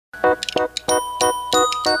I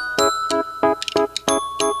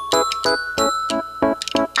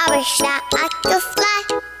wish that I could fly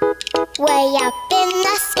way up in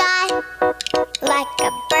the sky, like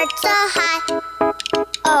a bird so high.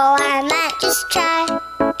 Oh, I might just try.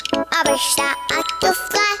 I wish that I could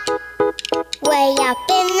fly way up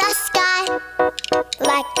in the sky,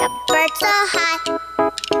 like a bird so high.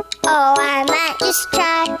 Oh, I might just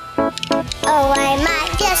try. Oh, I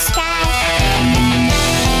might just try.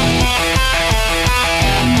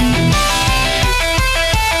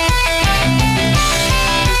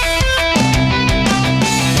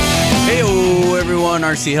 Hey, everyone,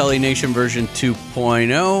 RC Heli Nation version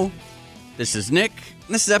 2.0. This is Nick.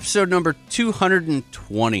 This is episode number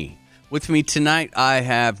 220. With me tonight, I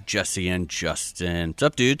have Jesse and Justin. What's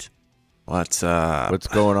up, dudes? What's up? What's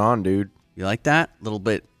going on, dude? You like that? A little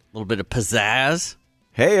bit of pizzazz.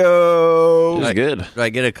 Heyo! It was good. Do I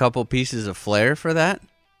get a couple pieces of flair for that?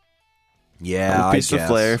 Yeah, A piece I of guess.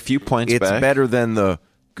 flair, a few points It's back. better than the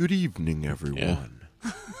good evening, everyone.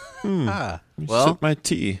 Well, Sip my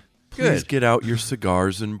tea. Please good. get out your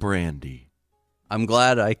cigars and brandy. I'm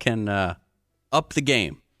glad I can up the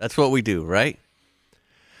game. That's what we do, right?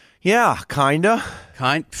 Yeah, kinda.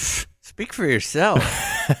 Speak for yourself.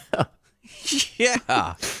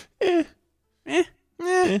 Yeah.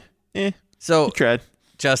 So, You tried.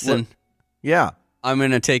 Justin, Yeah. I'm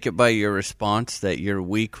going to take it by your response that your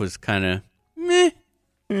week was kind of meh.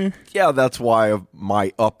 Yeah, that's why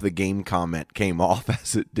my up the game comment came off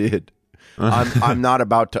as it did. I'm not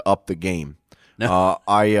about to up the game. No.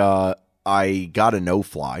 I got a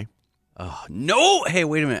no-fly. Oh, no. Hey,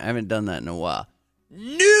 wait a minute. I haven't done that in a while.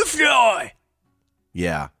 New fly.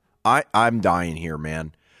 Yeah, I'm dying here,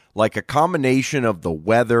 man. Like a combination of the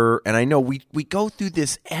weather, and I know we go through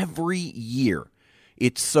this every year.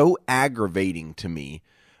 It's so aggravating to me,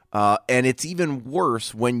 and it's even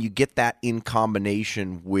worse when you get that in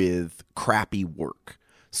combination with crappy work.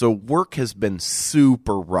 So work has been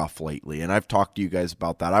super rough lately, and I've talked to you guys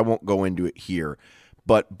about that. I won't go into it here,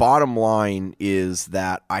 but bottom line is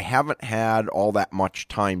that I haven't had all that much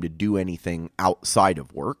time to do anything outside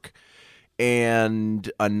of work.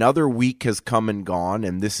 And another week has come and gone,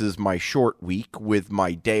 and this is my short week with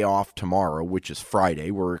my day off tomorrow, which is Friday.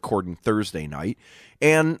 We're recording Thursday night,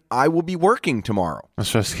 and I will be working tomorrow. I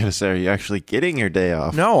was just going to say, are you actually getting your day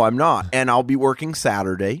off? No, I'm not. And I'll be working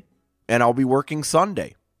Saturday, and I'll be working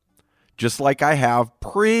Sunday, just like I have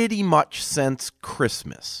pretty much since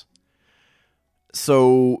Christmas.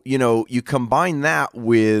 So, you combine that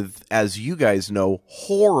with, as you guys know,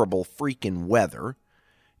 horrible freaking weather,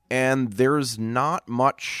 and there's not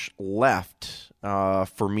much left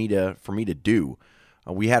for me to do.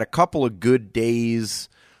 We had a couple of good days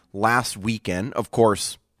last weekend. Of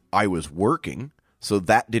course, I was working, so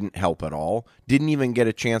that didn't help at all. Didn't even get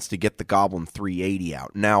a chance to get the Goblin 380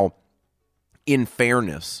 out. Now, in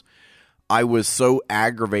fairness, I was so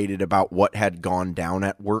aggravated about what had gone down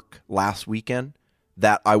at work last weekend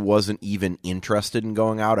that I wasn't even interested in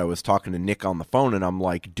going out. I was talking to Nick on the phone, and I'm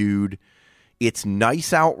like, dude, it's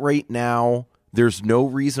nice out right now. There's no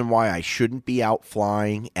reason why I shouldn't be out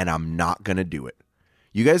flying, and I'm not going to do it.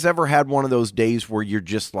 You guys ever had one of those days where you're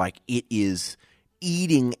just like, it is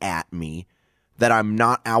eating at me that I'm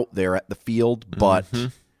not out there at the field, but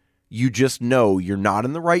you just know you're not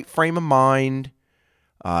in the right frame of mind.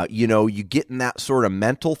 You get in that sort of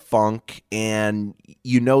mental funk, and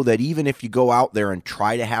you know that even if you go out there and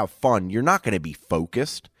try to have fun, you're not going to be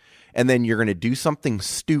focused, and then you're going to do something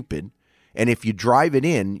stupid. And if you drive it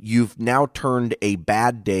in, you've now turned a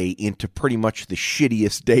bad day into pretty much the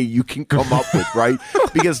shittiest day you can come up with, right?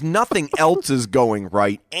 Because nothing else is going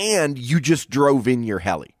right, and you just drove in your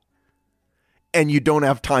heli. And you don't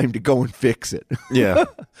have time to go and fix it. Yeah.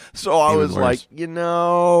 So I Even was worse. like,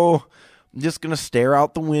 I'm just going to stare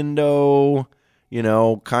out the window,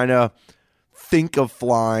 kind of think of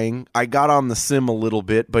flying. I got on the sim a little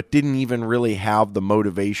bit, but didn't even really have the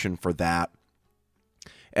motivation for that.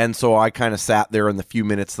 And so I kind of sat there in the few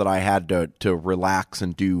minutes that I had to relax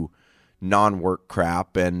and do non-work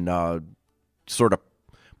crap, and sort of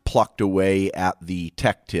plucked away at the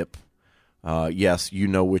tech tip. Yes, you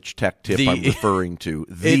know which tech tip I'm referring to.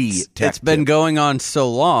 It's been going on so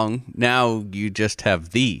long, now you just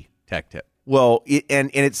have the tech tip. Well,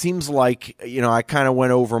 it seems like, I kind of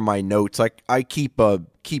went over my notes. I keep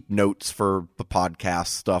notes for the podcast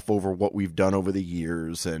stuff over what we've done over the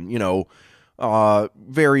years, and,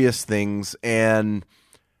 various things. And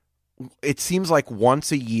it seems like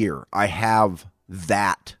once a year I have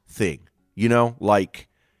that thing, like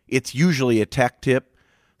it's usually a tech tip.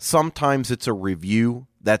 Sometimes it's a review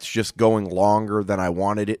that's just going longer than I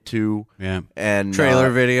wanted it to. Yeah. And Trailer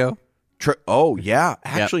video. Oh yeah,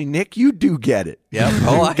 actually, Nick, you do get it. Yep. You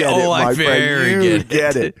I get it, my very friend. You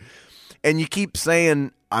get it. And you keep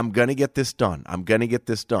saying, "I'm gonna get this done. I'm gonna get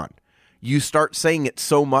this done." You start saying it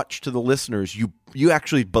so much to the listeners, you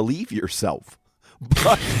actually believe yourself.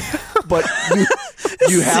 But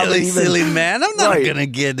you haven't even, silly man. I'm not Right. gonna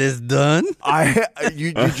get this done.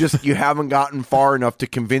 You haven't gotten far enough to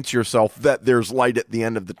convince yourself that there's light at the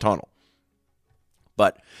end of the tunnel.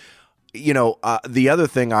 But the other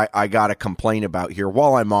thing I got to complain about here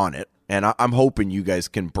while I'm on it, and I'm hoping you guys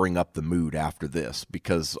can bring up the mood after this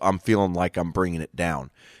because I'm feeling like I'm bringing it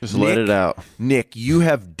down. Just let it out. Nick, you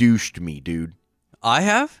have douched me, dude. I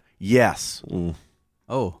have. Yes.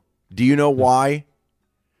 Oh. Do you know why?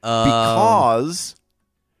 Because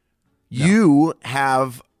you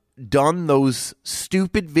have done those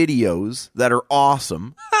stupid videos that are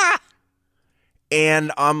awesome.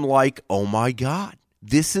 And I'm like, oh my God.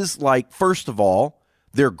 This is like, first of all,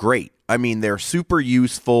 they're great. I mean, they're super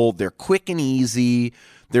useful. They're quick and easy.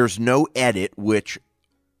 There's no edit, which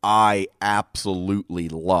I absolutely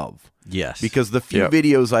love. Yes. Because the few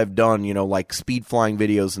videos I've done, like speed flying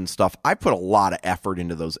videos and stuff, I put a lot of effort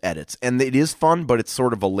into those edits. And it is fun, but it's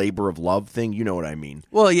sort of a labor of love thing. You know what I mean?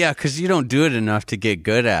 Well, yeah, because you don't do it enough to get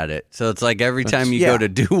good at it. So it's like every time you go to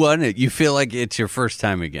do one, you feel like it's your first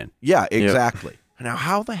time again. Yeah, exactly. Now,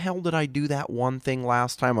 how the hell did I do that one thing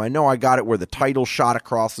last time? I know I got it where the title shot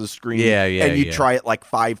across the screen. And you try it like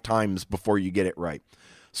 5 times before you get it right.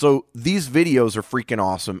 So these videos are freaking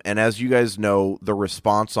awesome. And as you guys know, the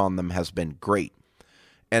response on them has been great.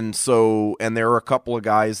 And there are a couple of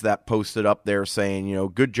guys that posted up there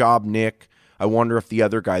saying, good job, Nick. I wonder if the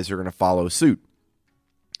other guys are going to follow suit.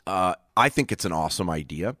 I think it's an awesome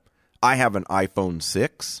idea. I have an iPhone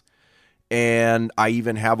 6. And I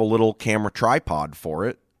even have a little camera tripod for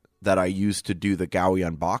it that I use to do the Gaui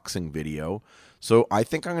unboxing video. So I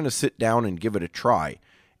think I'm going to sit down and give it a try.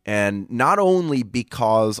 And not only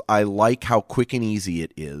because I like how quick and easy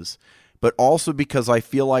it is, but also because I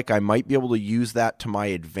feel like I might be able to use that to my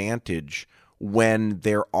advantage when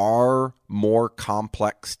there are more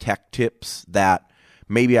complex tech tips that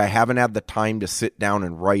maybe I haven't had the time to sit down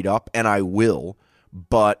and write up, and I will,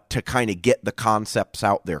 but to kind of get the concepts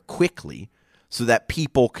out there quickly so that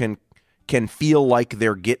people can feel like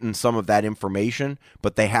they're getting some of that information,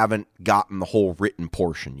 but they haven't gotten the whole written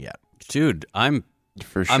portion yet. Dude,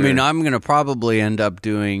 For sure. I mean, I'm going to probably end up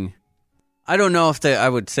doing, I don't know if I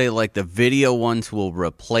would say like the video ones will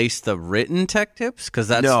replace the written tech tips because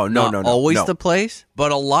that's not always the place,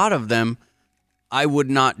 but a lot of them, I would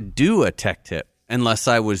not do a tech tip unless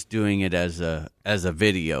I was doing it as a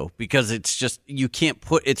video because it's just, you can't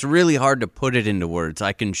it's really hard to put it into words.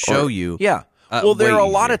 I can show you. Yeah. Well, there are a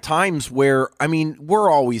lot of times where, I mean, we're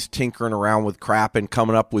always tinkering around with crap and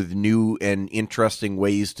coming up with new and interesting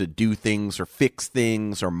ways to do things or fix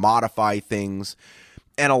things or modify things.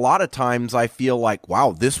 And a lot of times I feel like,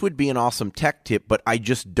 wow, this would be an awesome tech tip, but I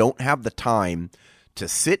just don't have the time to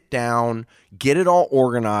sit down, get it all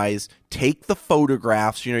organized, take the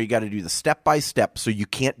photographs. You got to do the step-by-step, so you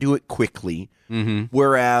can't do it quickly. Mm-hmm.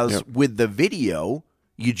 Whereas with the video,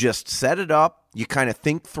 you just set it up, you kind of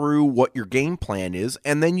think through what your game plan is,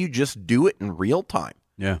 and then you just do it in real time.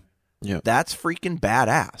 Yeah. That's freaking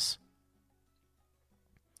badass.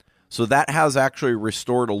 So that has actually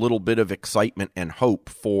restored a little bit of excitement and hope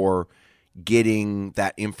for getting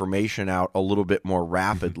that information out a little bit more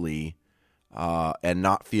rapidly and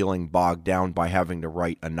not feeling bogged down by having to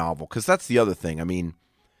write a novel. Because that's the other thing. I mean,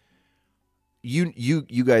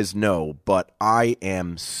 you guys know, but I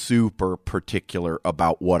am super particular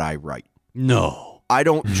about what I write. No. I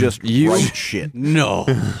don't just write shit. No.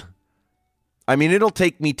 I mean, it'll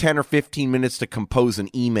take me 10 or 15 minutes to compose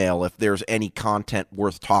an email if there's any content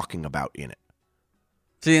worth talking about in it.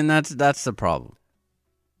 See, and that's the problem.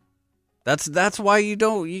 That's why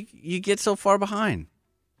you get so far behind.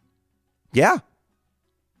 Yeah.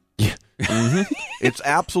 Mm-hmm. It's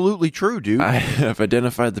absolutely true, dude. I have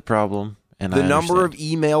identified the problem, and the number of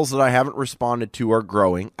emails that I haven't responded to are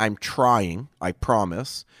growing. I'm trying, I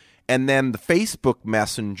promise. And then the Facebook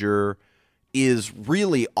Messenger is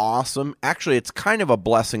really awesome. Actually, it's kind of a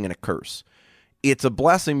blessing and a curse. It's a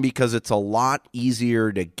blessing because it's a lot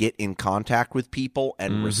easier to get in contact with people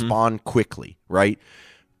and respond quickly, right?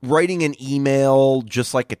 Writing an email,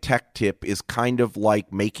 just like a tech tip, is kind of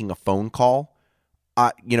like making a phone call.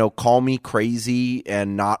 Call me crazy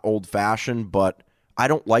and not old-fashioned, but I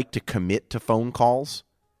don't like to commit to phone calls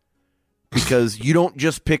because you don't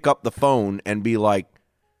just pick up the phone and be like,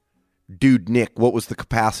 dude, Nick, what was the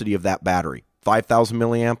capacity of that battery? 5,000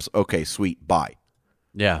 milliamps? Okay, sweet, bye.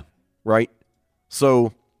 Yeah. right?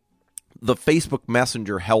 So the Facebook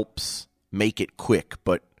Messenger helps make it quick,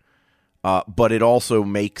 but it also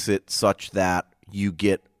makes it such that you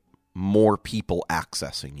get more people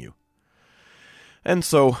accessing you. And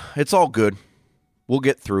so it's all good. We'll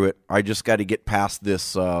get through it. I just got to get past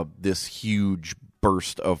this huge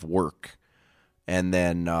burst of work and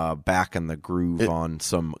then back in the groove on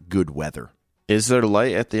some good weather. Is there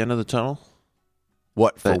light at the end of the tunnel?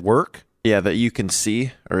 What, for work? Yeah, that you can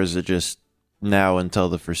see, or is it just now until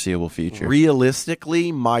the foreseeable future?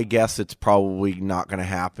 Realistically, my guess it's probably not going to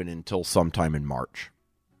happen until sometime in March.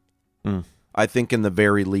 Mm. I think in the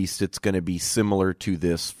very least it's going to be similar to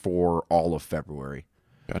this for all of February.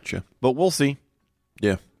 Gotcha. But we'll see.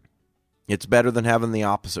 Yeah. It's better than having the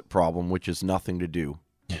opposite problem, which is nothing to do.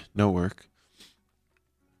 Yeah, no work.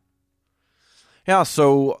 Yeah,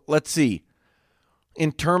 so let's see.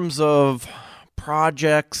 In terms of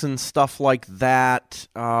projects and stuff like that,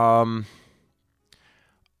 I'm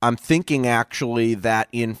thinking actually that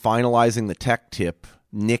in finalizing the tech tip,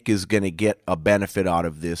 Nick is going to get a benefit out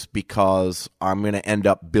of this because I'm going to end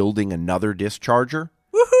up building another discharger.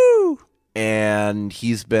 Woohoo! And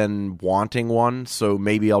he's been wanting one, so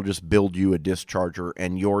maybe I'll just build you a discharger,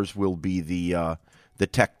 and yours will be the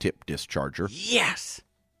tech tip discharger. Yes!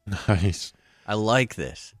 Nice. I like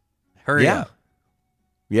this. Hurry up.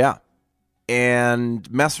 Yeah. And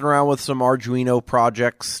messing around with some Arduino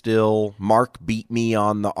projects still. Mark beat me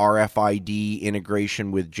on the RFID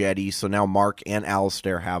integration with Jetty, so now Mark and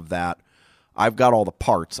Alistair have that. I've got all the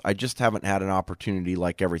parts. I just haven't had an opportunity,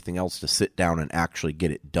 like everything else, to sit down and actually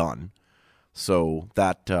get it done. So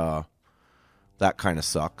that kind of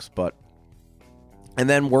sucks. And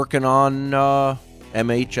then working on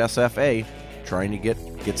MHSFA, trying to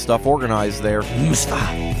get stuff organized there.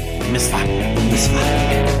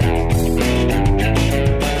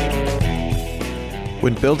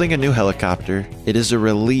 When building a new helicopter, it is a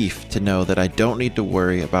relief to know that I don't need to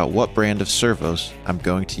worry about what brand of servos I'm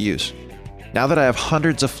going to use. Now that I have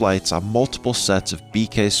hundreds of flights on multiple sets of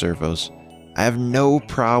BK servos, I have no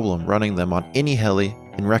problem running them on any heli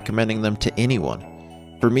and recommending them to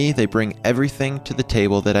anyone. For me, they bring everything to the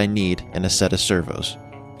table that I need in a set of servos.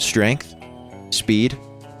 Strength, speed,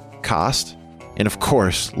 cost, and of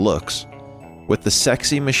course, looks. With the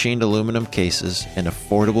sexy machined aluminum cases and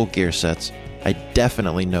affordable gear sets, I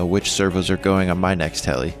definitely know which servos are going on my next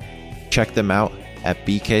heli. Check them out at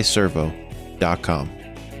bkservo.com.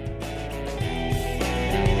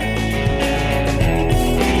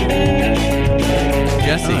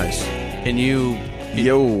 Jesse, Nice. can you be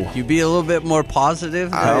a little bit more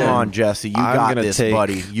positive? Come on, Jesse. You I'm got gonna this, take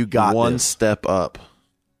buddy. You got one this. step up.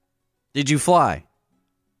 Did you fly?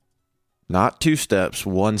 Not 2 steps,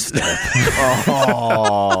 1 step.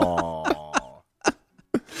 Oh.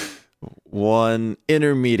 One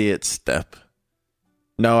intermediate step.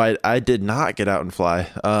 No, I did not get out and fly.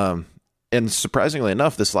 And surprisingly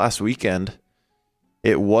enough, this last weekend,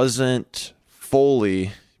 it wasn't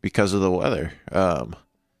fully because of the weather.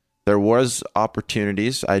 There was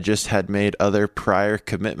opportunities. I just had made other prior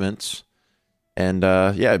commitments. And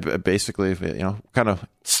basically, kind of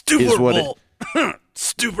is what it...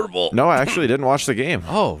 Super Bowl. No, I actually didn't watch the game.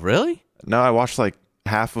 Oh, really? No, I watched like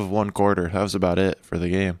half of one quarter. That was about it for the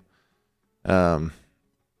game.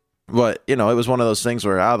 But it was one of those things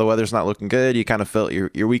where the weather's not looking good. You kind of feel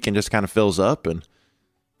your weekend just kind of fills up, and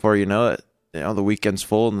before you know it, the weekend's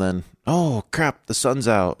full, and then oh crap, the sun's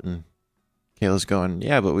out, and Kayla's going,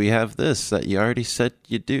 yeah, but we have this that you already said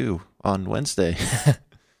you do on Wednesday.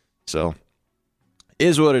 So,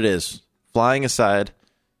 is what it is. Flying aside,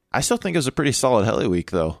 I still think it was a pretty solid heli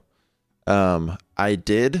week, though. I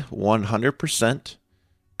did 100%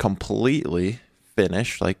 completely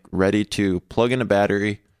finish, like ready to plug in a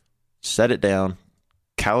battery, set it down,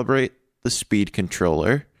 calibrate the speed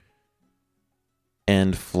controller,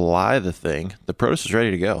 and fly the thing. The Protos is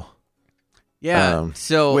ready to go. Yeah.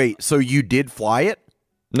 So Wait, so you did fly it?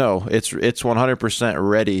 No, it's 100%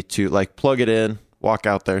 ready to like plug it in, walk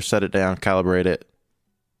out there, set it down, calibrate it,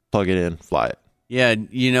 plug it in, fly it. Yeah,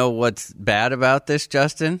 you know what's bad about this,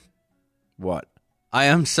 Justin? What? I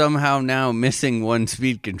am somehow now missing one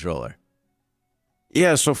speed controller.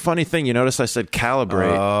 Yeah, so funny thing, you notice I said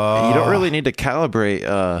calibrate. You don't really need to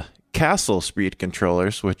calibrate Castle speed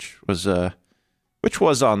controllers, which was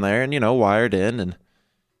on there and wired in and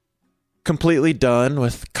completely done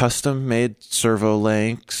with custom made servo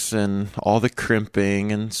links and all the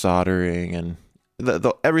crimping and soldering and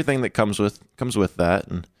the everything that comes with that.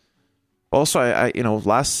 And also I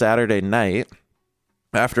last Saturday night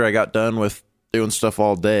after I got done with doing stuff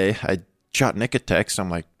all day, I shot Nick a text. I'm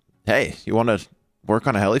like, hey, you want to work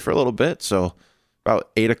on a heli for a little bit? So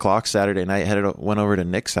about 8:00 Saturday night, went over to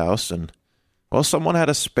Nick's house, and well, someone had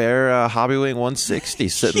a spare Hobbywing 160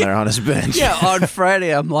 sitting there on his bench. Yeah, on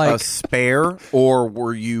Friday, I'm like, A spare, or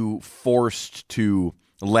were you forced to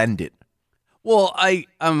lend it? well,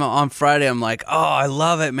 I'm on Friday. I'm like, oh, I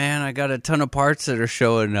love it, man. I got a ton of parts that are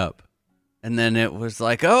showing up. And then it was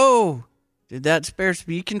like, oh, did that spare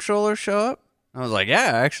speed controller show up? I was like,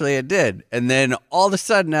 yeah, actually it did. And then all of a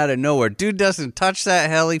sudden, out of nowhere, dude doesn't touch that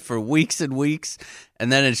heli for weeks and weeks.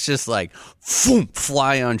 And then it's just like, boom,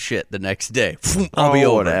 fly on shit the next day. Boom, I'll be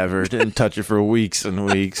over. Whatever. Didn't touch it for weeks and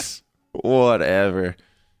weeks. Whatever.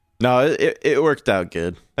 No, it worked out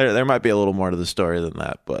good. There might be a little more to the story than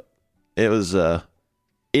that, but it was,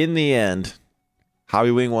 in the end,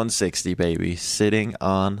 Hobbywing 160, baby, sitting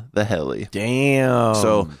on the heli. Damn.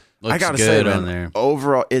 So Looks I gotta good say, man, on there.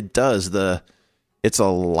 overall, it does. It's a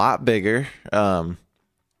lot bigger than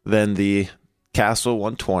the Castle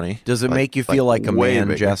 120. Does it make you feel like a way man,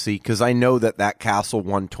 bigger. Jesse? Because I know that Castle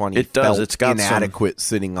 120 It does. felt It's got some- inadequate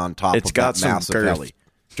sitting on top It's of got that some massive girth, heli.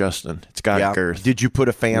 Justin. It's got girth. Did you put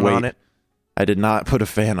a fan Weight. on it? I did not put a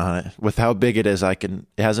fan on it. With how big it is, it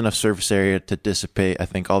has enough surface area to dissipate, I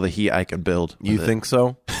think, all the heat I can build. You with it. think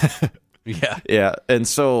so? Yeah. Yeah, and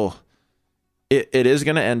so it is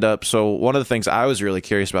going to end up. So one of the things I was really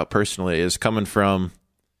curious about personally is coming from,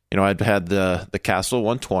 I'd had the Castle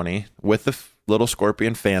 120 with the little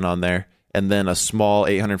Scorpion fan on there, and then a small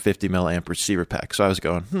 850 milliamp receiver pack. So I was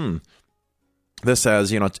going, this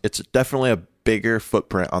has, it's definitely a bigger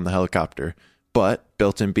footprint on the helicopter, but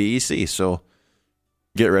built-in BEC. So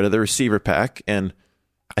get rid of the receiver pack, and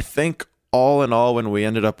I think all in all, when we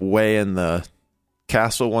ended up weighing the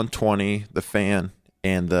Castle 120, the fan,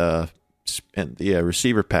 and the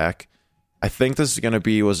receiver pack, I think this is going to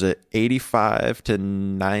be, was it 85 to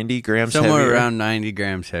 90 grams Somewhere heavier? around 90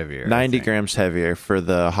 grams heavier. I 90 think. grams heavier for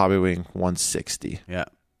the Hobbywing 160. Yeah.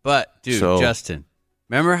 But, dude, So- Justin,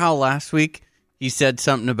 remember how last week he said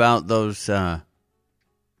something about those, how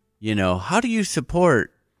do you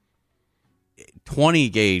support 20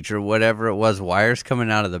 gauge or whatever it was, wires coming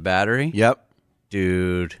out of the battery? Yep.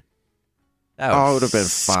 Dude. That Oh, it was would have been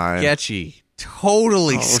fine. sketchy.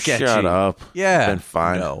 Totally Oh, sketchy. shut up. Yeah. Been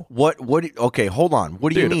fine. No. Okay, hold on.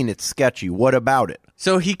 What do you Dude. mean it's sketchy? What about it?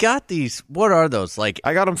 So he got these, what are those? Like,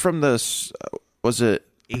 I got them from this, was it,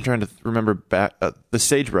 I'm trying to remember back, the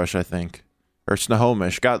Sagebrush, I think, or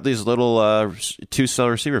Snohomish. Got these little 2-cell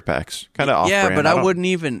receiver packs. Kind of yeah, off-brand. but I don't- wouldn't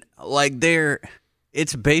even, like,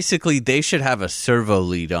 it's basically, they should have a servo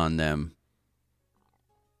lead on them.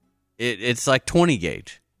 It's like 20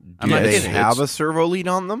 gauge. I'm Yeah, not Do they kidding. have a servo lead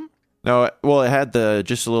on them? No, well, it had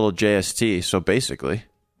just a little JST, so basically,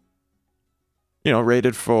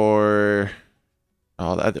 rated for,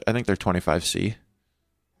 I think they're 25C.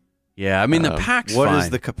 Yeah, I mean, the pack's What fine, is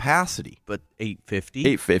the capacity? but 850?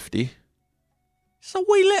 850. It's a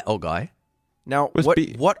wee little guy. Now, Was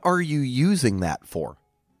B- what are you using that for?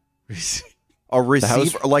 A receiver,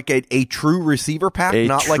 house- like a true receiver pack, A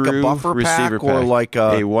not like a true buffer pack, receiver or pack. like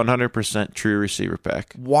a 100% true receiver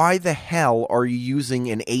pack. Why the hell are you using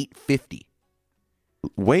an 850?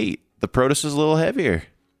 Wait, the Protus is a little heavier.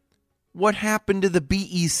 What happened to the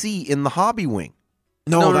BEC in the Hobbywing?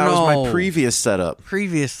 No, that was no. my previous setup.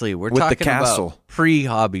 Previously, we're With the talking Castle. about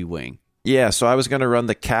pre-Hobby Wing. Yeah, so I was going to run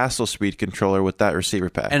the Castle speed controller with that receiver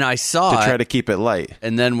pack. And I saw to try it, to keep it light.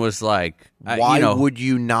 and then was like, Why would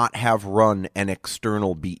you not have run an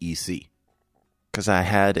external BEC? Because I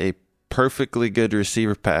had a perfectly good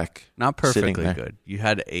receiver pack. not sitting perfectly there. good. You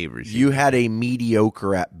had a receiver You had a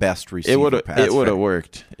mediocre at best receiver It would have. pack. It would have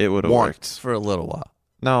worked. It would have worked. Once. for a little while.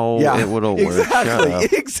 No, it would have worked. Shut up.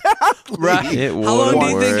 Exactly. Right. It How long do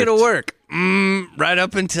you would've think it'll worked. work? Right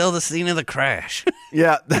up until the scene of the crash.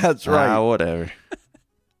 Yeah, that's right. Whatever.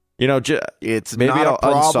 It's maybe not I'll a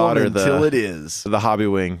problem unsolder until it is. the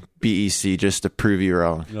Hobbywing BEC just to prove you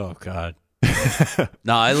wrong. Oh, God.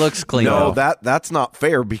 No, it looks clean. No, though. that's not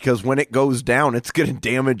fair because when it goes down, it's going to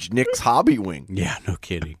damage Nick's Hobbywing. Yeah, no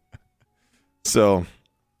kidding. So,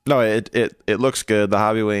 no, it looks good. The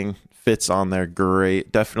Hobbywing fits on there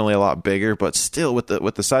great. Definitely a lot bigger, but still with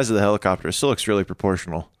the size of the helicopter, it still looks really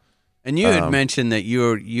proportional. And you had mentioned that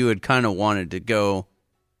you had kind of wanted to go,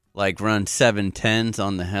 like, run 710s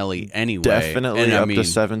on the heli anyway. Definitely and, up I mean, to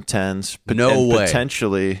 710s. No way.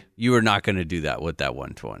 Potentially. You were not going to do that with that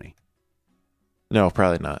 120. No,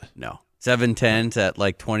 probably not. No. 710s at,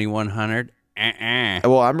 like, 2100.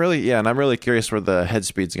 Well, I'm really curious where the head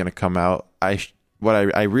speed's going to come out. I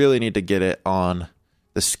really need to get it on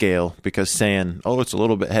the scale because saying, it's a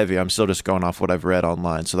little bit heavy, I'm still just going off what I've read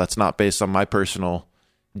online. So that's not based on my personal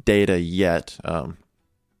data yet.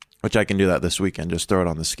 which I can do that this weekend. Just throw it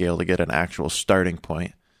on the scale to get an actual starting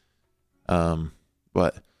point.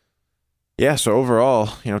 But yeah, so overall,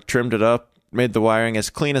 trimmed it up, made the wiring as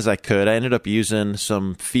clean as I could. I ended up using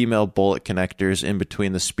some female bullet connectors in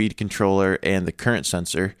between the speed controller and the current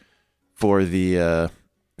sensor for the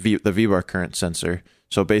V-bar current sensor.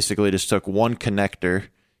 So basically just took one connector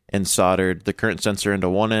and soldered the current sensor into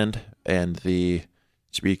one end and the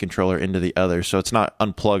speed controller into the other. So it's not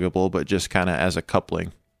unpluggable, but just kind of as a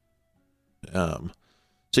coupling. So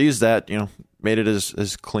use that, made it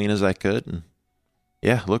as clean as I could. And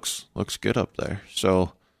yeah, looks good up there.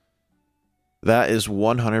 So that is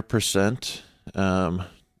 100%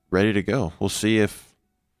 ready to go. We'll see if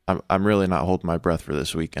I'm really not holding my breath for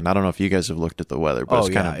this weekend. I don't know if you guys have looked at the weather, but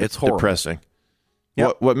it's kind of depressing.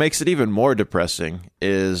 Yep. What makes it even more depressing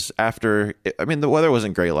is the weather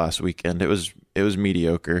wasn't great last weekend. It was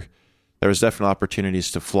mediocre. There was definitely opportunities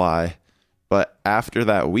to fly. But after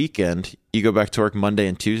that weekend, you go back to work Monday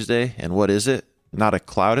and Tuesday, and what is it? Not a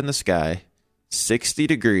cloud in the sky, 60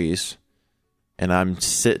 degrees, and I'm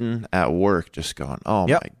sitting at work just going, oh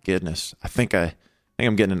my goodness. I think I'm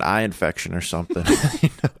getting an eye infection or something.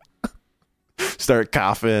 Start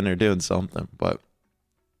coughing or doing something, but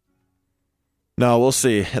no, we'll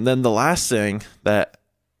see. And then the last thing that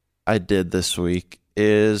I did this week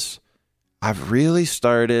is I've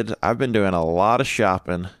been doing a lot of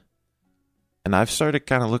shopping, and I've started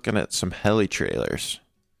kind of looking at some heli trailers,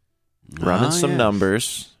 running some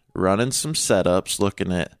numbers, running some setups,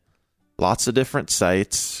 looking at lots of different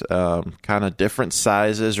sites, kind of different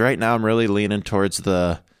sizes. Right now, I'm really leaning towards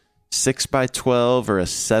the 6x12 or a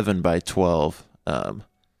 7x12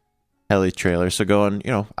 heli trailer. So going,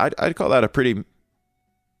 I'd call that a pretty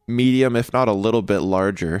medium, if not a little bit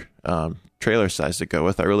larger trailer size to go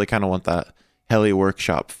with. I really kind of want that heli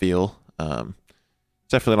workshop feel.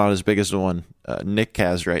 It's definitely not as big as the one Nick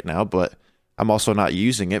has right now, but I'm also not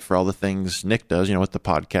using it for all the things Nick does, with the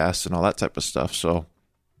podcast and all that type of stuff. So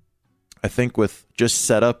I think with just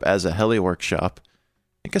set up as a heli workshop,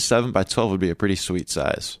 I think a 7x12 would be a pretty sweet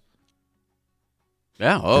size.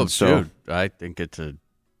 Yeah. Oh, dude, I think it's a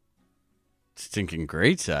stinking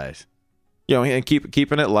great size. And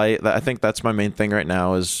keeping it light. I think that's my main thing right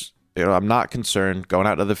now is, I'm not concerned going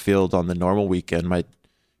out to the field on the normal weekend. My,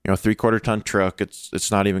 3/4 ton truck,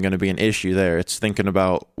 it's not even going to be an issue there. It's thinking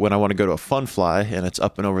about when I want to go to a fun fly and it's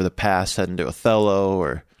up and over the pass, heading to Othello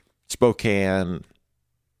or Spokane,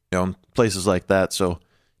 places like that. So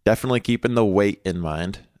definitely keeping the weight in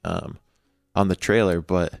mind on the trailer.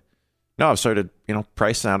 But no, I've started,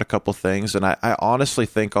 pricing out a couple things, and I honestly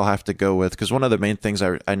think I'll have to go with, because one of the main things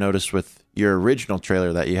I noticed with your original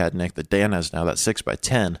trailer that you had, Nick, that Dan has now, that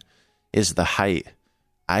 6x10, is the height.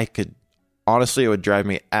 Honestly, it would drive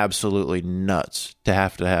me absolutely nuts to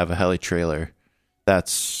have a heli trailer. I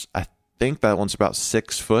think that one's about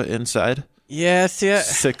 6 foot inside. Yes, yeah.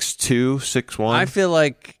 6'2", 6'1". I feel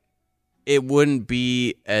like it wouldn't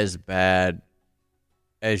be as bad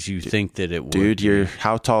as you think that it would. Dude,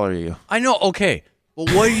 how tall are you? I know, okay.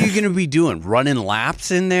 But what are you going to be doing? Running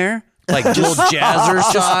laps in there? Like little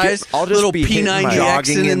jazzercise? Little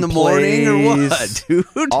P90X in the morning or what, dude?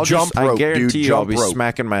 I guarantee you I'll be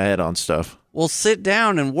smacking my head on stuff. Well, sit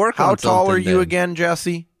down and work on something. How tall are you then. again,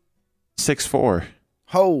 Jesse? 6'4".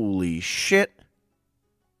 Holy shit.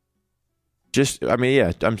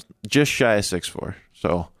 I'm just shy of 6'4".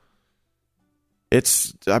 So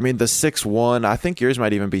it's, the 6'1", I think yours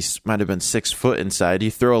might have been 6 foot inside.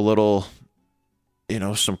 You throw a little,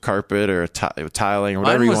 some carpet or tiling or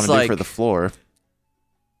whatever you want to do for the floor.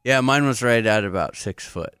 Yeah, mine was right at about 6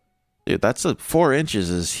 foot. Dude, that's 4 inches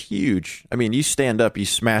is huge. You stand up, you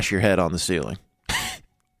smash your head on the ceiling.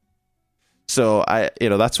 So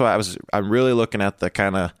that's why I'm really looking at the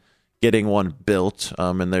kind of getting one built.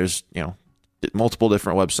 And there's, multiple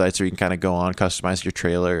different websites where you can kind of go on, customize your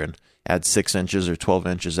trailer and add 6 inches or 12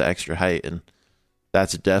 inches of extra height. And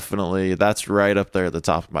that's right up there at the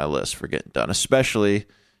top of my list for getting done. Especially,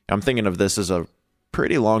 I'm thinking of this as a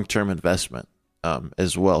pretty long-term investment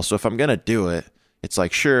as well. So if I'm going to do it, it's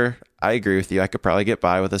like, sure, I agree with you. I could probably get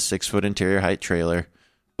by with a 6 foot interior height trailer,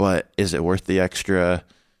 but is it worth the extra?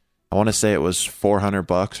 I want to say it was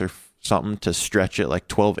 $400 or something to stretch it like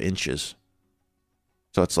 12 inches.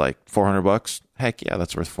 So it's like $400. Heck yeah,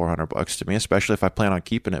 that's worth $400 to me, especially if I plan on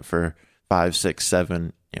keeping it for 5, 6,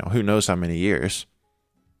 7, who knows how many years.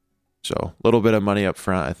 So a little bit of money up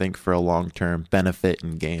front, I think, for a long-term benefit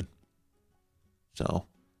and gain. So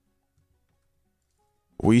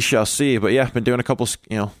we shall see. But yeah, I've been doing a couple,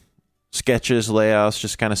 sketches, layouts,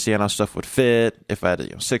 just kind of seeing how stuff would fit. If I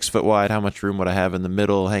had 6 foot wide, how much room would I have in the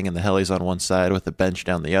middle, hanging the helis on one side with the bench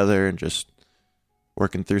down the other, and just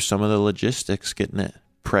working through some of the logistics, getting it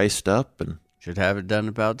priced up, and Should have it done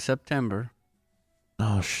about September.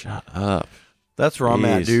 oh, shut up. That's where I'm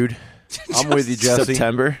at, Jeez. dude. I'm with you, Jesse.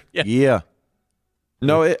 September. Yeah.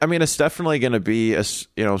 No, I mean, it's definitely going to be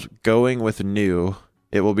going with new.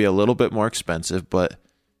 It will be a little bit more expensive, but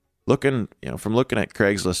from looking at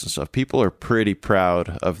Craigslist and stuff, people are pretty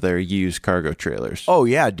proud of their used cargo trailers. Oh,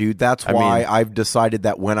 yeah, dude. That's why I've decided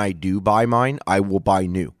that when I do buy mine, I will buy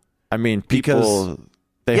new. I mean, people,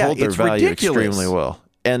 they hold their it's value ridiculous. extremely well.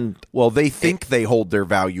 And Well, they think they hold their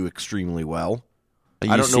value extremely well. you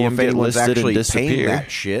I don't see know them if get anyone's listed and actually paying disappear.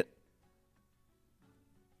 that shit.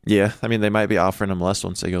 Yeah, I mean, they might be offering them less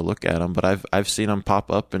once they go look at them, but I've seen them pop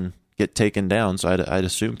up and get taken down, so I'd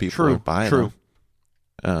assume people are buying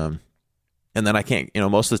them. And then I can't,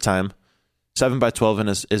 most of the time,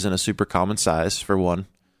 7x12 isn't a super common size, for one.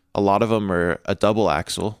 A lot of them are a double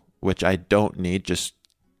axle, which I don't need just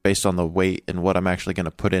based on the weight and what I'm actually going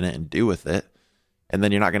to put in it and do with it. And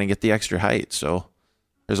then you're not going to get the extra height. So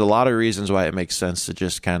there's a lot of reasons why it makes sense to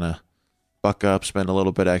just kind of buck up, spend a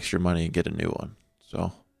little bit extra money, and get a new one.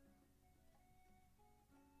 So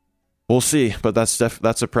we'll see. But that's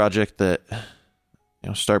a project that,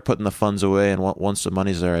 start putting the funds away. And once the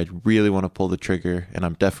money's there, I really want to pull the trigger. And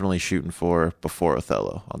I'm definitely shooting for before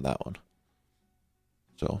Othello on that one.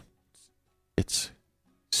 So it's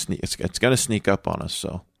going to sneak up on us.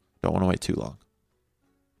 So don't want to wait too long.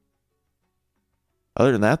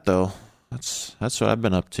 Other than that, though, that's what I've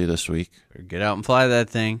been up to this week. Get out and fly that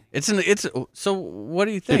thing. So what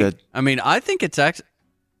do you think? Dude, I think it's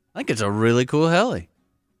a really cool heli.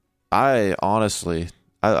 I honestly,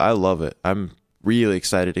 I love it. I'm really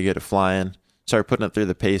excited to get it flying, start putting it through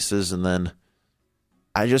the paces, and then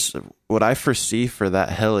what I foresee for that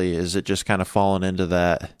heli is it just kind of falling into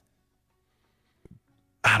that,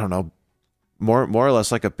 I don't know, more or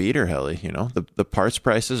less like a beater heli. The parts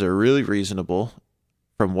prices are really reasonable.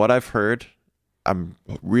 From what I've heard, I'm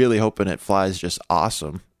really hoping it flies just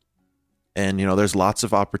awesome. And, there's lots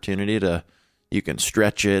of opportunity you can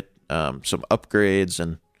stretch it, some upgrades,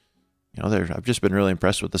 and, I've just been really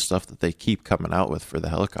impressed with the stuff that they keep coming out with for the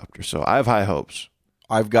helicopter. So I have high hopes.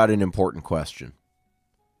 I've got an important question.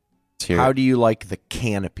 How do you like the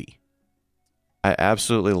canopy? I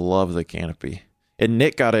absolutely love the canopy. And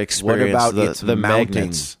Nick got to experience what about the mounting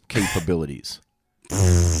magnets capabilities?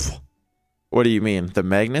 What do you mean? The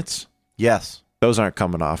magnets? Yes. Those aren't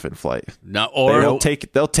coming off in flight. No, or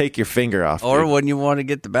They'll take your finger off. or dude. when you want to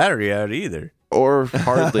get the battery out either. Or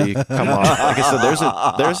hardly come off. Like I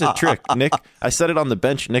said, there's a trick. Nick, I set it on the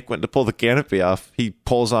bench. Nick went to pull the canopy off. He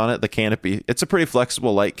pulls on it. The canopy. It's a pretty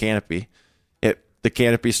flexible, light canopy. The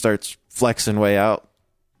canopy starts flexing way out,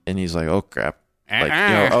 and he's like, "Oh crap!" Like,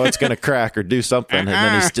 it's gonna crack or do something, and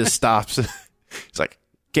then he just stops. He's like,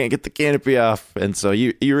 "Can't get the canopy off," and so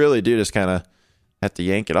you really do just kind of have to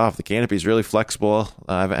yank it off. The canopy's really flexible.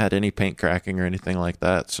 I haven't had any paint cracking or anything like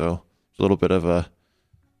that, so it's a little bit of a.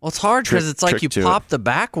 Well, it's hard because it's like you pop the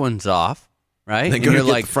back ones off, right? And you're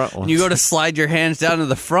like the front ones. You go to slide your hands down to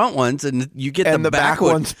the front ones, and you get and the back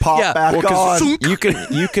ones pop back Well, on. You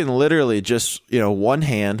can literally just one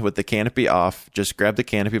hand with the canopy off, just grab the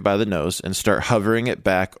canopy by the nose and start hovering it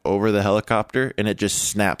back over the helicopter, and it just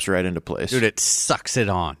snaps right into place. Dude, it sucks it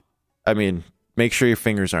on. I mean, make sure your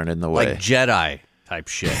fingers aren't in the way. Like Jedi type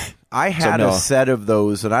shit. I had a set of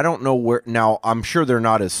those, and I don't know where. Now, I'm sure they're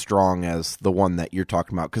not as strong as the one that you're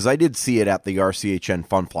talking about, because I did see it at the RCHN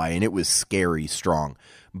Funfly, and it was scary strong.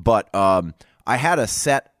 But I had a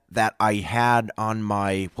set that I had on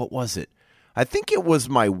my, what was it? I think it was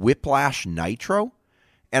my Whiplash Nitro,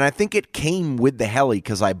 and I think it came with the heli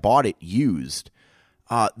because I bought it used.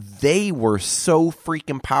 They were so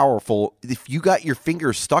freaking powerful. If you got your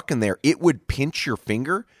finger stuck in there, it would pinch your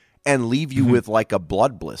finger and leave you with like a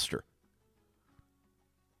blood blister.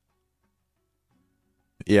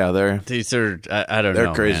 Yeah, these are I don't know.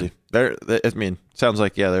 They're crazy. Man. Sounds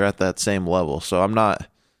like they're at that same level. So I'm not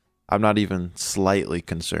even slightly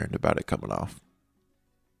concerned about it coming off.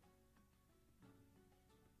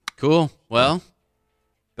 Cool. Well,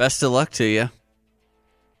 best of luck to you.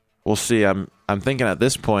 We'll see. I'm thinking at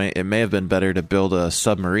this point it may have been better to build a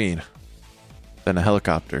submarine than a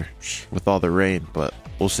helicopter with all the rain, but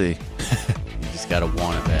we'll see. You just gotta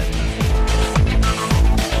want it bad enough.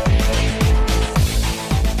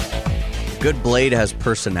 A good blade has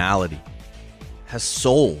personality, has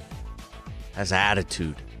soul, has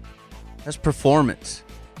attitude, has performance,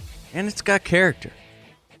 and it's got character.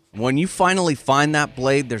 When you finally find that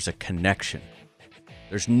blade, there's a connection.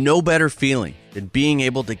 There's no better feeling than being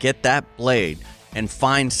able to get that blade and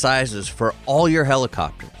find sizes for all your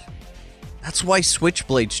helicopters. That's why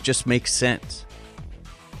Switchblades just make sense.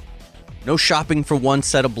 No shopping for one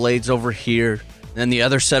set of blades over here, then the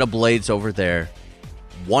other set of blades over there.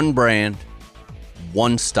 One brand,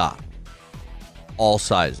 one stop. All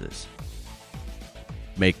sizes.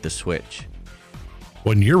 Make the switch.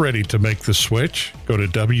 When you're ready to make the switch, go to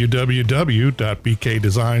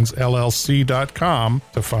www.bkdesignsllc.com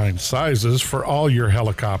to find sizes for all your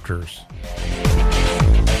helicopters.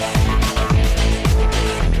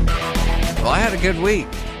 Well, I had a good week.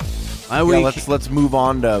 My week. Let's move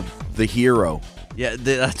on to the hero. Yeah,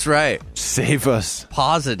 that's right. Save us.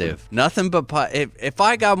 Positive. Nothing but if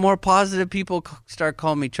I got more positive, people start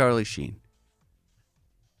calling me Charlie Sheen.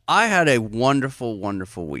 I had a wonderful,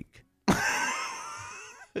 wonderful week.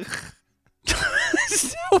 That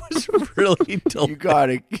was really dull. You got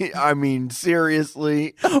it. I mean,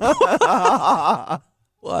 seriously. What?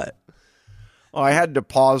 Well, I had to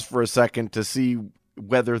pause for a second to see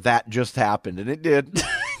whether that just happened, and it did.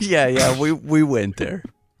 Yeah, we went there.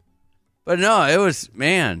 But no, it was,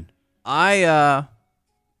 man, I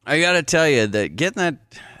got to tell you that getting that,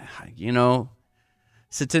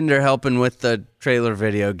 sitting there helping with the trailer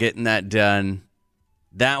video, getting that done,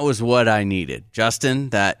 that was what I needed. Justin,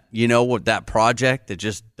 that, what that project that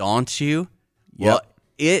just daunts you, well,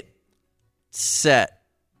 it set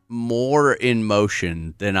more in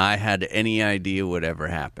motion than I had any idea would ever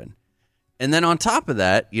happen. And then on top of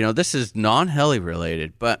that, this is non-heli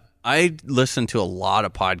related, but I listen to a lot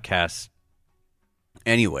of podcasts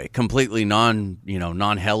anyway, completely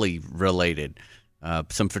non-heli related.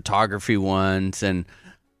 Some photography ones and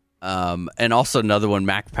also another one,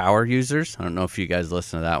 Mac Power Users. I don't know if you guys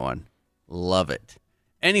listen to that one. Love it.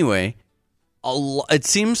 Anyway, it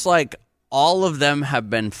seems like all of them have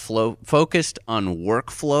been focused on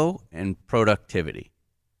workflow and productivity.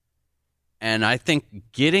 And I think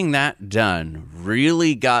getting that done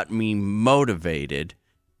really got me motivated.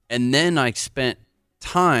 And then I spent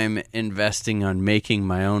time investing on making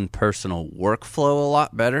my own personal workflow a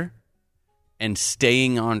lot better and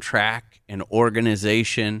staying on track and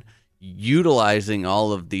organization, utilizing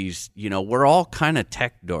all of these, we're all kind of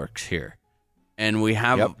tech dorks here. And we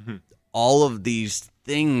have all of these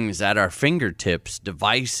things at our fingertips,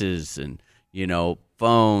 devices and,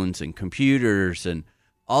 phones and computers and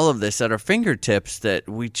all of this at our fingertips that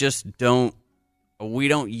we just don't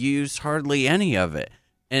use hardly any of it.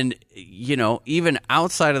 And, even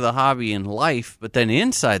outside of the hobby in life, but then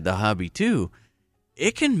inside the hobby too,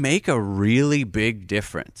 it can make a really big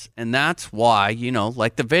difference. And that's why,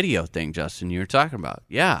 like the video thing, Justin, you were talking about.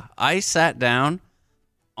 Yeah, I sat down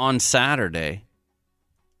on Saturday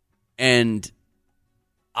and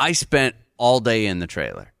I spent all day in the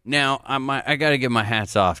trailer. Now, I got to give my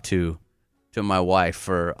hats off to my wife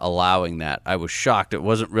for allowing that. I was shocked. It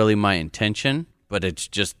wasn't really my intention, but it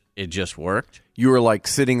just worked. You were like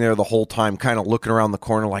sitting there the whole time, kind of looking around the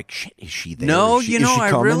corner like, shit, is she there? No, is she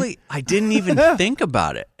coming? I didn't even think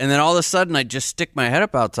about it. And then all of a sudden I just stick my head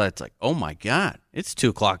up outside. It's like, oh my God, it's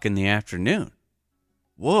 2:00 in the afternoon.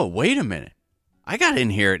 Whoa, wait a minute. I got in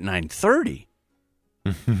here at 9:30.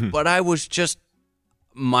 But I was just,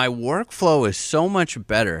 my workflow is so much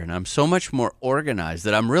better and I'm so much more organized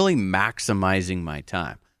that I'm really maximizing my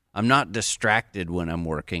time. I'm not distracted when I'm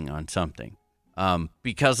working on something.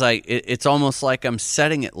 Because it's almost like I'm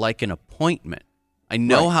setting it like an appointment. I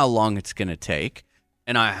know how long it's going to take,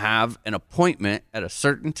 and I have an appointment at a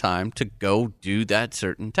certain time to go do that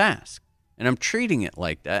certain task. And I'm treating it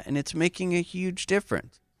like that, and it's making a huge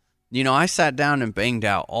difference. I sat down and banged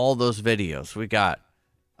out all those videos. We got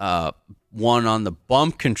one on the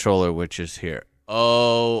bump controller, which is here.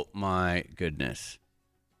 Oh, my goodness.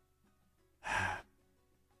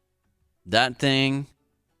 That thing...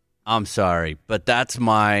 I'm sorry, but that's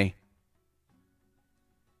my...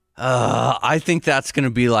 I think that's going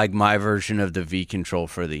to be like my version of the V-Control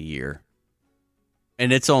for the year.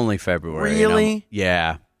 And it's only February. Really?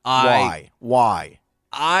 Yeah. Why?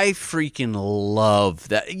 I freaking love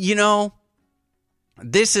that.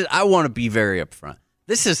 I want to be very upfront.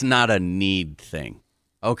 This is not a need thing,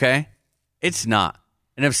 okay? It's not.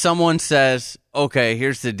 And if someone says, okay,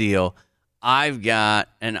 here's the deal. I've got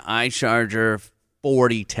an iCharger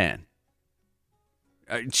 4010.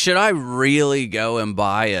 Should I really go and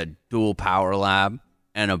buy a dual power lab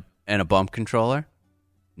and a bump controller?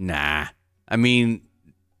 Nah. I mean,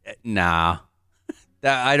 nah.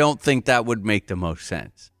 I don't think that would make the most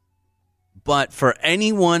sense. But for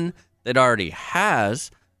anyone that already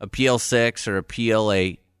has a PL6 or a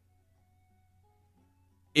PL8,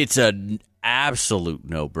 it's an absolute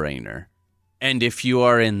no-brainer. And if you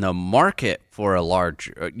are in the market for a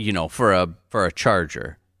large, for a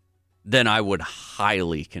charger, then I would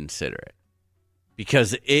highly consider it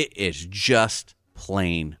because it is just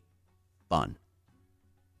plain fun.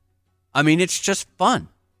 I mean, it's just fun.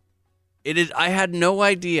 It is. I had no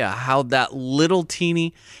idea how that little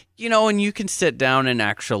teeny, and you can sit down and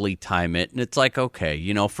actually time it. And it's like,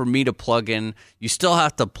 okay, for me to plug in, you still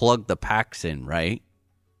have to plug the packs in, right?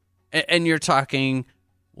 And you're talking,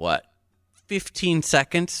 15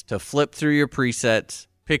 seconds to flip through your presets,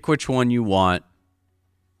 pick which one you want,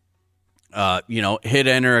 hit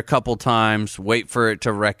enter a couple times, wait for it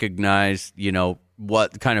to recognize,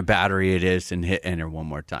 what kind of battery it is, and hit enter one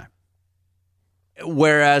more time.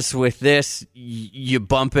 Whereas with this, you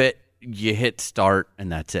bump it, you hit start,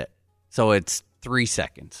 and that's it. So it's 3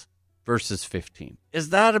 seconds versus 15. Is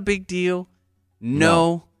that a big deal?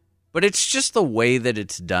 No. But it's just the way that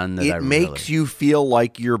it's done that it makes you feel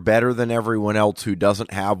like you're better than everyone else who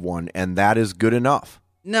doesn't have one, and that is good enough.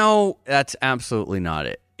 No, that's absolutely not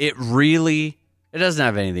it. It doesn't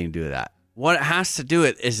have anything to do with that. What it has to do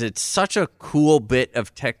with is it's such a cool bit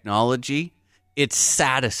of technology. It's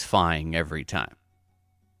satisfying every time.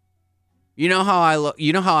 You know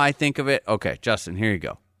how I think of it? Okay, Justin, here you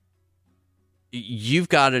go. You've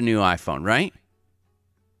got a new iPhone, right?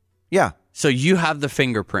 Yeah. So you have the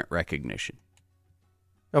fingerprint recognition.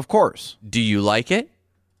 Of course. Do you like it?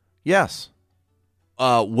 Yes.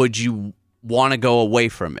 Would you want to go away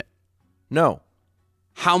from it? No.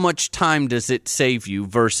 How much time does it save you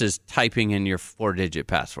versus typing in your 4-digit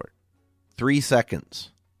password? 3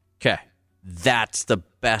 seconds. Okay. That's the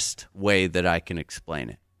best way that I can explain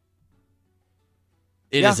it.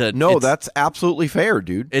 That's absolutely fair,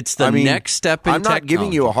 dude. It's the next step in technology. I'm not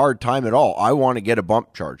giving you a hard time at all. I want to get a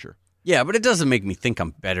bump charger. Yeah, but it doesn't make me think I'm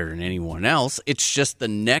better than anyone else. It's just the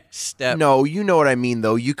next step. No, you know what I mean,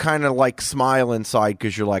 though. You kind of like smile inside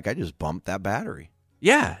because you're like, I just bumped that battery.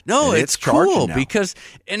 Yeah, no, it's cool because,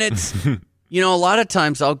 and it's, a lot of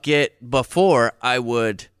times before I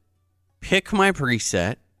would pick my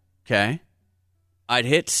preset, okay? I'd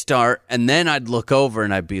hit start, and then I'd look over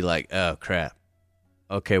and I'd be like, oh, crap.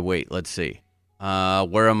 Okay, wait, let's see.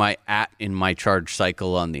 Where am I at in my charge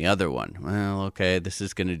cycle on the other one? Well, okay, this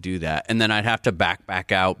is going to do that. And then I'd have to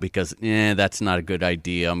back out because, that's not a good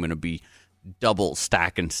idea. I'm going to be double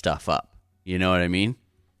stacking stuff up. You know what I mean?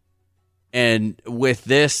 And with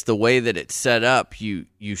this, the way that it's set up, you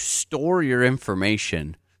store your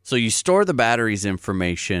information. So you store the battery's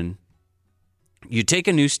information. You take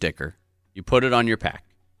a new sticker. You put it on your pack.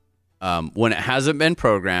 When it hasn't been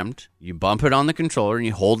programmed, you bump it on the controller and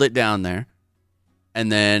you hold it down there. And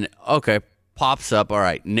then, pops up, all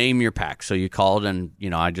right, name your pack. So you call it and,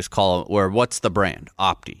 I just call it, what's the brand?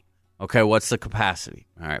 Opti. Okay, what's the capacity?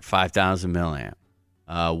 All right, 5,000 milliamp.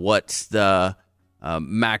 What's the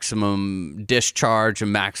maximum discharge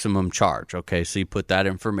and maximum charge? Okay, so you put that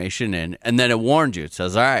information in. And then it warns you. It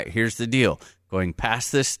says, all right, here's the deal. Going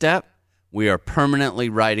past this step, we are permanently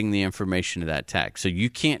writing the information to that tag. So you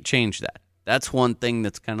can't change that. That's one thing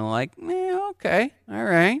that's kind of like, okay, all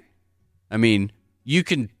right. I mean, you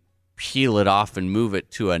can peel it off and move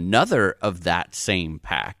it to another of that same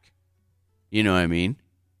pack. You know what I mean?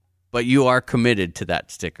 But you are committed to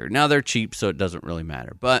that sticker. Now, they're cheap, so it doesn't really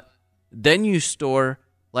matter. But then you store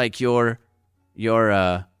like your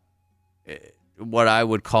what I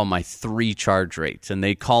would call my 3 charge rates. And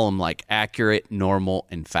they call them like accurate, normal,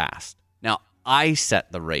 and fast. Now, I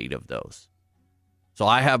set the rate of those. So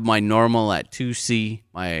I have my normal at 2C,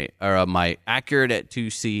 my accurate at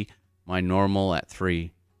 2C, my normal at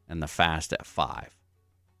 3, and the fast at 5.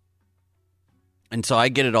 And so I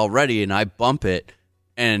get it all ready, and I bump it,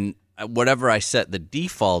 and whatever I set the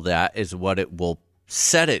default at is what it will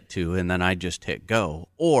set it to, and then I just hit go.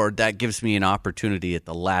 Or that gives me an opportunity at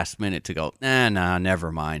the last minute to go, nah,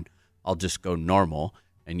 never mind. I'll just go normal,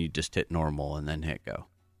 and you just hit normal and then hit go.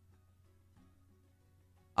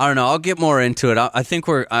 I don't know. I'll get more into it. I think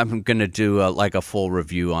I'm going to do a full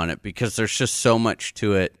review on it because there's just so much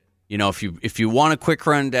to it. If you want a quick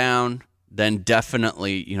rundown, then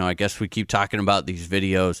definitely, I guess we keep talking about these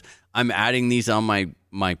videos. I'm adding these on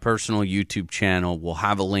my personal YouTube channel. We'll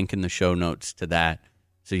have a link in the show notes to that,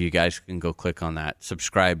 so you guys can go click on that,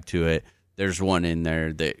 subscribe to it. There's one in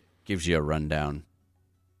there that gives you a rundown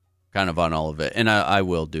kind of on all of it. And I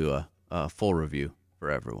will do a full review for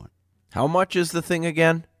everyone. How much is the thing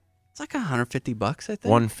again? It's like $150, I think.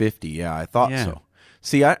 $150, yeah, I thought so.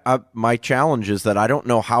 See, my challenge is that I don't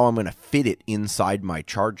know how I'm going to fit it inside my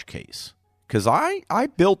charge case. Because I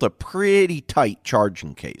built a pretty tight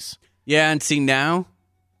charging case. Yeah, and see now,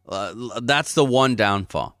 that's the one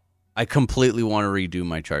downfall. I completely want to redo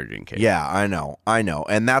my charging case. Yeah, I know.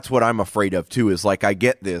 And that's what I'm afraid of, too, is like I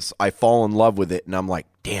get this, I fall in love with it, and I'm like,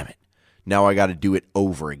 damn it. Now I got to do it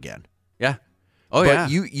over again. Yeah. Oh,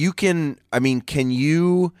 but yeah. you can, I mean,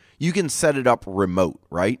 you can set it up remote,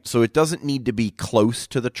 right? So it doesn't need to be close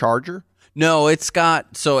to the charger. No, it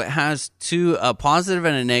has two, a positive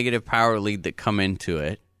and a negative power lead that come into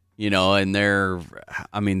it, and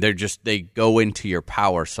they go into your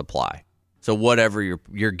power supply. So whatever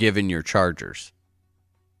you're giving your chargers,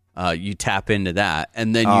 you tap into that,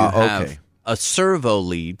 and then you have a servo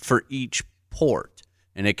lead for each port,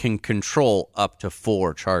 and it can control up to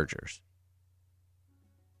 4 chargers.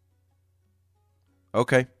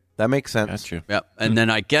 Okay, that makes sense. Got you. Yep. And then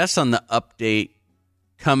I guess on the update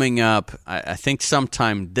coming up, I think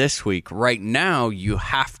sometime this week, right now you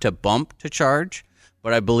have to bump to charge,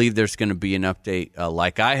 but I believe there's going to be an update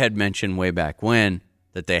like I had mentioned way back when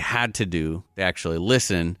that they had to do. They actually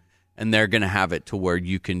listen, and they're going to have it to where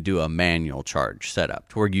you can do a manual charge setup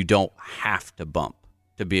to where you don't have to bump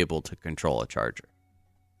to be able to control a charger.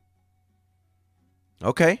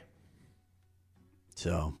 Okay.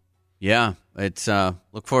 So, yeah, it's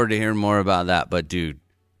look forward to hearing more about that. But, dude,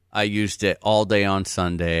 I used it all day on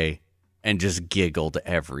Sunday and just giggled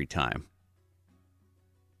every time.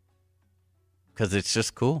 Because it's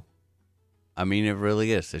just cool. I mean, it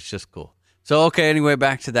really is. It's just cool. So, okay, anyway,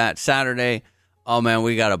 back to that. Saturday, oh, man,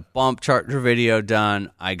 we got a bump charger video done.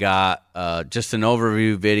 I got just an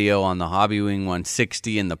overview video on the Hobbywing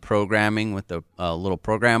 160 and the programming with the little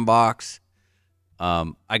program box.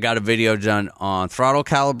 I got a video done on throttle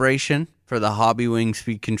calibration for the Hobbywing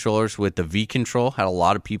speed controllers with the V-Control. Had a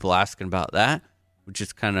lot of people asking about that, which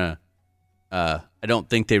is kind of, I don't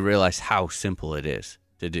think they realize how simple it is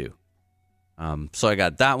to do. So I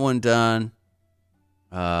got that one done.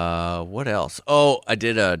 What else? Oh, I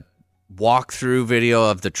did a walkthrough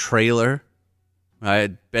video of the trailer. I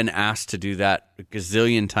had been asked to do that a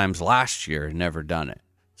gazillion times last year and never done it.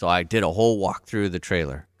 So I did a whole walkthrough of the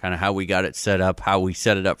trailer, kind of how we got it set up, how we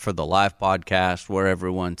set it up for the live podcast, where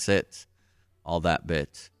everyone sits, all that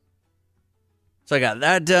bits. So I got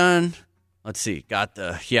that done. Let's see. Got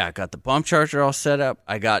the bump charger all set up.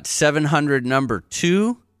 I got 700 number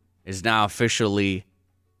 2 is now officially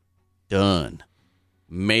done.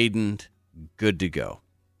 Maidened, good to go.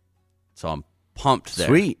 So I'm pumped there.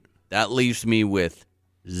 Sweet. That leaves me with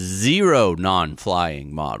 0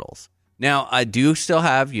 non-flying models. Now, I do still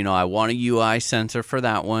have, I want a UI sensor for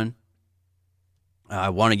that one. I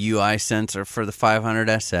want a UI sensor for the 500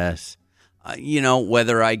 SS.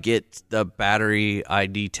 Whether I get the battery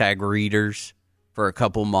ID tag readers for a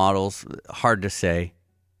couple models, hard to say.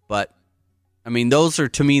 But, I mean, those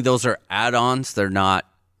are add-ons. They're not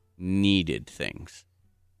needed things.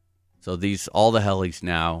 So all the helis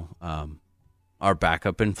now are back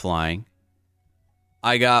up and flying.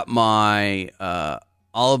 I got my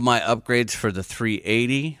all of my upgrades for the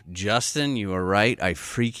 380. Justin, you are right. I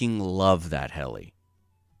freaking love that heli.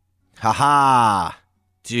 Haha.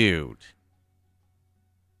 Dude.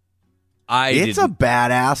 It's a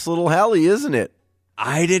badass little heli, isn't it?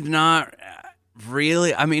 I did not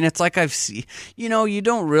really. I mean, it's like I've seen, you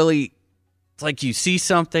don't really, it's like you see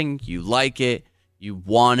something, you like it, you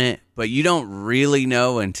want it, but you don't really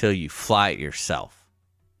know until you fly it yourself.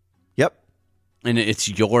 Yep. And it's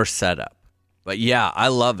your setup. But yeah, I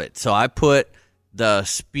love it. So I put the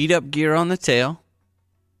speed up gear on the tail.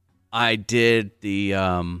 I did the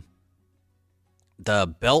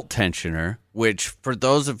belt tensioner, which for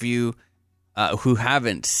those of you who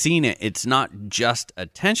haven't seen it, it's not just a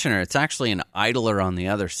tensioner. It's actually an idler on the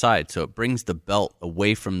other side. So it brings the belt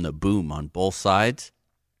away from the boom on both sides.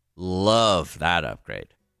 Love that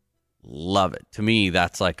upgrade. Love it. To me,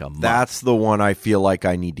 that's like a must. That's the one I feel like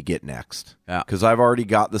I need to get next. Yeah. Because I've already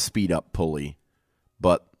got the speed up pulley,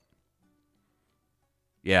 but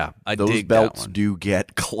yeah, those dig belts that one. do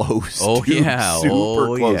get close. Oh, dude. yeah.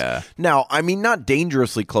 Super close. Yeah. Now, I mean, not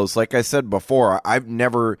dangerously close. Like I said before,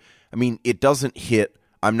 it doesn't hit.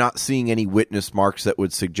 I'm not seeing any witness marks that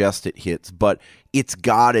would suggest it hits, but it's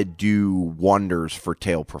got to do wonders for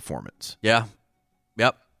tail performance. Yeah.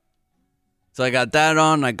 Yep. So I got that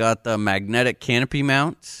on. I got the magnetic canopy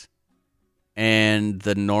mounts and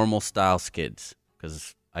the normal style skids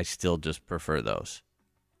because I still just prefer those.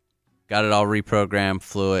 Got it all reprogrammed,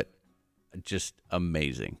 flew it. Just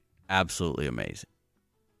amazing. Absolutely amazing.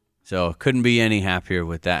 So couldn't be any happier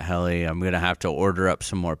with that heli. I'm going to have to order up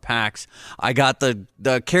some more packs. I got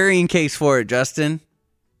the carrying case for it, Justin.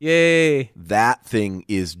 Yay. That thing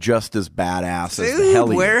is just as badass as the Dude,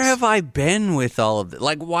 heli. where have I been with all of this?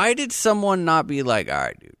 Like, why did someone not be like, all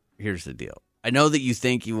right, dude, here's the deal. I know that you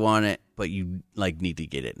think you want it, but you need to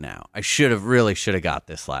get it now. I should have got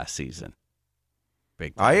this last season.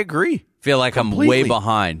 big time. I agree. Feel like Completely. I'm way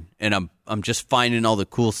behind, and I'm just finding all the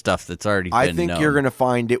cool stuff that's already been I think known. you're going to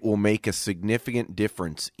find it will make a significant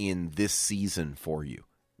difference in this season for you.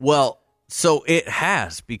 Well, so it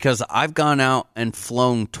has, because I've gone out and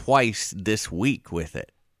flown twice this week with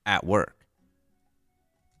it at work.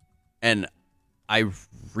 And I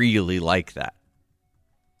really like that.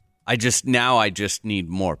 I just need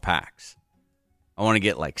more packs. I want to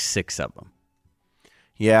get like 6 of them.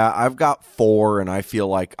 Yeah, I've got 4, and I feel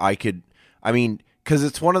like I could. I mean, because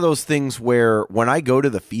it's one of those things where when I go to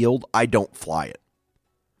the field, I don't fly it.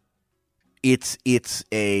 It's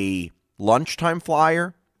a lunchtime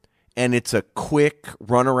flyer, and it's a quick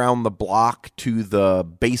run around the block to the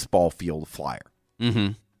baseball field flyer.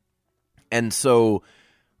 Mm-hmm. And so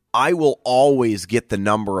I will always get the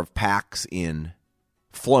number of packs in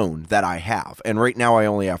flown that I have. And right now I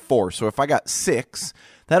only have 4. So if I got 6,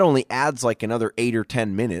 that only adds like another 8 or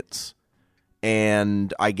 10 minutes,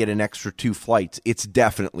 and I get an extra 2 flights. It's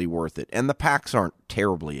definitely worth it. And the packs aren't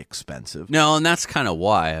terribly expensive. No, and that's kind of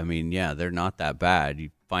why. I mean, yeah, they're not that bad.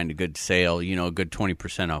 You find a good sale, a good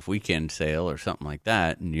 20% off weekend sale or something like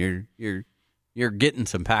that, and you're getting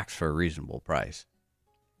some packs for a reasonable price.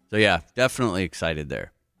 So yeah, definitely excited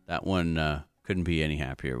there. That one couldn't be any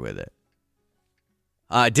happier with it.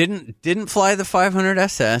 Didn't fly the 500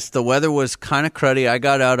 SS. The weather was kind of cruddy. I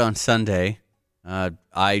got out on Sunday.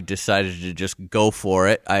 I decided to just go for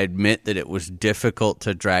it. I admit that it was difficult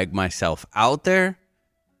to drag myself out there.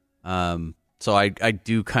 So I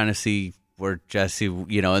do kind of see where Jesse,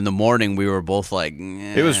 in the morning we were both like,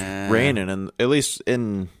 It was raining, and at least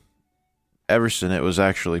in Everson, it was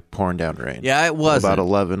actually pouring down rain. Yeah, it was about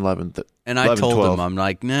 11. And I told 12. him, I'm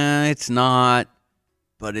like, nah, it's not.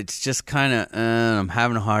 But it's just kind of, I'm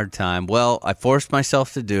having a hard time. Well, I forced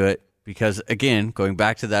myself to do it because, again, going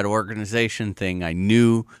back to that organization thing, I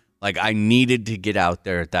knew, I needed to get out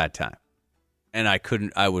there at that time. And I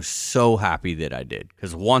couldn't, I was so happy that I did.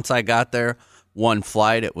 Because once I got there, one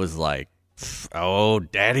flight, it was like, oh,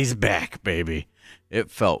 daddy's back, baby.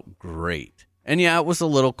 It felt great. And yeah, it was a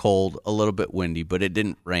little cold, a little bit windy, but it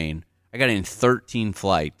didn't rain. I got in 13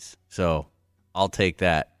 flights, so I'll take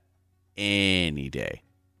that any day.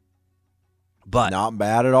 But Not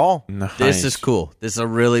bad at all. Nice. this is cool. This is a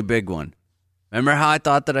really big one. Remember how I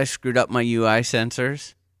thought that I screwed up my UI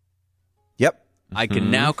sensors? Yep. I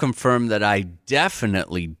can now confirm that I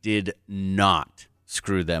definitely did not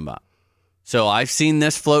screw them up. So I've seen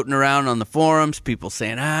this floating around on the forums, people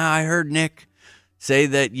saying, I heard Nick say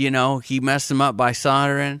that, he messed them up by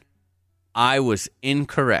soldering. I was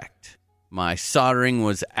incorrect. My soldering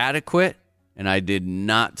was adequate, and I did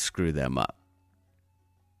not screw them up.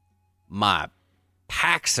 My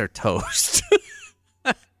packs are toast.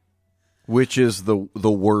 Which is the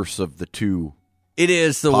worst of the two. It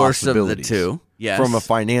is the worst of the possibilities two. Yes. From a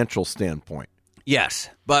financial standpoint. Yes,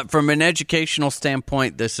 but from an educational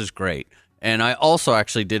standpoint, this is great. And I also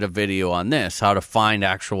actually did a video on this, how to find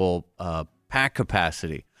actual pack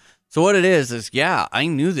capacity. So what it is, yeah, I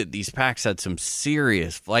knew that these packs had some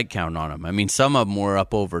serious flight count on them. I mean, some of them were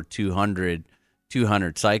up over 200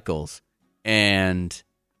 cycles, and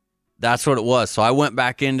that's what it was. So I went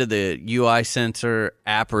back into the UI sensor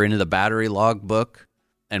app or into the battery log book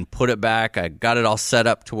and put it back. I got it all set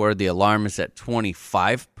up to where the alarm is at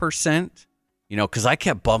 25%, because I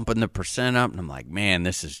kept bumping the percent up, and I'm like, man,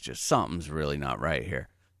 this is just, something's really not right here.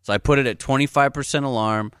 So I put it at 25%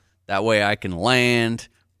 alarm. That way I can land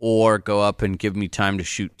or go up and give me time to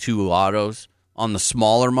shoot 2 autos. On the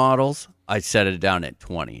smaller models, I set it down at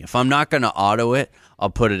 20. If I'm not going to auto it, I'll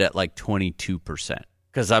put it at like 22%.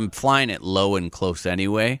 Because I'm flying it low and close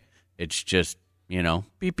anyway. It's just,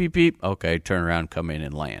 beep, beep, beep. Okay, turn around, come in,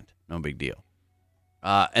 and land. No big deal.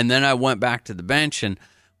 And then I went back to the bench, and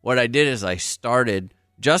what I did is I started,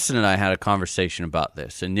 Justin and I had a conversation about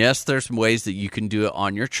this. And yes, there's some ways that you can do it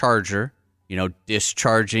on your charger,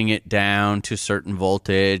 discharging it down to a certain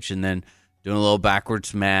voltage and then doing a little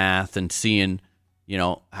backwards math and seeing,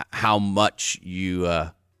 how much you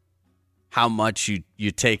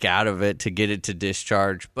take out of it to get it to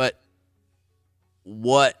discharge. But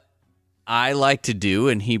what I like to do,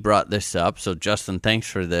 and he brought this up, so Justin, thanks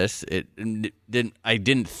for this. I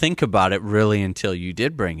didn't think about it really until you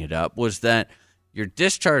did bring it up, was that your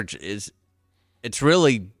discharge it's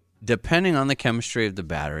really depending on the chemistry of the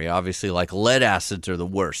battery. Obviously, like lead acids are the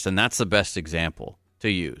worst, and that's the best example to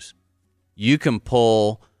use. You can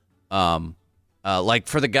pull, like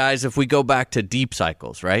for the guys, if we go back to deep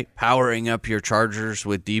cycles, right? Powering up your chargers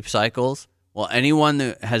with deep cycles. Well, anyone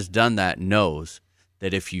that has done that knows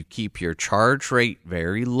that if you keep your charge rate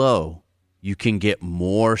very low, you can get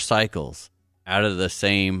more cycles out of the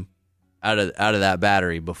same out of that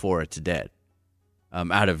battery before it's dead,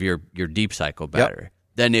 out of your deep cycle battery. Yep.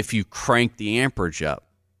 Then if you crank the amperage up,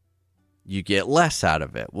 you get less out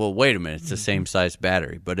of it. Well, wait a minute, it's the same size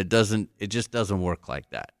battery, but it just doesn't work like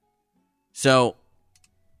that. So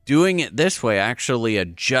doing it this way, actually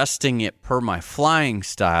adjusting it per my flying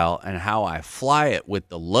style and how I fly it with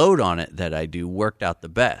the load on it that I do, worked out the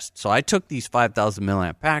best. So I took these 5,000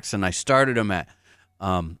 milliamp packs and I started them at,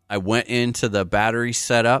 I went into the battery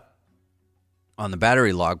setup on the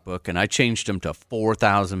battery logbook and I changed them to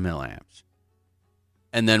 4,000 milliamps.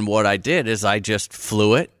 And then what I did is I just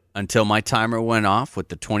flew it until my timer went off with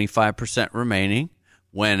the 25% remaining,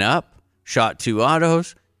 went up, shot 2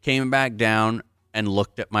 autos, came back down, and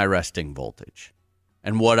looked at my resting voltage.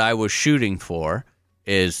 And what I was shooting for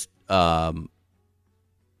is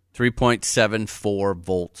 3.74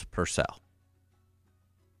 volts per cell.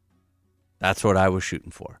 That's what I was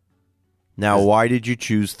shooting for. Now, why did you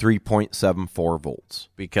choose 3.74 volts?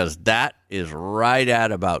 Because that is right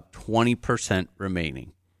at about 20%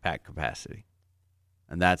 remaining pack capacity.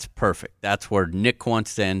 And that's perfect. That's where Nick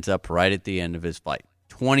wants to end up right at the end of his flight.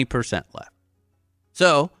 20% left.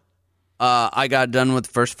 So I got done with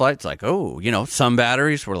the first flight. It's like, some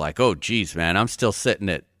batteries were like, oh, geez, man, I'm still sitting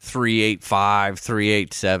at 385,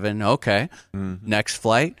 387. Okay. Mm-hmm. Next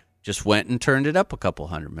flight, just went and turned it up a couple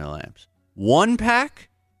hundred milliamps. One pack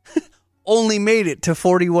only made it to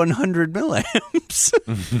 4,100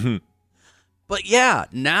 milliamps. But yeah,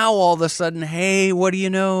 now all of a sudden, hey, what do you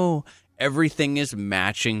know? Everything is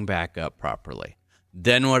matching back up properly.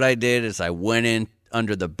 Then what I did is I went in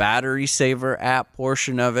under the Battery Saver app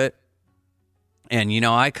portion of it. And,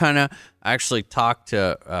 I actually talked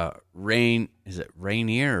to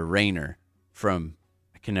Rainier or Rainer from,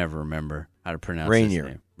 I can never remember how to pronounce his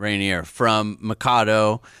name. Rainier from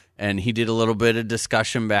Mikado. And he did a little bit of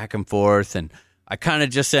discussion back and forth. And I kind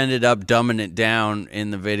of just ended up dumbing it down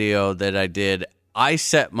in the video that I did. I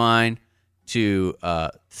set mine to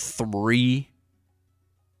 3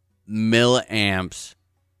 milliamps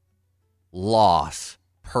loss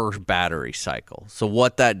per battery cycle. So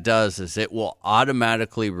what that does is it will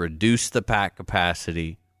automatically reduce the pack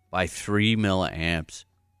capacity by 3 milliamps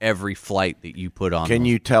every flight that you put on. Can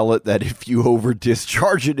you tell it that if you over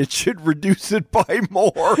discharge it, it should reduce it by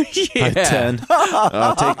more? Yeah. 10.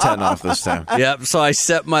 I'll take 10 off this time. Yep. So I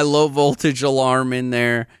set my low voltage alarm in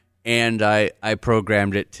there and I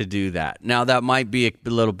programmed it to do that. Now that might be a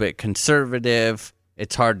little bit conservative.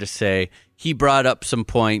 It's hard to say. He brought up some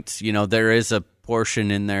points. There is a portion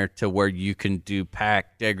in there to where you can do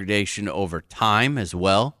pack degradation over time as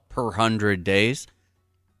well, per 100 days.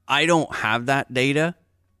 I don't have that data.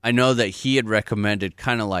 I know that he had recommended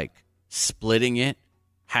kind of like splitting it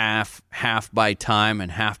half by time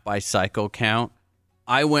and half by cycle count.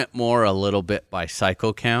 I went more a little bit by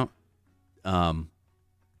cycle count,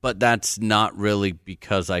 but that's not really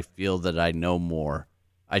because I feel that I know more.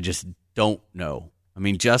 I just don't know. I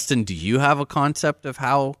mean, Justin, do you have a concept of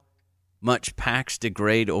how much packs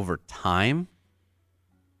degrade over time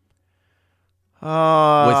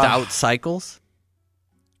without cycles?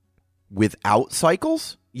 Without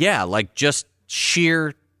cycles? Yeah, like just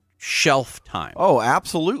sheer shelf time. Oh,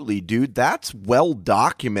 absolutely, dude. That's well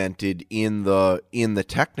documented in the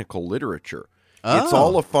technical literature. Oh. It's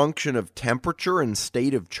all a function of temperature and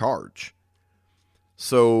state of charge.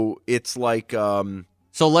 So it's like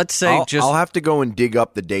so let's say I'll have to go and dig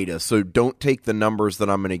up the data. So don't take the numbers that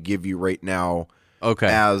I'm going to give you right now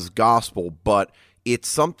as gospel, but it's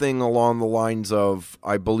something along the lines of,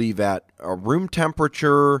 I believe, at a room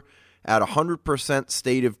temperature, at 100%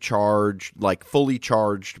 state of charge, like fully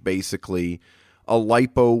charged, basically, a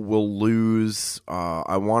LiPo will lose,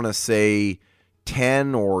 I want to say,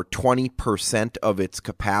 10 or 20% of its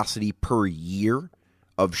capacity per year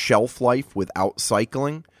of shelf life without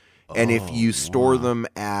cycling. And if you store them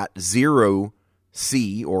at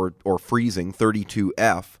 0C or freezing,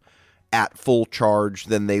 32F, at full charge,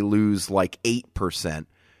 then they lose like 8%.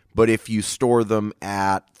 But if you store them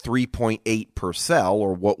at 3.8 per cell,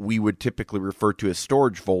 or what we would typically refer to as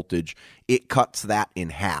storage voltage, it cuts that in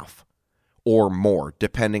half or more,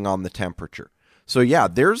 depending on the temperature. So yeah,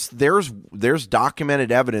 there's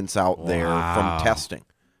documented evidence out there from testing.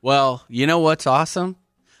 Well, you know what's awesome?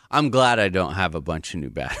 I'm glad I don't have a bunch of new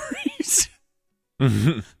batteries.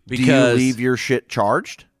 Because do you leave your shit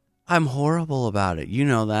charged? I'm horrible about it. You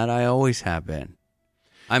know that. I always have been.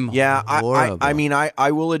 horrible. I mean,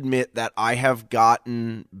 I will admit that I have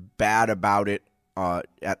gotten bad about it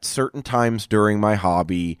at certain times during my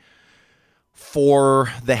hobby for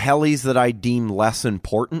the helis that I deem less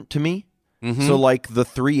important to me. Mm-hmm. So like the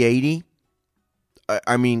 380,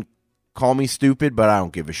 I mean, call me stupid, but I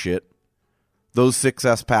don't give a shit. Those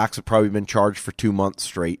 6S packs have probably been charged for 2 months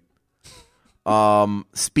straight.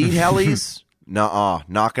 Speed helis, nuh-uh,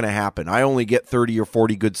 not going to happen. I only get 30 or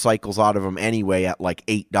 40 good cycles out of them anyway at like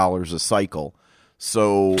 $8 a cycle.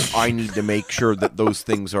 So I need to make sure that those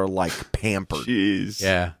things are like pampered. Jeez.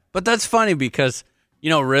 Yeah. But that's funny because,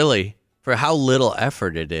 really, for how little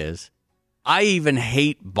effort it is, I even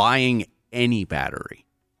hate buying any battery.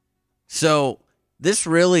 So this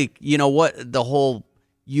really, the whole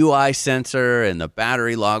UI sensor and the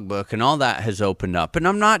battery logbook and all that has opened up. And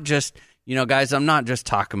I'm not just, guys, I'm not just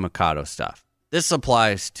talking Mikado stuff. This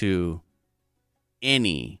applies to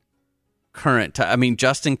any current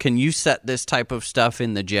Justin, can you set this type of stuff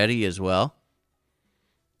in the Jetty as well?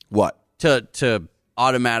 What? To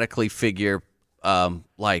automatically figure pack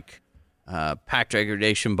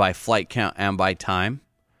degradation by flight count and by time?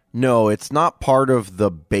 No, it's not part of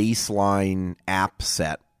the baseline app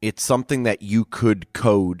set. It's something that you could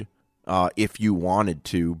code if you wanted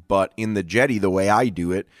to. But in the Jetty, the way I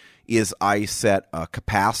do it is I set a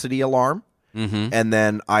capacity alarm. Mm-hmm. And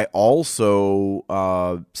then I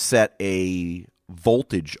also set a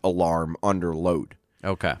voltage alarm under load.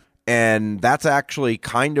 Okay. And that's actually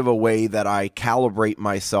kind of a way that I calibrate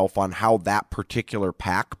myself on how that particular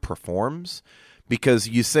pack performs. Because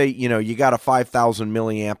you say, you got a 5,000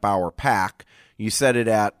 milliamp hour pack. You set it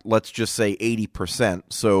at, let's just say 80%.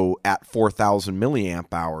 So at 4,000 milliamp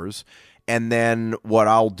hours. And then what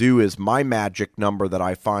I'll do is my magic number that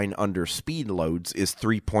I find under speed loads is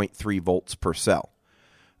 3.3 volts per cell.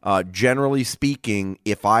 Generally speaking,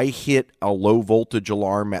 if I hit a low voltage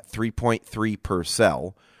alarm at 3.3 per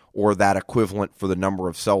cell, or that equivalent for the number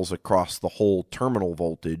of cells across the whole terminal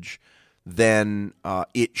voltage, then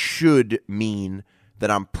it should mean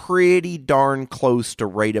that I'm pretty darn close to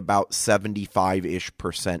right about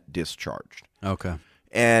 75-ish% discharged. Okay.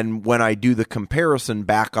 And when I do the comparison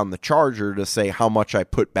back on the charger to say how much I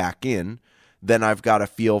put back in, then I've got a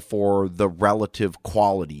feel for the relative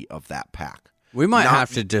quality of that pack. We might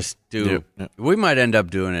have to just do. Yeah. We might end up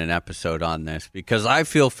doing an episode on this because I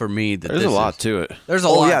feel for me that there's a lot to it. There's a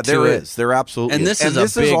lot. Yeah, to there it. is. There absolutely and is.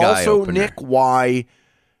 This is also, eye-opener. Nick, why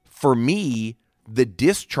for me the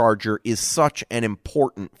discharger is such an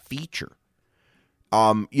important feature.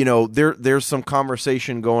 There's some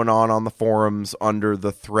conversation going on the forums under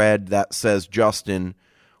the thread that says, Justin,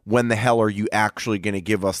 when the hell are you actually going to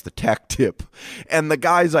give us the tech tip? And the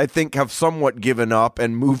guys, I think, have somewhat given up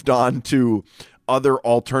and moved on to other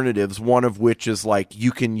alternatives, one of which is like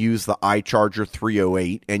you can use the iCharger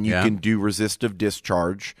 308 and you can do resistive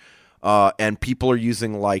discharge. And people are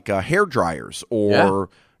using like hair dryers or,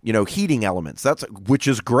 heating elements. Which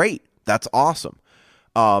is great. That's awesome.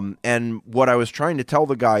 And what I was trying to tell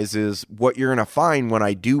the guys is what you're going to find when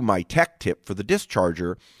I do my tech tip for the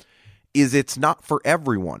discharger is it's not for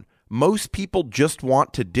everyone. Most people just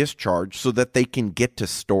want to discharge so that they can get to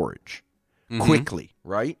storage quickly,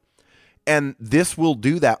 right? And this will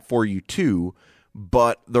do that for you too.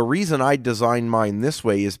 But the reason I designed mine this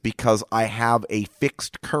way is because I have a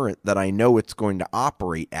fixed current that I know it's going to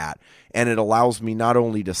operate at. And it allows me not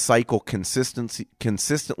only to cycle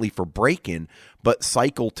consistently for break-in, but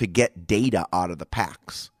cycle to get data out of the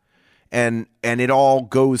packs. And it all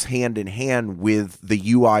goes hand in hand with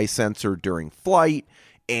the UI sensor during flight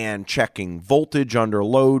and checking voltage under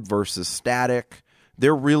load versus static.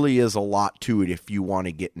 There really is a lot to it if you want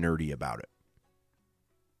to get nerdy about it.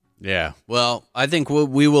 Yeah, well, I think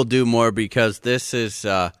we will do more because this is,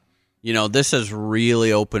 this has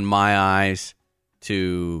really opened my eyes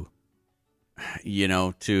to,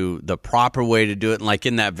 to the proper way to do it. And like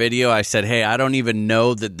in that video, I said, hey, I don't even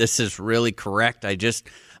know that this is really correct.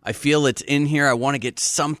 I feel it's in here. I want to get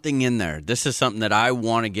something in there. This is something that I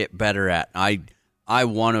want to get better at. I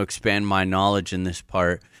want to expand my knowledge in this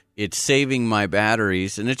part. It's saving my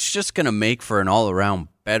batteries, and it's just going to make for an all-around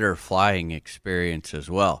better flying experience as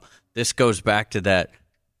well. This goes back to that,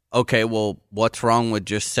 okay, well, what's wrong with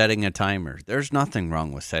just setting a timer? There's nothing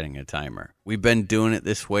wrong with setting a timer. We've been doing it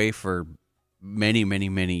this way for many, many,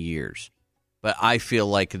 many years. But I feel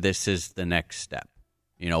like this is the next step.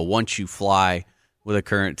 Once you fly with a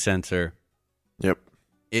current sensor, yep,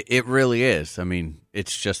 it really is. I mean,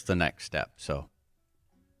 it's just the next step. So,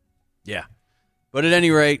 yeah. But at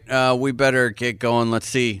any rate, we better get going. Let's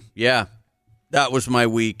see. Yeah, that was my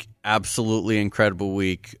week. Absolutely incredible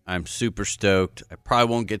week. I'm super stoked. I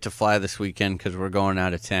probably won't get to fly this weekend because we're going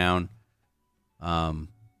out of town.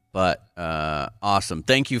 But awesome.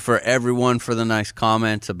 Thank you for everyone for the nice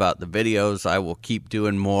comments about the videos. I will keep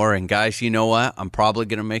doing more. And guys, you know what? I'm probably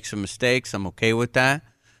going to make some mistakes. I'm okay with that.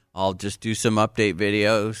 I'll just do some update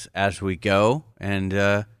videos as we go. And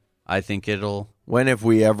I think it'll When have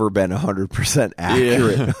we ever been 100%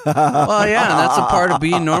 accurate? Well, yeah, and that's a part of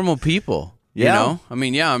being normal people. Yeah. You know? I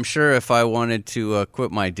mean, yeah, I'm sure if I wanted to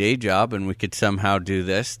quit my day job and we could somehow do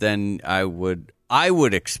this, then I would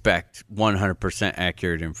expect 100%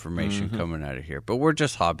 accurate information coming out of here. But we're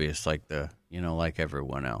just hobbyists like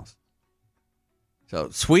everyone else. So,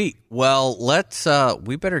 sweet. Well,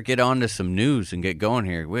 we better get on to some news and get going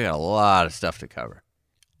here. We got a lot of stuff to cover.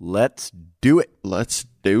 Let's do it. Let's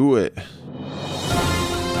do it.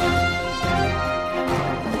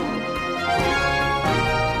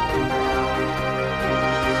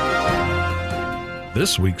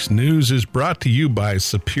 This week's news is brought to you by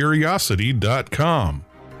Superiosity.com.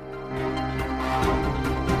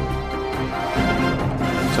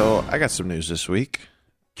 So I got some news this week.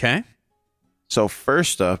 Okay. So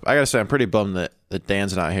first up, I got to say I'm pretty bummed that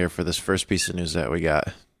Dan's not here for this first piece of news that we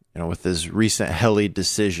got, with his recent heli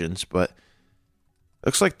decisions. But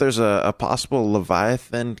looks like there's a possible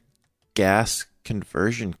Leviathan gas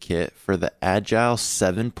conversion kit for the Agile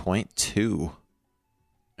 7.2.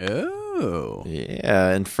 Oh. Yeah,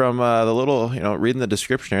 and from the little, reading the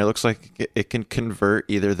description here, it looks like it can convert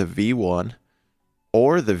either the V1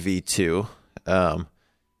 or the V2. And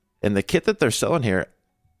the kit that they're selling here,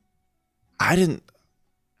 I'm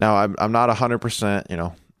not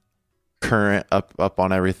 100%, current up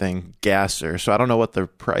on everything gasser, so I don't know what the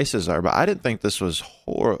prices are, but I didn't think this was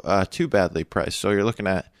too badly priced. So you're looking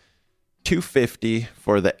at $250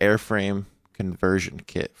 for the airframe conversion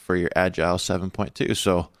kit for your Agile 7.2.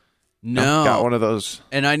 So no, got one of those.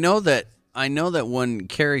 And I know that when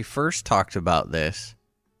Kerry first talked about this,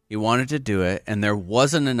 he wanted to do it, and there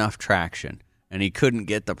wasn't enough traction, and he couldn't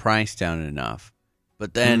get the price down enough.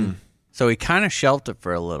 But then, so he kind of shelved it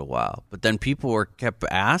for a little while. But then people kept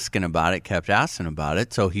asking about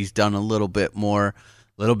it. So he's done a little bit more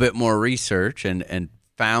research and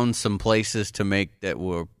found some places to make that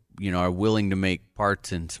were, are willing to make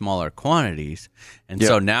parts in smaller quantities. And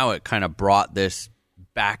so now it kind of brought this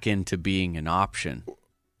back into being an option.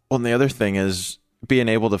 Well, and the other thing is being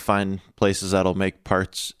able to find places that'll make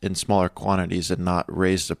parts in smaller quantities and not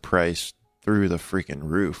raise the price through the freaking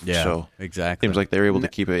roof. Yeah, so exactly. Seems like they're able to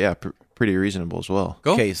keep it, pretty reasonable as well.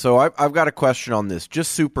 Go. Okay, so I've got a question on this,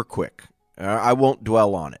 just super quick. I won't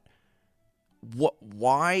dwell on it.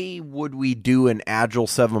 Why would we do an Agile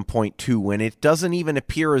 7.2 when it doesn't even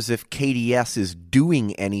appear as if KDS is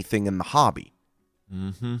doing anything in the hobby?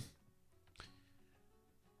 Mm-hmm.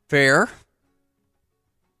 Fair.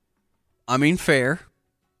 I mean, fair.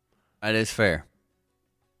 That is fair.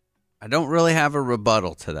 I don't really have a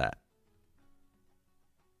rebuttal to that.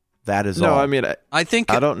 That is no. all. I mean, I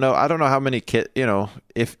think I don't know how many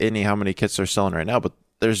if any, how many kits they're selling right now. But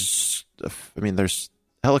there's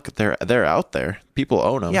they're out there. People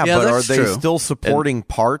own them. Yeah, Yeah, but are that's they true. still supporting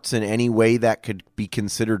parts in any way that could be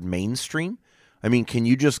considered mainstream? I mean, can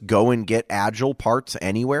you just go and get Agile parts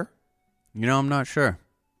anywhere? I'm not sure.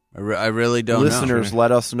 I really don't know. Listeners,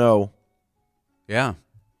 let us know. Yeah.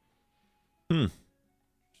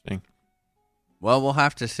 Interesting. Well, we'll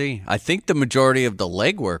have to see. I think the majority of the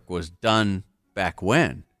legwork was done back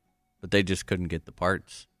when, but they just couldn't get the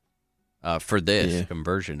parts for this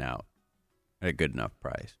conversion out at a good enough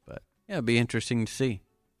price. But yeah, it'd be interesting to see.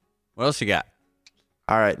 What else you got?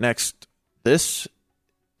 All right, next. This,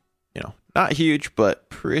 not huge, but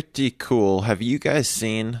pretty cool. Have you guys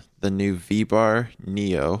seen the new V-Bar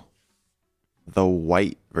Neo, the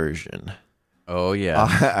white version? Oh, yeah.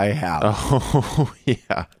 I have. Oh,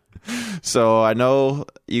 yeah. So I know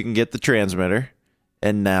you can get the transmitter,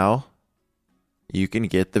 and now you can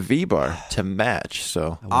get the V-Bar to match.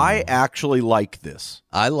 So I actually like this.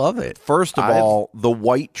 I love it. First of all, the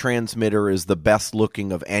white transmitter is the best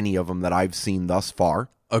looking of any of them that I've seen thus far.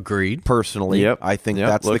 Agreed. Personally, Yep. I think Yep,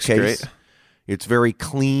 that's the looks case. great. It's very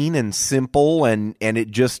clean and simple, and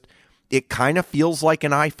it kind of feels like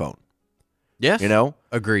an iPhone. Yes.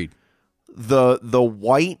 Agreed. The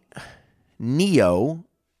white Neo,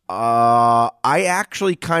 I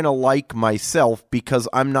actually kind of like myself because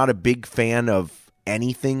I'm not a big fan of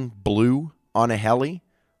anything blue on a heli.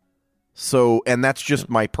 So, and that's just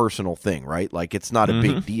my personal thing, right? Like, it's not a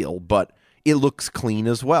big deal, but it looks clean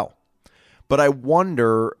as well. But I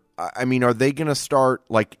wonder, I mean, are they going to start,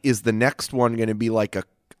 like, is the next one going to be like a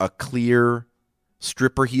clear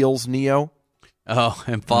stripper heels Neo? Oh,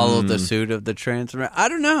 and follow the suit of the transmitter. I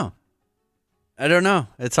don't know.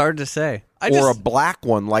 It's hard to say. A black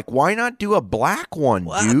one. Like, why not do a black one,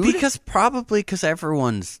 dude? Because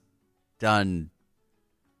everyone's done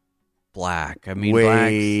black. I mean,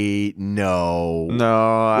 wait, no. no.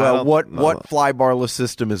 Well, what flybarless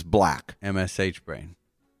system is black? MSH brain.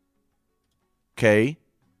 Okay.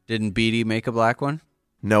 Didn't BD make a black one?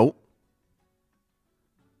 Nope.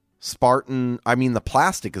 Spartan, I mean, the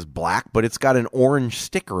plastic is black, but it's got an orange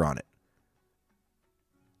sticker on it.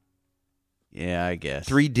 Yeah, I guess.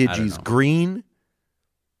 3 I don't digis know. green.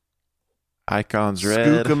 Icons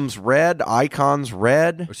red. Skookum's red. Icons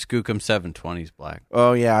red. Or Skookum 720's black.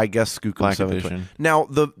 Oh, yeah, I guess Skookum Black 720. edition. Now,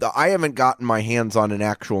 the I haven't gotten my hands on an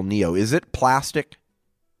actual Neo. Is it plastic?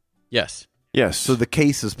 Yes. Yes. So the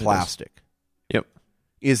case is plastic. Yep.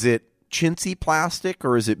 Is it chintzy plastic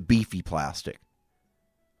or is it beefy plastic?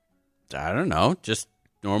 I don't know. Just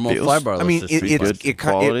normal Feels- flybarless. I mean,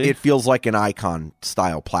 quality. it feels like an Icon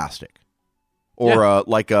style plastic, or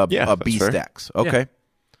like a Yeah, that's fair. B-Stex. Okay,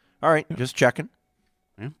 all right, just checking.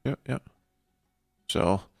 Yep.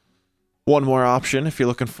 So, one more option if you're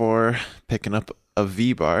looking for picking up a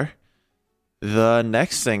V-bar. The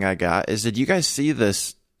next thing I got is, did you guys see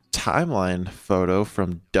this timeline photo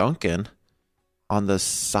from Duncan on the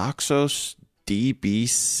Soxos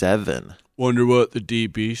DB7? Wonder what the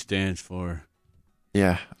DB stands for.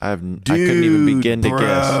 Yeah, I couldn't even begin to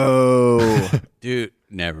guess. Dude,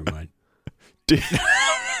 never mind. Dude.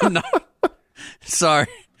 No. Sorry.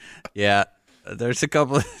 Yeah, there's a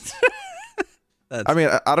couple of... I mean,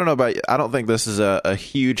 I don't know about you. I don't think this is a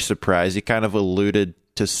huge surprise. He kind of alluded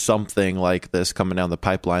to something like this coming down the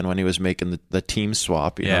pipeline when he was making the team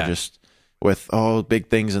swap, you know, just with, big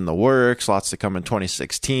things in the works, lots to come in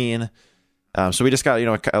 2016. So we just got,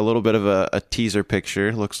 a little bit of a teaser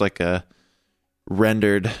picture. Looks like a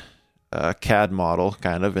rendered CAD model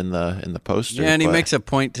kind of in the poster. Yeah, and he makes a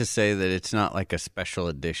point to say that it's not like a special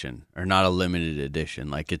edition or not a limited edition.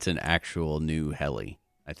 Like it's an actual new heli,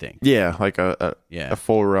 I think. Yeah, like a Yeah.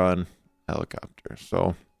 full run helicopter.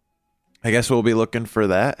 So I guess we'll be looking for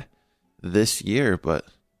that this year. But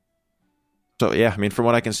so yeah, I mean, from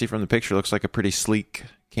what I can see from the picture, it looks like a pretty sleek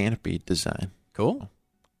canopy design. Cool.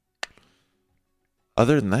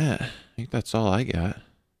 Other than that, I think that's all I got.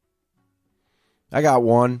 I got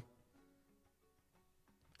one.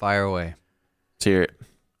 Fire away. Let's hear it.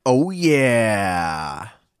 Oh yeah,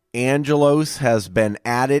 Angelos has been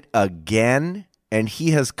at it again, and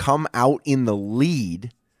he has come out in the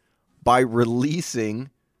lead by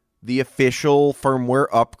releasing the official firmware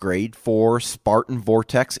upgrade for Spartan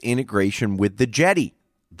Vortex integration with the Jetty.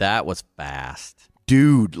 That was fast.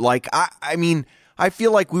 Dude, like, I mean, I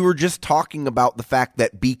feel like we were just talking about the fact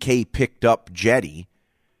that BK picked up Jetty,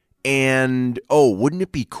 and, wouldn't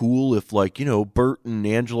it be cool if, like, Bert and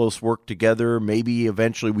Angelos worked together? Maybe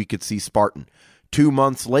eventually we could see Spartan. 2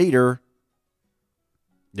 months later,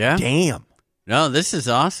 Yeah. damn. No, this is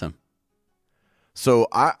awesome. So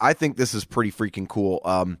I think this is pretty freaking cool.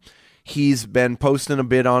 He's been posting a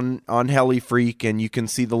bit on HeliFreak, and you can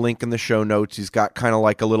see the link in the show notes. He's got kind of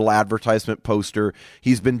like a little advertisement poster.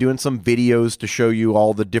 He's been doing some videos to show you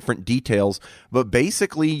all the different details. But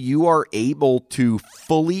basically, you are able to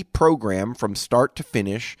fully program from start to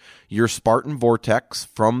finish your Spartan Vortex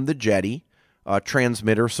from the Jetty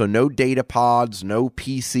transmitter. So no data pods, no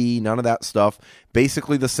PC, none of that stuff.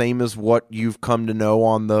 Basically the same as what you've come to know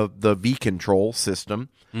on the V-Control system.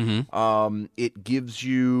 Mm-hmm. It gives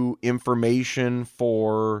you information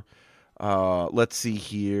for, let's see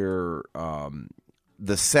here,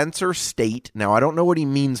 the sensor state. Now, I don't know what he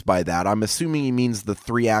means by that. I'm assuming he means the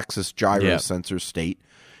 3-axis gyro sensor state.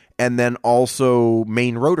 And then also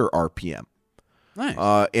main rotor RPM.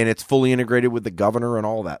 Nice. And it's fully integrated with the governor and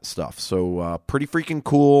all that stuff. So pretty freaking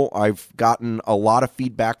cool. I've gotten a lot of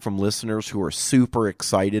feedback from listeners who are super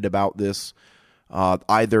excited about this.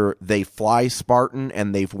 Either they fly Spartan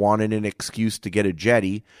and they've wanted an excuse to get a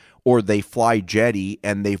Jetty, or they fly Jetty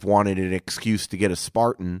and they've wanted an excuse to get a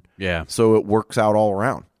Spartan. Yeah. So it works out all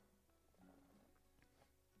around.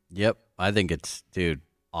 Yep. I think it's, dude,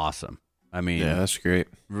 awesome. I mean, Yeah, that's great.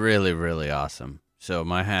 really, really awesome. So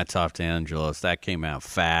my hat's off to Angelos. That came out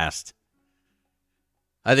fast.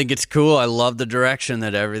 I think it's cool. I love the direction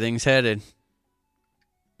that everything's headed.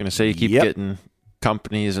 Gonna say you keep getting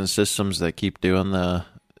companies and systems that keep doing the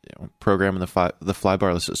programming the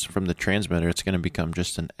flybarless system from the transmitter. It's going to become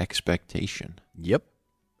just an expectation. Yep.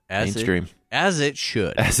 Mainstream. As it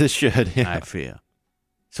should. As it should. Yeah. I feel.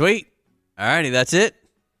 Sweet. All righty. That's it.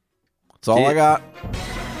 That's all I got.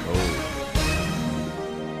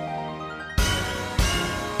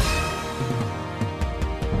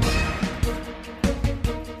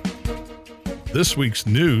 This week's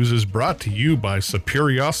news is brought to you by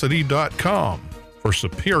Superiosity.com for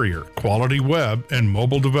superior quality web and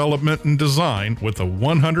mobile development and design with a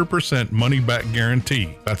 100% money-back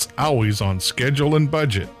guarantee. That's always on schedule and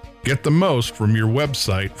budget. Get the most from your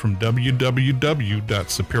website from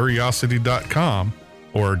www.superiosity.com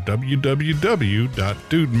or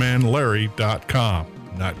www.dudemanlarry.com.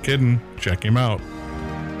 Not kidding. Check him out.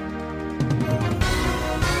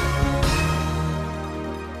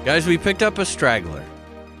 Guys, we picked up a straggler.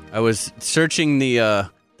 I was searching the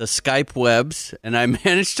Skype webs, and I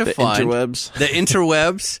managed to find interwebs. the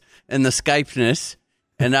interwebs and the Skypeness,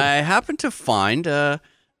 and I happened to find a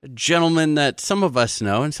gentleman that some of us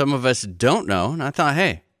know and some of us don't know, and I thought,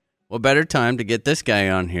 hey, what better time to get this guy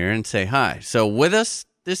on here and say hi. So with us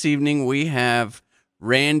this evening, we have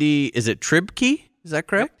Randy, is it Tribke? Is that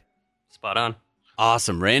correct? Yep. Spot on.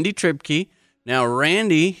 Awesome. Randy Tribke. Now,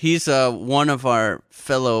 Randy, he's one of our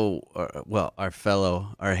our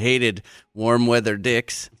hated warm weather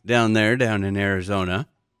dicks down in Arizona.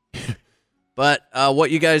 But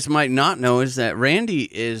what you guys might not know is that Randy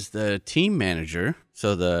is the team manager,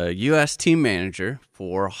 so the U.S. team manager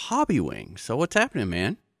for Hobbywing. So what's happening,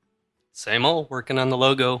 man? Same old, working on the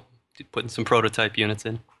logo, putting some prototype units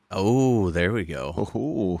in. Oh, there we go.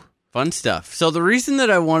 Ooh. Fun stuff. So the reason that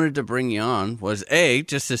I wanted to bring you on was, A,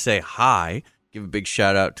 just to say hi, give a big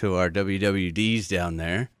shout out to our WWDs down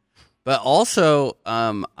there. But also,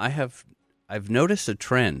 I've noticed a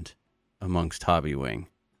trend amongst Hobbywing,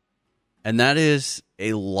 and that is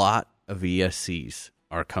a lot of ESCs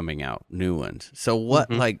are coming out, new ones. So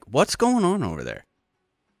what's going on over there?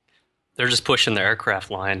 They're just pushing the aircraft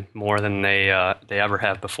line more than they ever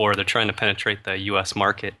have before. They're trying to penetrate the U.S.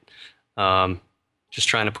 market. Just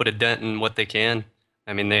trying to put a dent in what they can.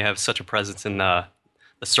 I mean, they have such a presence in the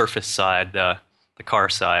surface side. The car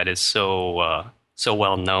side is so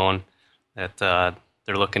well known that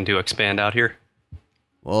they're looking to expand out here.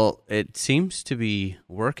 Well, it seems to be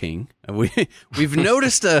working. We've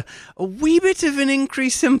noticed a wee bit of an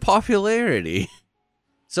increase in popularity.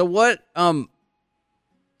 So what?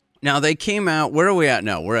 Now they came out. Where are we at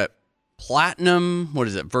now? We're at Platinum. What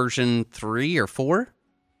is it? Version 3 or 4?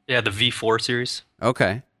 Yeah, the V4 series.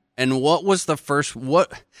 Okay. And what was the first?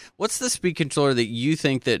 What's the speed controller that you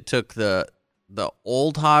think that took the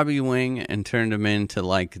old Hobbywing and turned them into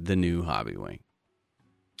like the new Hobbywing?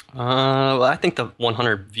 Well, I think the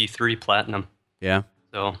 100 V3 Platinum. Yeah.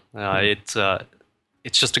 So it's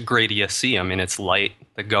just a great ESC. I mean, it's light.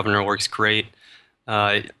 The governor works great.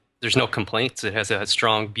 There's no complaints. It has a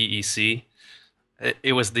strong BEC.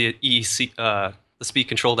 It was the EEC, the speed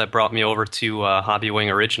control that brought me over to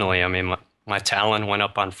Hobbywing originally. I mean, my Talon went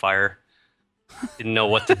up on fire. Didn't know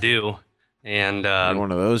what to do. And You're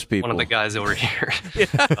one of those people. One of the guys over here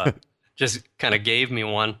just kind of gave me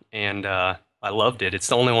one, and I loved it. It's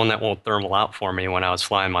the only one that won't thermal out for me when I was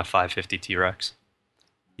flying my 550 T-Rex.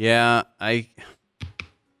 Yeah, they're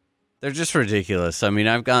just ridiculous. I mean,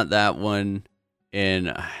 I've got that one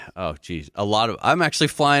in, I'm actually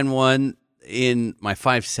flying one in my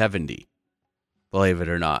 570, believe it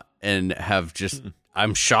or not, and have just,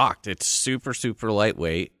 I'm shocked. It's super, super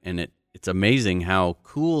lightweight, and it's amazing how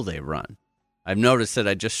cool they run. I've noticed that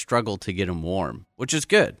I just struggle to get them warm, which is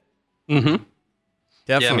good. Mm-hmm.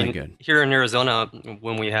 Definitely good. Here in Arizona,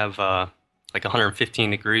 when we have like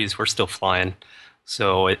 115 degrees, we're still flying.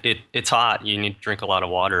 So it's hot. You need to drink a lot of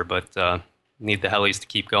water, but need the helis to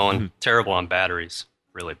keep going. Mm-hmm. Terrible on batteries.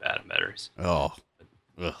 Really bad on batteries. Oh.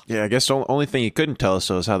 Ugh. Yeah, I guess the only thing you couldn't tell us,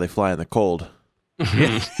 though, is how they fly in the cold.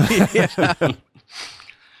 Yeah.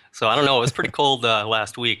 So I don't know. It was pretty cold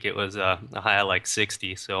last week. It was a high of like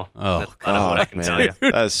 60. So that's about what I can tell you.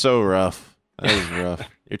 That's so rough. That is rough.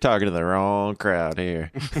 You're talking to the wrong crowd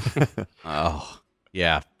here. Oh,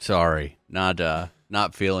 yeah. Sorry. Not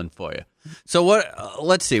feeling for you. So what,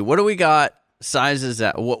 let's see. What do we got sizes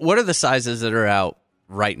at? What are the sizes that are out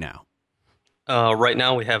right now? Right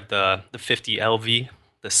now we have the 50 LV.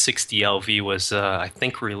 The 60 LV was, I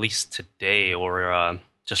think, released today or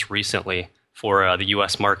just recently for the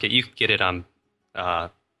U.S. market. You can get it on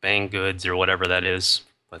Banggood or whatever that is.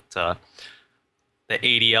 But the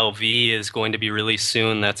 80 LV is going to be released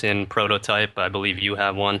soon. That's in prototype. I believe you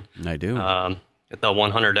have one. I do. The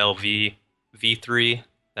 100 LV V3,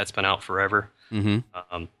 that's been out forever.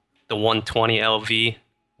 Mm-hmm. The 120 LV,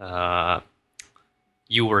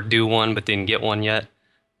 you were due one but didn't get one yet.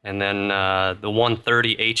 And then the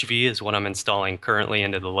 130 HV is what I'm installing currently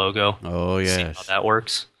into the logo. Oh, yes. See how that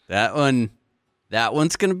works. That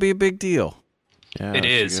one's going to be a big deal. Yeah, it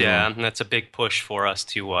is, yeah. one. And that's a big push for us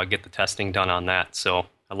to get the testing done on that. So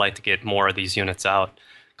I'd like to get more of these units out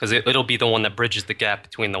because it'll be the one that bridges the gap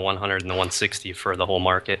between the 100 and the 160 for the whole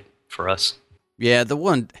market for us. Yeah, that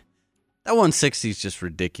 160 is just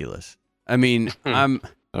ridiculous. I mean, I'm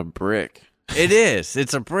a brick. It is.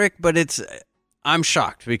 It's a brick, but I'm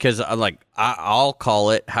shocked because I'll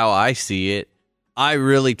call it how I see it. I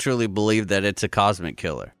really truly believe that it's a cosmic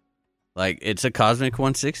killer. Like, it's a Cosmic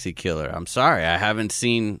 160 killer. I'm sorry, I haven't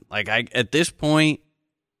seen, like, at this point,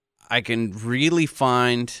 I can really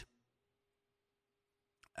find,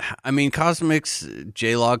 I mean, Cosmics,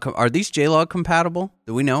 J-Log, are these J-Log compatible?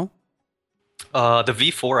 Do we know? The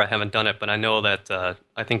V4, I haven't done it, but I know that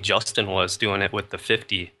I think Justin was doing it with the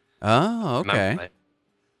 50. Oh, okay.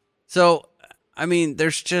 So, I mean,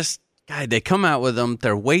 there's just, God, they come out with them.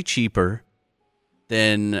 They're way cheaper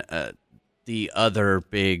than the other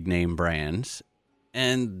big name brands,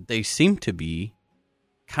 and they seem to be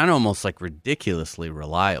kind of almost like ridiculously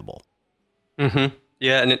reliable. Mm-hmm.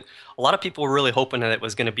 Yeah, and a lot of people were really hoping that it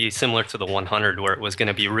was going to be similar to the 100, where it was going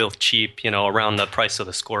to be real cheap, around the price of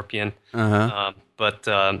the Scorpion.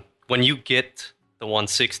 But when you get the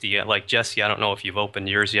 160, like Jesse, I don't know if you've opened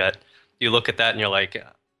yours yet. You look at that and you're like,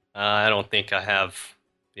 I don't think I have,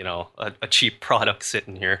 a cheap product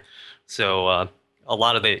sitting here. So a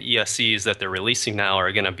lot of the ESCs that they're releasing now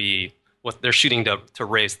are going to be what they're shooting to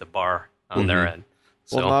raise the bar on their end.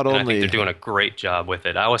 So Well, not and I only- think they're doing a great job with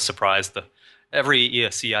it. I was surprised that every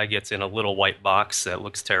ESC I get's in a little white box that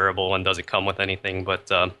looks terrible and doesn't come with anything. But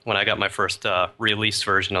when I got my first released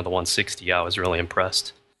version of the 160, I was really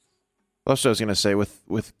impressed. Also, I was going to say,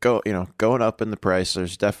 with going up in the price,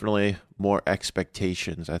 there's definitely more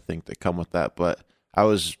expectations, I think, that come with that. But I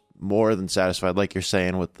was more than satisfied, like you're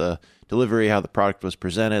saying, with the delivery, how the product was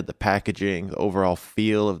presented, the packaging, the overall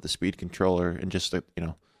feel of the speed controller, and just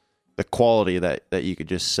the quality that you could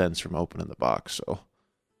just sense from opening the box. So,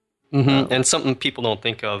 And something people don't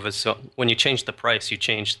think of is when you change the price, you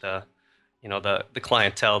change the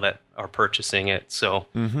clientele that are purchasing it. So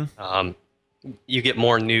you get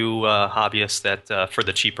more new hobbyists that for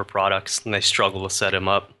the cheaper products, and they struggle to set them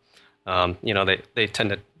up. They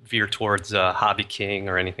tend to veer towards Hobby King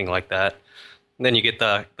or anything like that. And then you get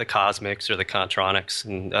the Cosmics or the Contronics,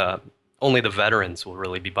 and only the veterans will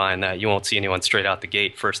really be buying that. You won't see anyone straight out the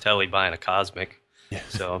gate first heli buying a Cosmic. Yeah.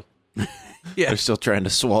 So Yeah, they're still trying to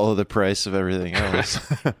swallow the price of everything else.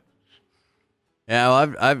 yeah.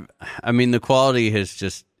 Well, I mean, the quality has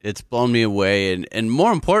just, it's blown me away, and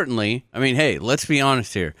more importantly, I mean, hey, let's be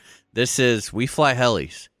honest here. We fly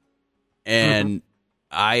helis, and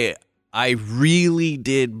I really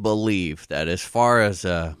did believe that as far as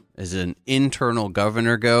an internal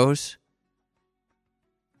governor goes,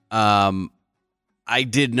 I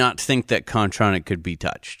did not think that Contronic could be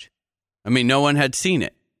touched. I mean, no one had seen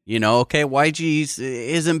it. Okay, YG's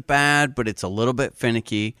isn't bad, but it's a little bit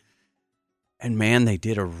finicky. And man, they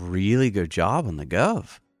did a really good job on the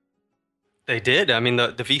Gov. they did. I mean,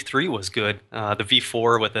 the V3 was good. The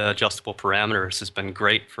V4 with the adjustable parameters has been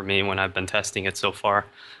great for me when I've been testing it so far.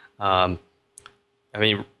 I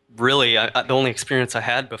mean, really, the only experience I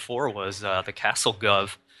had before was the Castle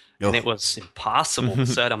Gov, and it was impossible to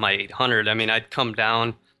set on my 800. I mean, I'd come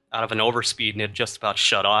down out of an overspeed, and it'd just about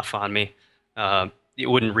shut off on me. It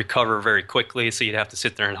wouldn't recover very quickly, so you'd have to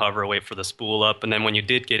sit there and hover, wait for the spool up, and then when you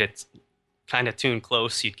did get it kind of tuned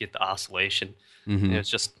close, you'd get the oscillation. And it was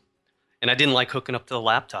just, and I didn't like hooking up to the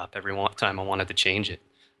laptop every time I wanted to change it.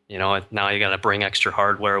 Now you got to bring extra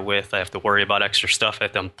hardware with. I have to worry about extra stuff. I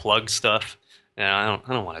have to unplug stuff, and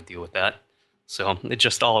I don't want to deal with that. So it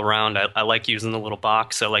just all around. I like using the little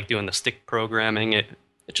box. I like doing the stick programming. It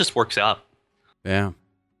just works out. Yeah.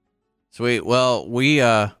 Sweet. Well,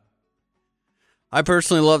 I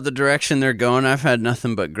personally love the direction they're going. I've had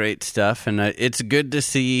nothing but great stuff, and it's good to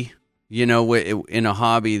see, in a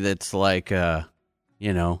hobby that's like,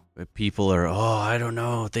 people are, I don't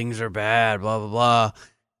know, things are bad, blah, blah, blah.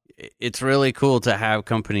 It's really cool to have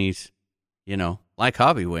companies, like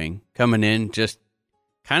Hobbywing coming in, just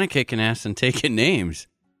kind of kicking ass and taking names,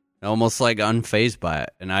 almost like unfazed by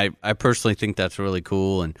it. And I personally think that's really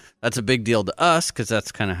cool, and that's a big deal to us because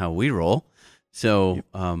that's kind of how we roll. So,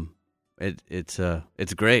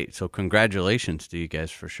 it's great. So congratulations to you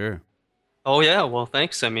guys for sure. Oh yeah, well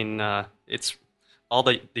thanks. I mean, it's all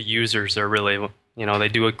the users are really, they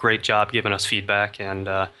do a great job giving us feedback, and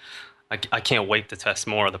I can't wait to test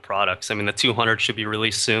more of the products. I mean, the 200 should be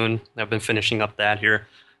released soon. I've been finishing up that here,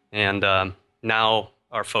 and now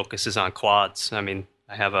our focus is on quads. I mean,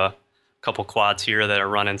 I have a couple quads here that are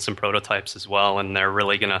running some prototypes as well, and they're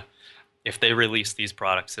really gonna, if they release these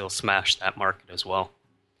products, they'll smash that market as well.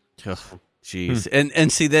 Jeez.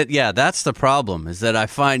 And see that, yeah, that's the problem, is that I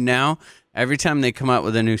find now every time they come out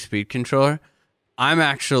with a new speed controller, I'm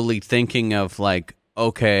actually thinking of like,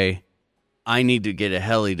 okay, I need to get a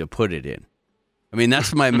heli to put it in. I mean,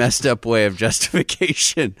 that's my messed up way of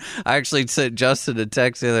justification. I actually sent Justin a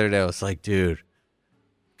text the other day. I was like, dude,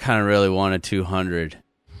 kind of really want a 200.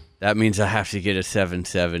 That means I have to get a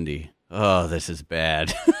 770. Oh, this is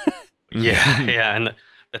bad. Yeah, and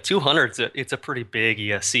The 200, it's a pretty big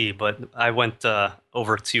ESC, but I went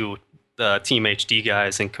over to the Team HD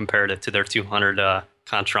guys and compared it to their 200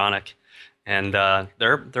 Contronic, and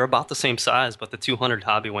they're about the same size, but the 200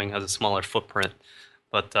 Hobbywing has a smaller footprint.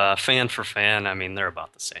 But fan for fan, I mean, they're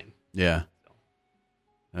about the same. Yeah.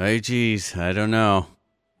 Hey, geez, I don't know.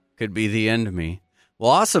 Could be the end of me.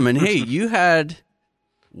 Well, awesome. And hey, you had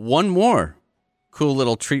one more cool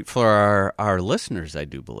little treat for our listeners, I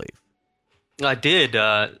do believe. I did.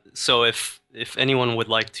 So if anyone would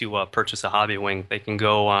like to purchase a Hobbywing, they can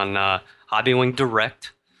go on Hobbywing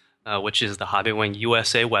Direct, which is the Hobbywing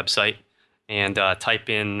USA website, and type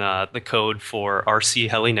in the code for RC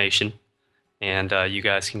Heli Nation, and you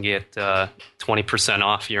guys can get 20%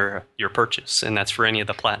 off your purchase, and that's for any of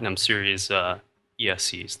the Platinum Series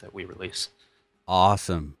ESCs that we release.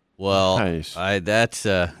 Awesome. Well, Nice. that's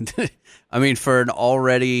I mean, for an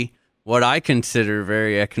already what I consider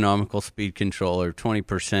very economical speed controller,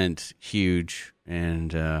 20% huge,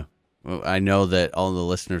 and I know that all the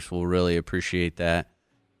listeners will really appreciate that,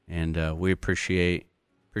 and we appreciate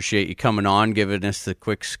you coming on, giving us the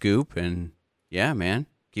quick scoop, and yeah, man,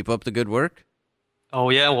 keep up the good work. Oh,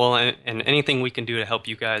 yeah, well, and anything we can do to help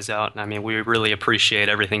you guys out. I mean, we really appreciate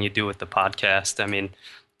everything you do with the podcast. I mean,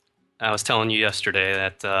 I was telling you yesterday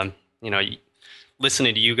that,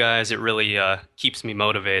 listening to you guys, it really keeps me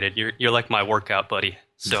motivated. You're like my workout buddy.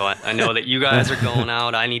 So I know that you guys are going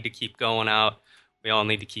out. I need to keep going out. We all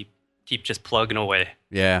need to keep just plugging away.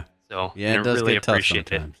 Yeah. So Yeah, it does really get tough appreciate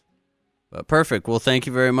sometimes. But perfect. Well, thank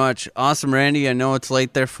you very much. Awesome, Randy. I know it's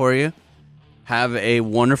late there for you. Have a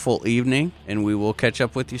wonderful evening, and we will catch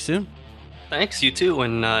up with you soon. Thanks, you too,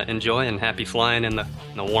 and enjoy and happy flying in the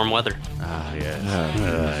warm weather. Ah, yes.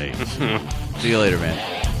 Nice. See you later, man.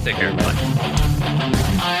 Take care, everybody.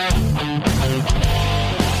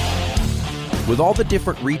 With all the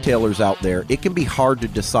different retailers out there, it can be hard to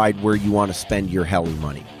decide where you want to spend your heli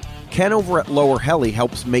money. Ken over at Lower Heli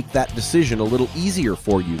helps make that decision a little easier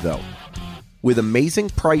for you, though. With amazing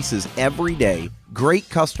prices every day, great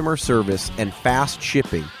customer service, and fast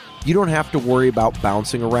shipping, you don't have to worry about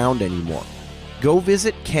bouncing around anymore. Go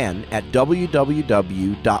visit Ken at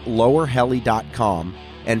www.lowerheli.com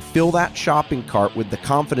and fill that shopping cart with the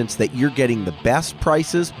confidence that you're getting the best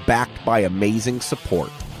prices backed by amazing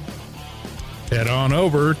support. Head on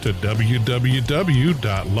over to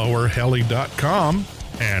www.lowerheli.com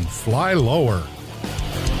and fly lower.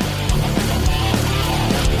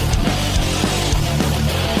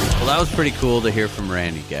 Well, that was pretty cool to hear from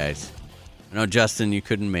Randy, guys. I know, Justin, you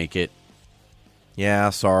couldn't make it. Yeah,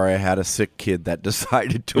 sorry, I had a sick kid that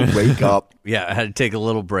decided to wake up. Yeah, I had to take a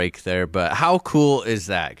little break there, but how cool is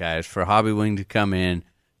that, guys, for Hobbywing to come in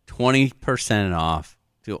 20% off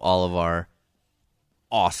to all of our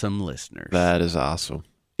awesome listeners. That is awesome.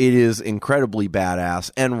 It is incredibly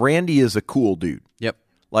badass, and Randy is a cool dude. Yep,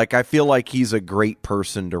 Like, I feel like he's a great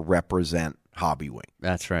person to represent Hobbywing.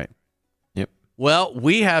 that's right. Yep. Well,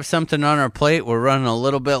 we have something on our plate. We're running a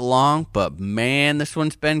little bit long, but man, this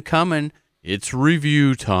one's been coming. It's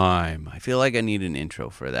review time. I feel like I need an intro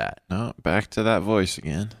for that. No, back to that voice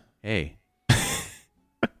again. Hey,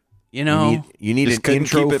 you know, You need Just an couldn't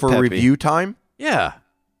intro keep it for peppy. review time? yeah.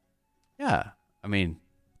 I mean,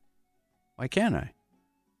 why can't I?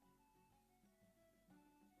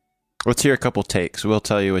 Let's hear a couple takes. We'll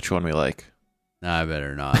tell you which one we like. Nah, I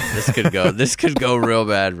better not. This could go. This could go real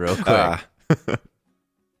bad, real quick.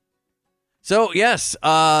 So yes,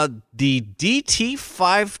 the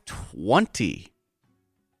DT520.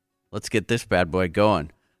 Let's get this bad boy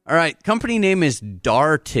going. All right, company name is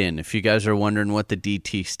Darton, if you guys are wondering what the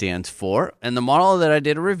DT stands for. And the model that I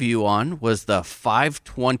did a review on was the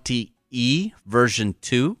 520E version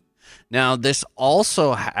 2. Now, this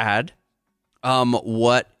also had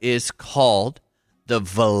what is called the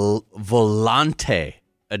Volante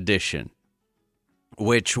edition,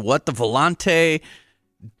 which what the Volante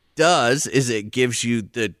does is it gives you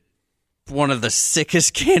one of the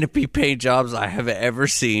sickest canopy paint jobs I have ever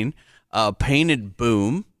seen. Painted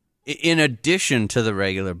boom in addition to the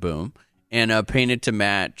regular boom, and painted to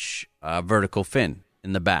match vertical fin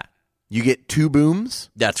in the back. You get 2 booms?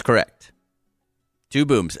 That's correct. 2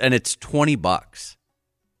 booms, and it's $20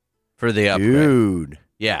 for the upgrade. Dude.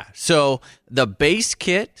 Yeah. So the base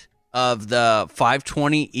kit of the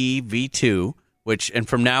 520E V2, and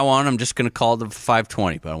from now on, I'm just going to call it the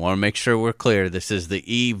 520, but I want to make sure we're clear. This is the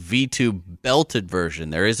E V2 belted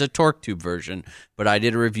version. There is a torque tube version, but I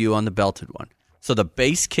did a review on the belted one. So the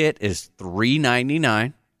base kit is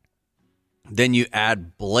 $399. Then you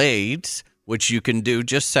add blades, which you can do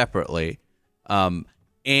just separately, and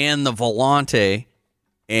the Volante,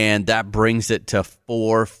 and that brings it to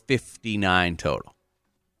 $459 total.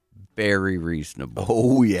 very reasonable.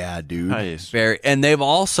 Oh, yeah, dude. Nice. And they've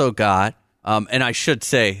also got, and I should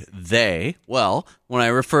say when I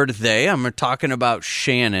refer to they, I'm talking about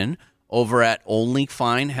Shannon over at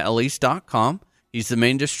onlyfinehelies.com. He's the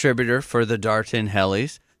main distributor for the Darton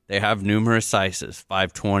Helis. They have numerous sizes,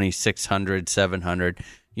 520, 600, 700.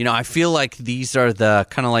 You know, I feel like these are the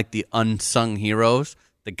kind of like the unsung heroes.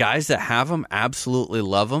 The guys that have them absolutely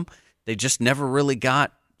love them. They just never really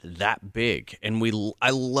got that big. And I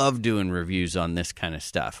love doing reviews on this kind of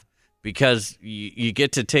stuff because you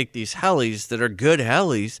get to take these helis that are good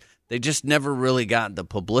helis. They just never really got the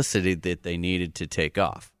publicity that they needed to take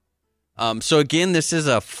off. So again, this is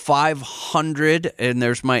a 500, and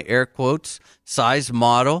there's my air quotes, size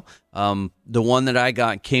model. The one that I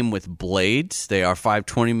got came with blades. They are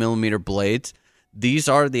 520 millimeter blades. These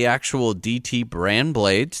are the actual DT brand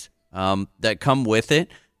blades that come with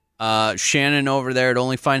it. Shannon over there at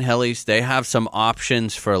Only Fine Helis, they have some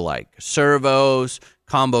options for like servos,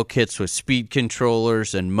 combo kits with speed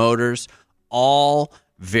controllers and motors, all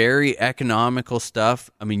very economical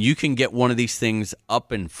stuff. I mean, you can get one of these things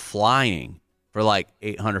up and flying for like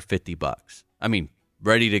 $850. I mean,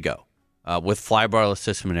 ready to go with flybarless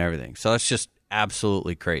system and everything. So that's just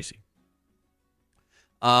absolutely crazy.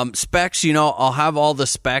 Specs, you know, I'll have all the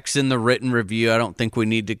specs in the written review. I don't think we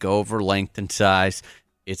need to go over length and size.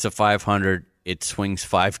 It's a 500. It swings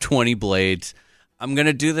 520 blades. I'm going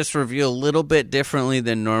to do this review a little bit differently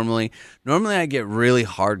than normally. Normally, I get really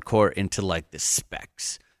hardcore into like the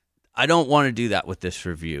specs. I don't want to do that with this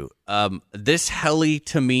review. This heli,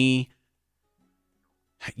 to me,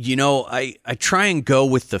 you know, I try and go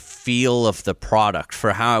with the feel of the product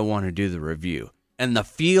for how I want to do the review. And the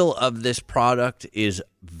feel of this product is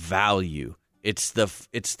value. It's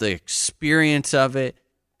the experience of it,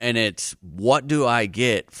 and it's what do I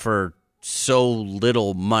get for so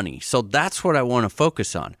little money. So that's what I want to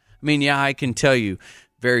focus on. I mean, yeah, I can tell you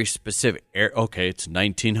very specific. Okay, it's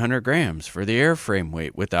 1,900 grams for the airframe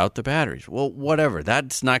weight without the batteries. Well, whatever.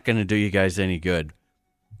 That's not going to do you guys any good.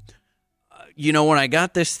 You know, when I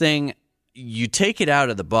got this thing, you take it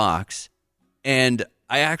out of the box, and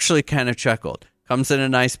I actually kind of chuckled. Comes in a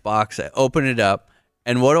nice box. I open it up,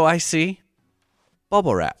 and what do I see?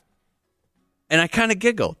 Bubble wrap. And I kind of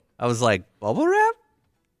giggled. I was like, bubble wrap?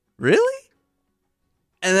 Really?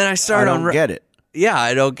 And then I started I don't get it. Yeah,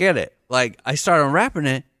 I don't get it. Like, I started unwrapping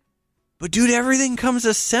it, but dude, everything comes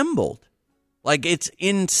assembled. Like, it's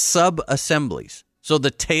in sub-assemblies. So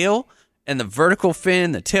the tail and the vertical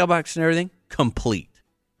fin, the tailbox and everything, complete.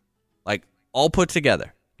 Like, all put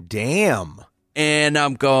together. Damn. And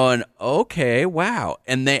I'm going, okay, wow.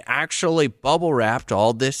 And they actually bubble wrapped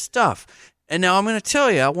all this stuff. And now I'm going to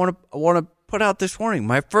tell you, I want to put out this warning.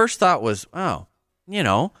 My first thought was, oh, you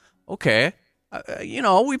know, okay. You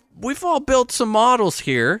know, we've all built some models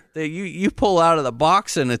here that you pull out of the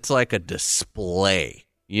box and it's like a display.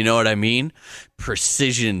 You know what I mean?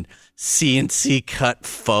 Precision CNC cut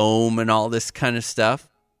foam and all this kind of stuff.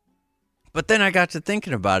 But then I got to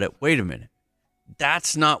thinking about it. Wait a minute.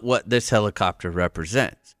 That's not what this helicopter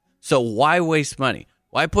represents. So why waste money?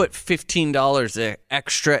 Why put $15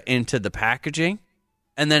 extra into the packaging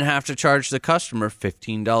and then have to charge the customer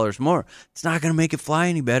 $15 more? It's not going to make it fly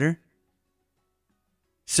any better.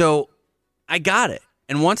 So I got it.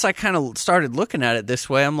 And once I kind of started looking at it this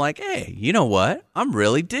way, I'm like, hey, you know what? I'm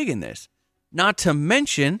really digging this. Not to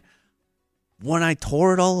mention, when I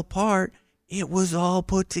tore it all apart, it was all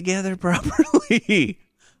put together properly.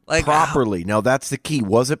 Like properly. Now, that's the key.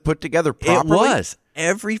 Was it put together properly? It was.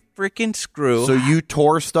 Every freaking screw. So you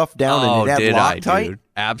tore stuff down and it had Loctite? Dude?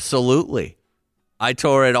 Absolutely. I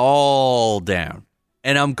tore it all down.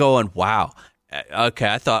 And I'm going, wow. Okay,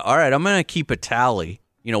 I thought, all right, I'm going to keep a tally.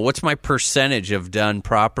 You know, what's my percentage of done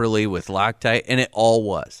properly with Loctite? And it all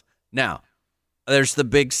was. Now, there's the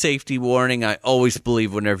big safety warning. I always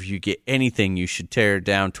believe whenever you get anything, you should tear it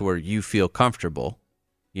down to where you feel comfortable.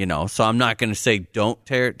 You know, so I'm not going to say don't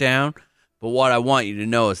tear it down. But what I want you to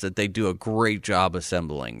know is that they do a great job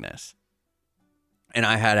assembling this. And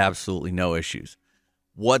I had absolutely no issues.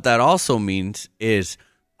 What that also means is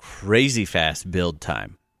crazy fast build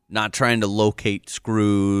time. Not trying to locate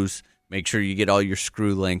screws, make sure you get all your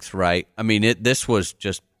screw lengths right. I mean, this was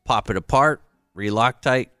just pop it apart,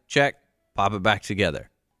 re-Loctite, check, pop it back together.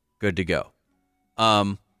 Good to go.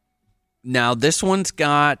 Now, this one's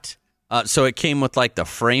got, so it came with like the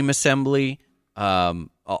frame assembly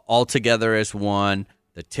all together as one.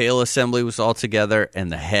 The tail assembly was all together,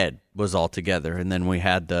 and the head was all together. And then we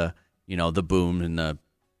had the, you know, the boom and the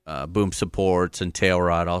boom supports and tail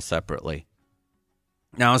rod all separately.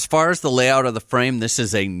 Now, as far as the layout of the frame, this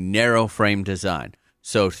is a narrow frame design.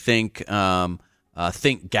 So think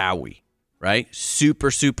Think Gaui, right?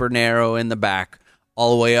 Super, super narrow in the back,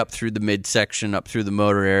 all the way up through the midsection, up through the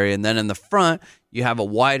motor area. And then in the front, you have a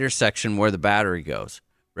wider section where the battery goes.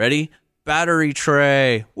 Ready? Battery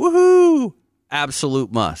tray. Woohoo!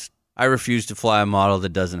 Absolute must. I refuse to fly a model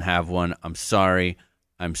that doesn't have one. I'm sorry.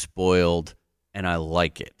 I'm spoiled, and I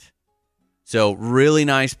like it. So really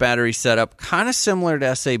nice battery setup. Kind of similar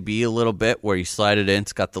to SAB a little bit, where you slide it in.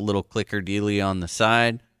 It's got the little clicker dealie on the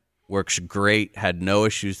side. Works great. Had no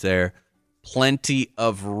issues there. Plenty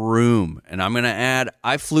of room. And I'm going to add,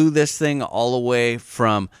 I flew this thing all the way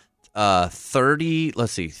from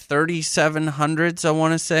 3700s, I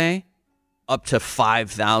want to say, up to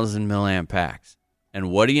 5,000 milliamp packs. And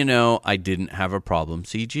what do you know? I didn't have a problem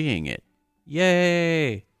CGing it.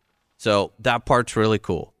 Yay! So that part's really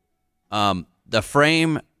cool. The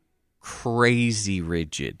frame, crazy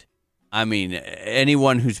rigid. I mean,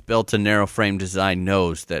 anyone who's built a narrow frame design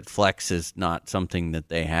knows that flex is not something that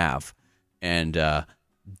they have. And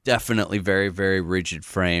definitely very, very rigid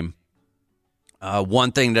frame.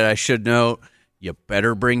 One thing that I should note, you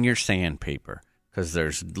better bring your sandpaper, because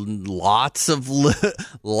there's lots of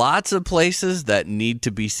places that need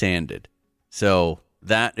to be sanded. So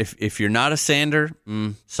that if you're not a sander,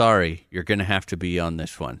 sorry, you're going to have to be on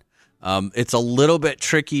this one. It's a little bit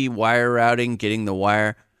tricky wire routing, getting the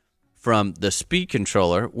wire from the speed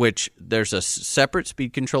controller, which there's a separate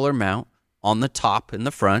speed controller mount on the top in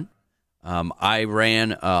the front. I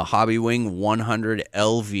ran a Hobbywing 100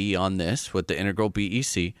 LV on this with the integral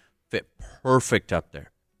BEC. Fit perfect up there.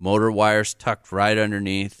 Motor wires tucked right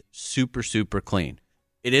underneath. Super, super clean.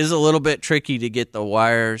 It is a little bit tricky to get the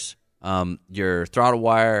wires, your throttle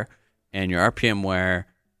wire and your RPM wire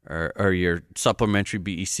or your supplementary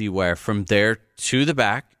BEC wire from there to the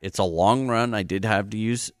back. It's a long run. I did have to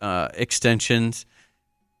use extensions.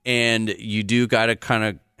 And you do got to kind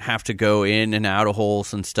of have to go in and out of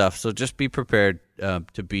holes and stuff. So just be prepared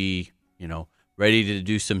to be, ready to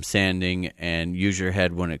do some sanding and use your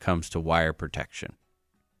head when it comes to wire protection.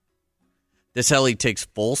 This heli takes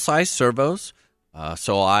full-size servos.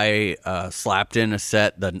 So I slapped in a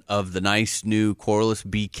set of the nice new Corliss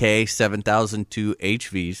BK 7002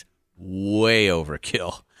 HVs. Way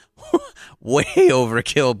overkill. Way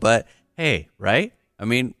overkill, but hey, right? I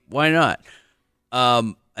mean, why not?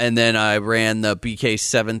 And then I ran the BK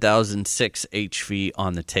 7006 HV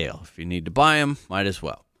on the tail. If you need to buy them, might as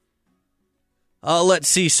well. Let's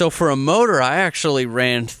see. So for a motor, I actually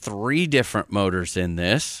ran 3 different motors in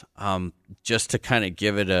this, just to kind of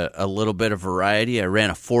give it a little bit of variety. I ran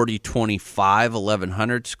a 4025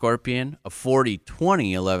 1100 Scorpion, a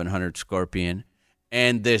 4020 1100 Scorpion,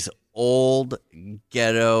 and this old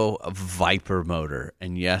ghetto Viper motor.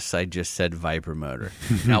 And yes, I just said Viper motor.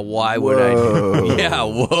 Now, why would I do? Yeah,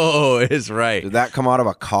 whoa is right. Did that come out of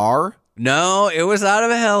a car? No, it was out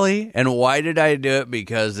of a heli. And why did I do it?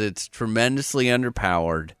 Because it's tremendously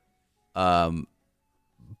underpowered.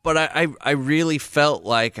 But I really felt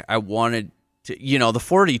like I wanted to, the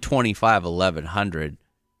 4025 1100,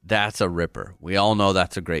 that's a ripper. We all know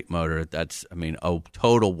that's a great motor. That's, a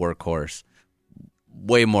total workhorse.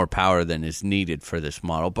 Way more power than is needed for this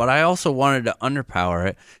model. But I also wanted to underpower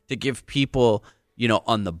it to give people,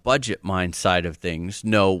 on the budget mind side of things,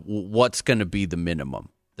 know what's going to be the minimum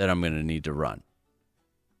that I'm going to need to run.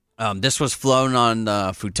 This was flown on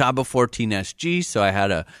the Futaba 14SG, so I had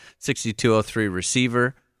a 6203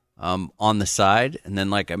 receiver on the side. And then,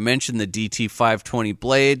 like I mentioned, the DT520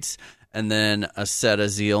 blades, and then a set of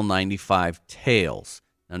Zeal 95 tails.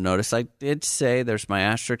 Now, notice I did say there's my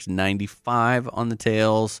asterisk 95 on the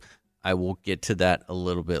tails. I will get to that a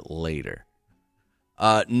little bit later.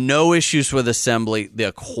 No issues with assembly.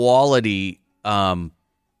 The quality,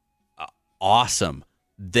 awesome.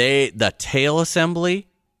 The tail assembly,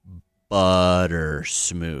 butter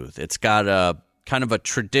smooth. It's got a kind of a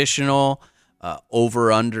traditional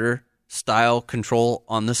over-under style control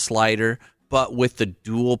on the slider, but with the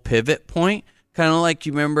dual pivot point, kind of like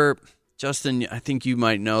you remember, Justin, I think you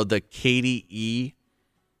might know the KDE,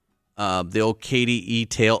 the old KDE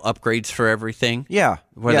tail upgrades for everything. Yeah.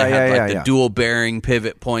 Where they had the dual bearing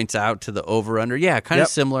pivot points out to the over-under. Yeah, kind of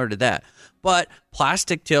similar to that. But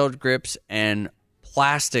plastic tail grips and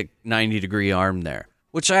plastic 90-degree arm there,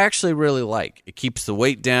 which I actually really like. It keeps the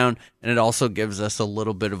weight down, and it also gives us a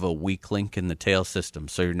little bit of a weak link in the tail system.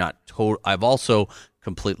 So you're not I've also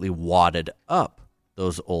completely wadded up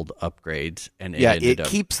those old upgrades, and it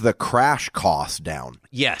keeps the crash cost down.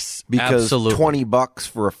 Yes, because absolutely. $20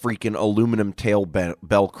 for a freaking aluminum tail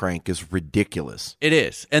bell crank is ridiculous. It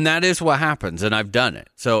is, and that is what happens, and I've done it.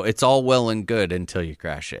 So it's all well and good until you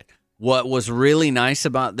crash it. What was really nice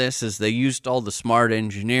about this is they used all the smart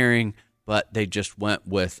engineering but they just went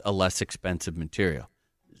with a less expensive material.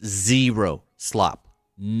 Zero slop.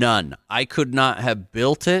 None. I could not have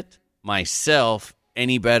built it myself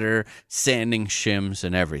any better, sanding, shims,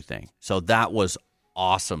 and everything. So that was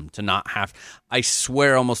awesome to not have. I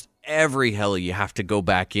swear almost every heli you have to go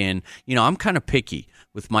back in. You know, I'm kind of picky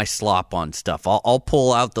with my slop on stuff. I'll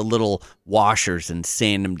pull out the little washers and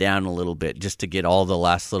sand them down a little bit just to get all the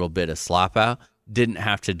last little bit of slop out. Didn't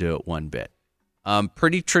have to do it one bit.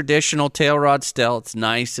 Pretty traditional tail rod style. It's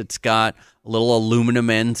nice. It's got little aluminum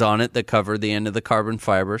ends on it that cover the end of the carbon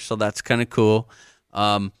fiber, so that's kind of cool.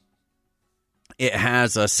 It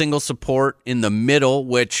has a single support in the middle,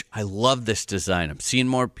 which I love this design. I'm seeing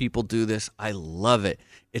more people do this. I love it.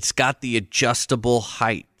 It's got the adjustable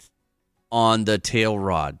height on the tail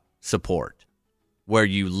rod support where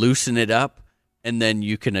you loosen it up and then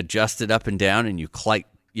you can adjust it up and down and you clamp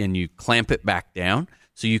it back down.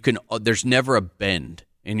 So you can, there's never a bend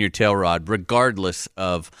in your tail rod, regardless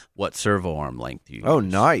of what servo arm length you use. Oh,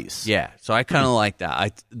 nice. Yeah, so I kind of like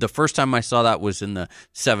that. The first time I saw that was in the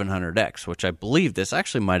 700X, which I believe this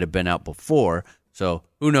actually might have been out before. So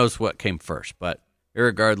who knows what came first, but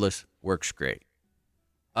irregardless, works great.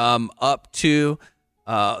 Up to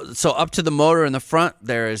the motor in the front,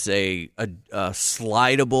 there is a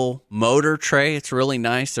slidable motor tray. It's really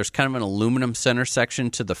nice. There's kind of an aluminum center section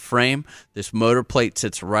to the frame. This motor plate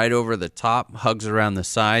sits right over the top, hugs around the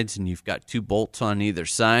sides, and you've got 2 bolts on either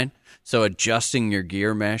side. So adjusting your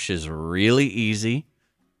gear mesh is really easy.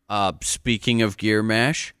 Speaking of gear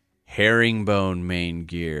mesh, herringbone main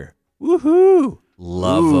gear. Woohoo!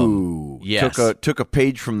 Love them. Yes. Took a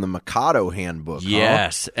page from the Mikado handbook.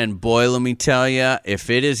 Yes, huh? And boy, let me tell you,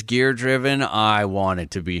 if it is gear driven, I want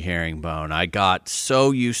it to be herringbone. I got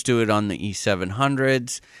so used to it on the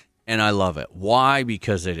E700s, and I love it. Why?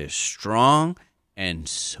 Because it is strong and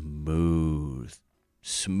smooth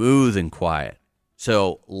and quiet.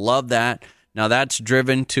 So love that. Now that's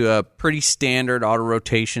driven to a pretty standard auto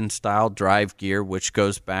rotation style drive gear, which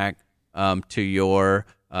goes back to your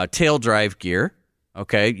tail drive gear.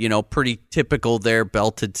 Okay, you know, pretty typical there,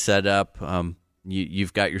 belted setup.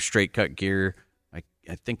 You've got your straight cut gear.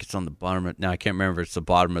 I think it's on the bottom. Now I can't remember if it's the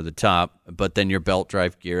bottom or the top, but then your belt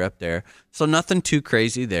drive gear up there. So nothing too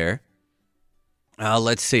crazy there.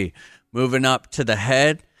 Let's see. Moving up to the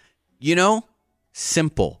head, you know,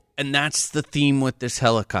 simple. And that's the theme with this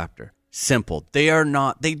helicopter. Simple. They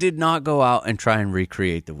did not go out and try and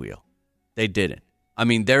recreate the wheel. They didn't. I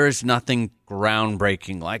mean, there is nothing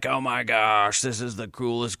groundbreaking like, oh my gosh, this is the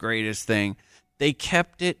coolest, greatest thing. They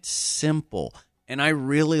kept it simple, and I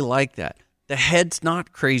really like that. The head's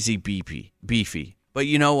not crazy beefy, but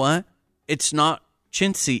you know what? It's not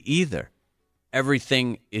chintzy either.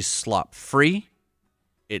 Everything is slop-free.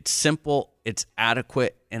 It's simple. It's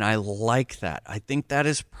adequate, and I like that. I think that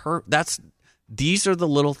is these are the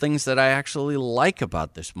little things that I actually like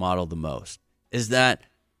about this model the most, is that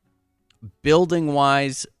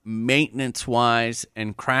building-wise, maintenance-wise,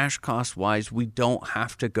 and crash cost-wise, we don't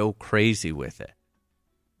have to go crazy with it.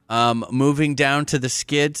 Moving down to the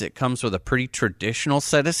skids, it comes with a pretty traditional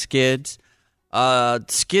set of skids.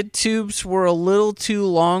 Skid tubes were a little too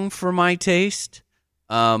long for my taste,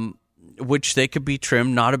 which they could be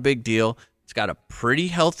trimmed, not a big deal. It's got a pretty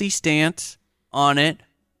healthy stance on it.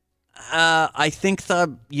 I think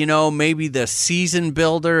maybe the season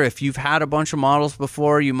builder, if you've had a bunch of models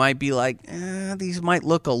before, you might be like, these might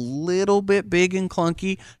look a little bit big and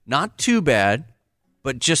clunky. Not too bad,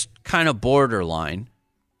 but just kind of borderline.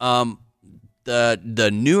 The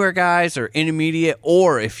newer guys or intermediate,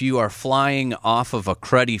 or if you are flying off of a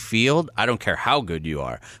cruddy field, I don't care how good you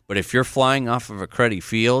are, but if you're flying off of a cruddy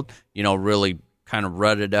field, really kind of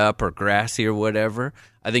rutted up or grassy or whatever,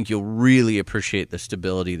 I think you'll really appreciate the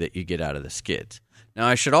stability that you get out of the skids. Now,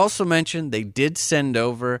 I should also mention they did send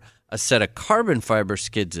over a set of carbon fiber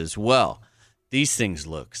skids as well. These things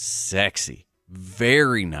look sexy,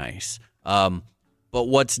 very nice. But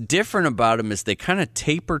what's different about them is they kind of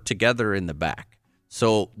taper together in the back.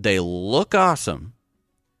 So they look awesome.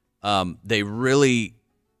 They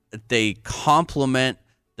complement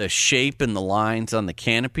the shape and the lines on the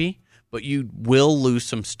canopy, but you will lose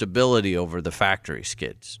some stability over the factory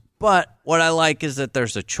skids. But what I like is that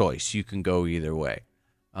there's a choice. You can go either way.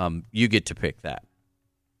 You get to pick that.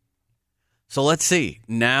 So let's see.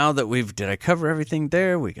 Now that did I cover everything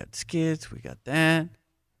there? We got skids, we got that.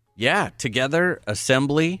 Yeah, together,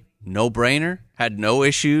 assembly, no-brainer, had no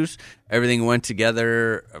issues. Everything went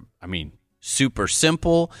together, super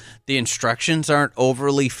simple. The instructions aren't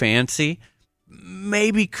overly fancy.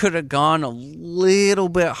 Maybe could have gone a little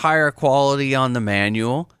bit higher quality on the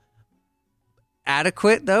manual.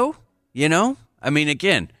 Adequate, though,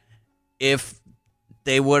 Again, if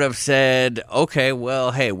they would have said, okay,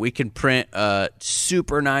 well, hey, we can print a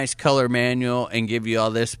super nice color manual and give you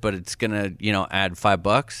all this, but it's going to, add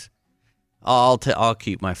 $5. I'll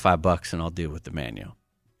keep my $5 and I'll deal with the manual.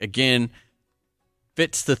 Again,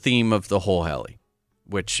 fits the theme of the whole heli,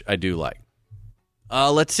 which I do like.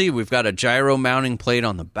 Let's see. We've got a gyro mounting plate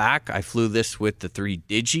on the back. I flew this with the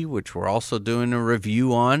 3Digi, which we're also doing a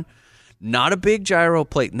review on. Not a big gyro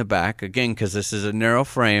plate in the back, again, because this is a narrow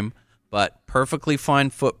frame, but perfectly fine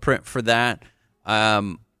footprint for that.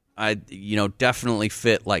 I definitely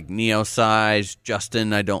fit like Neo size.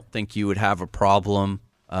 Justin, I don't think you would have a problem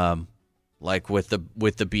like with the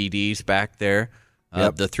BDs back there.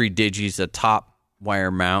 Yep. The 3Digi's a top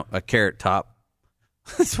wire mount, a carrot top.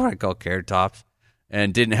 That's what I call carrot tops.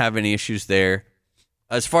 And didn't have any issues there.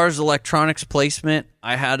 As far as electronics placement,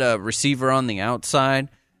 I had a receiver on the outside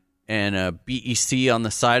and a BEC on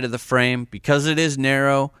the side of the frame. Because it is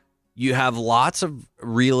narrow, you have lots of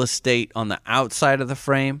real estate on the outside of the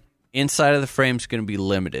frame. Inside of the frame is going to be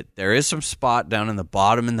limited. There is some spot down in the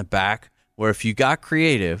bottom and the back where if you got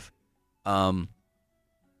creative, and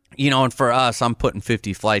for us, I'm putting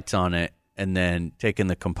 50 flights on it and then taking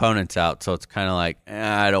the components out. So it's kind of like,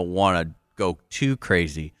 I don't want to go too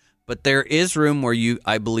crazy. But there is room where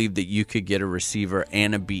I believe that you could get a receiver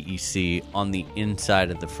and a BEC on the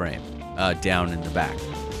inside of the frame, down in the back.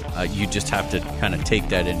 You just have to kind of take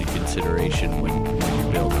that into consideration when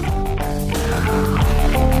you're building.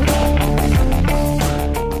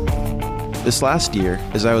 This last year,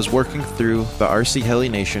 as I was working through the RC Heli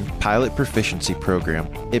Nation Pilot Proficiency Program,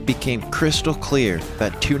 it became crystal clear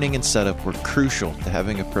that tuning and setup were crucial to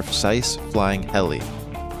having a precise flying heli.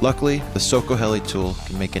 Luckily, the Soko Heli tool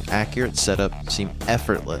can make an accurate setup seem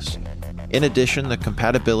effortless. In addition, the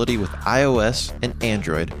compatibility with iOS and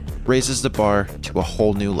Android raises the bar to a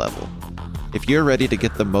whole new level. If you're ready to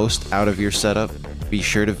get the most out of your setup, be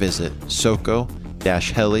sure to visit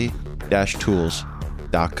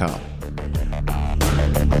soko-heli-tools.com.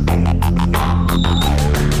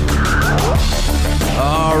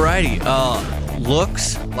 Alrighty,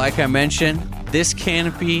 looks, like I mentioned, this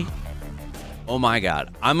canopy, oh my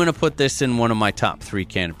God. I'm going to put this in one of my top 3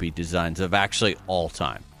 canopy designs of actually all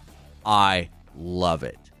time. I love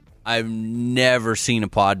it. I've never seen a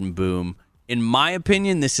pod and boom. In my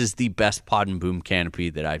opinion, this is the best pod and boom canopy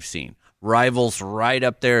that I've seen. Rivals right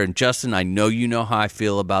up there. And Justin, I know you know how I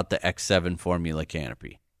feel about the X7 Formula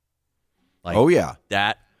canopy. Oh, yeah.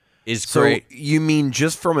 That is great. So you mean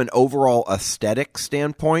just from an overall aesthetic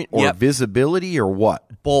standpoint or visibility or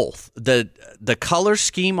what? Both. The color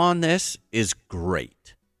scheme on this is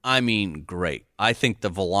great. I mean, great. I think the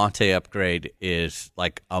Volante upgrade is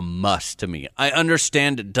like a must to me. I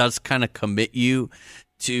understand it does kind of commit you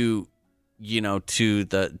to, to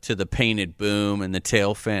the painted boom and the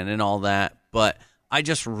tail fin and all that, but I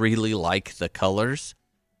just really like the colors.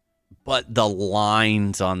 But the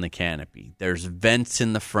lines on the canopy, there's vents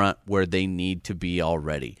in the front where they need to be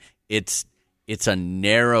already. It's a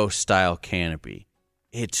narrow style canopy.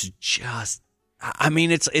 It's just,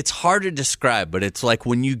 it's hard to describe, but it's like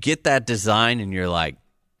when you get that design and you're like,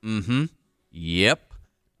 yep,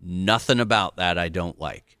 nothing about that I don't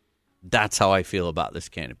like. That's how I feel about this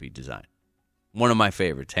canopy design. One of my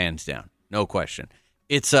favorites, hands down, no question.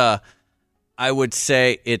 I would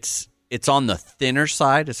say it's on the thinner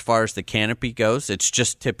side as far as the canopy goes. It's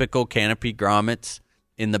just typical canopy grommets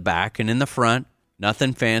in the back and in the front.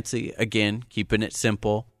 Nothing fancy. Again, keeping it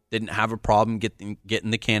simple. Didn't have a problem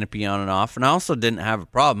getting the canopy on and off. And I also didn't have a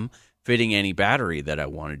problem fitting any battery that I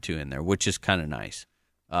wanted to in there, which is kind of nice.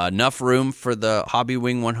 Enough room for the Hobby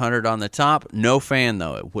Wing 100 on the top. No fan,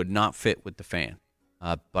 though. It would not fit with the fan.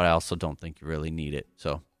 But I also don't think you really need it.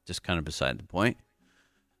 So just kind of beside the point.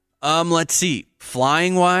 Let's see.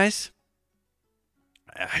 Flying-wise,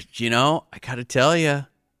 I got to tell you,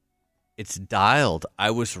 it's dialed.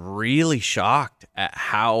 I was really shocked at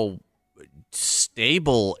how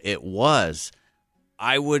stable it was.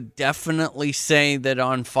 I would definitely say that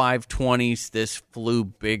on 520s, this flew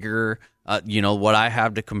bigger. What I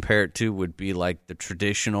have to compare it to would be like the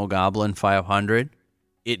traditional Goblin 500.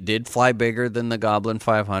 It did fly bigger than the Goblin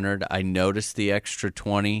 500. I noticed the extra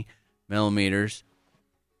 20 millimeters.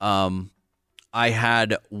 I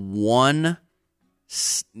had one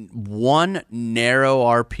narrow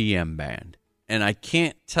RPM band, and I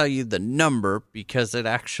can't tell you the number because it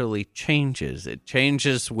actually changes. It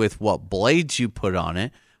changes with what blades you put on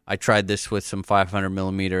it. I tried this with some 500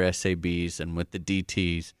 millimeter SABs and with the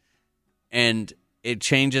DTs, and it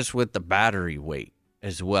changes with the battery weight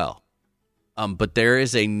as well. But there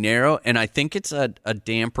is a narrow, and I think it's a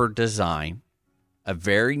damper design, a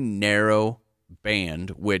very narrow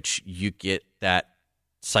band, which you get that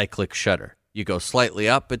cyclic shutter. You go slightly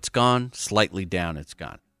up, it's gone. Slightly down, it's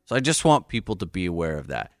gone. So I just want people to be aware of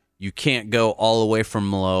that. You can't go all the way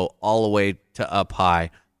from low, all the way to up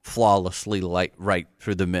high, flawlessly right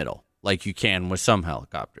through the middle, like you can with some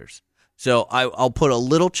helicopters. So I'll put a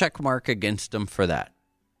little check mark against them for that.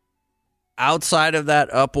 Outside of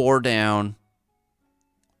that, up or down,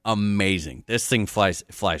 amazing. This thing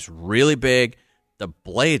flies really big. The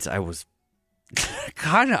blades, I was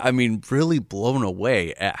really blown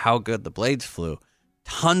away at how good the blades flew.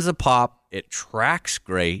 Tons of pop. It tracks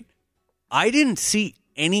great. I didn't see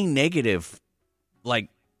any negative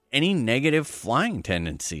flying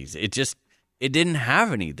tendencies. It didn't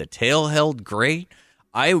have any. The tail held great.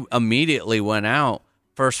 I immediately went out.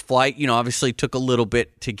 First flight, obviously took a little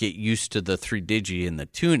bit to get used to the 3-digi and the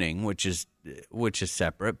tuning, which is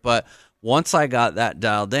separate. But once I got that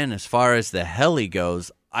dialed in, as far as the heli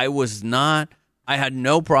goes, I had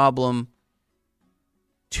no problem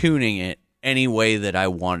tuning it any way that I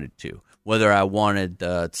wanted to. Whether I wanted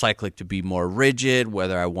the cyclic to be more rigid,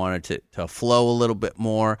 whether I wanted to flow a little bit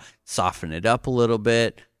more, soften it up a little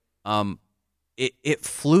bit. It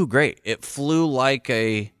flew great. It flew like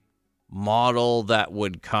a model that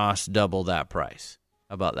would cost double that price.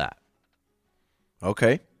 How about that?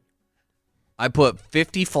 Okay. I put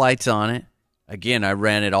 50 flights on it. Again, I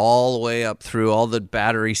ran it all the way up through all the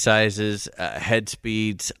battery sizes, head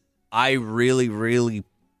speeds. I really, really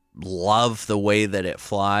love the way that it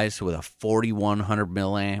flies with a 4,100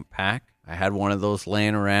 milliamp pack. I had one of those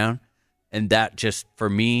laying around, and that just, for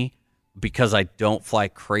me, because I don't fly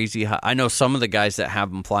crazy high. I know some of the guys that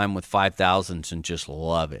have them flying with 5,000s and just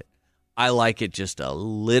love it. I like it just a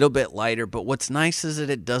little bit lighter, but what's nice is that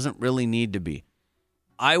it doesn't really need to be.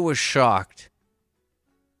 I was shocked.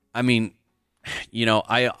 I mean,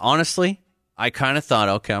 I kind of thought,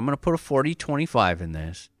 okay, I'm going to put a 40-25 in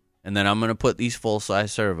this, and then I'm going to put these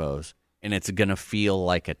full-size servos, and it's going to feel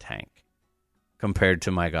like a tank compared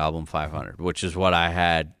to my Goblin 500, which is what I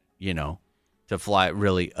had, to fly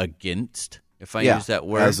really against, if I use that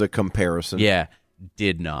word. As a comparison. Yeah,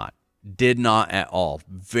 did not at all.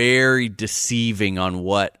 Very deceiving on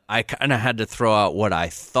what I kind of had to throw out what I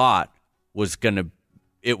thought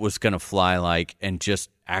it was gonna fly like, and just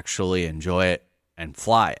actually enjoy it and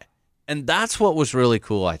fly it. And that's what was really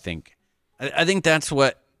cool, I think. I think that's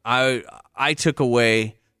what I took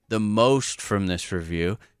away the most from this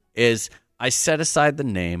review is I set aside the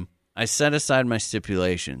name, I set aside my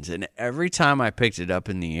stipulations, and every time I picked it up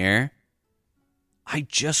in the air, I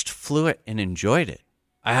just flew it and enjoyed it.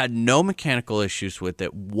 I had no mechanical issues with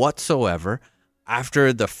it whatsoever.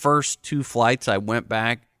 After the first 2 flights, I went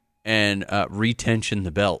back and retensioned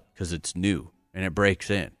the belt because it's new and it breaks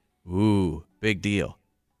in. Ooh, big deal.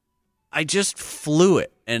 I just flew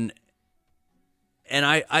it, and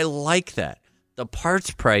I like that. The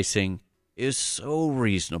parts pricing is so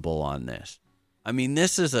reasonable on this. I mean,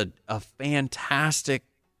 this is a fantastic,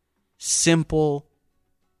 simple.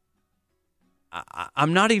 I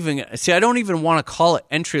don't even want to call it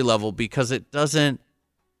entry level because it doesn't.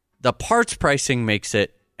 The parts pricing makes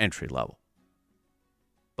it entry level.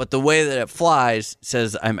 But the way that it flies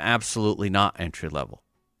says I'm absolutely not entry level.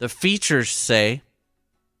 The features say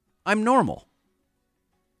I'm normal.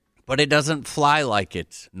 But it doesn't fly like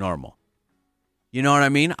it's normal. You know what I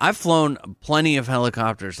mean? I've flown plenty of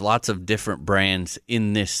helicopters, lots of different brands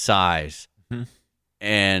in this size. Mm-hmm.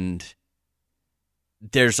 And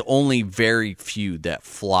there's only very few that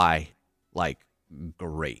fly like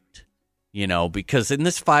great. Because in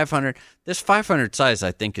this 500 size,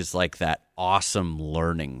 I think, is like that awesome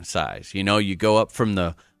learning size. You go up from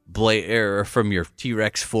the blade or from your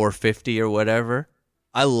T-Rex 450 or whatever.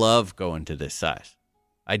 I love going to this size.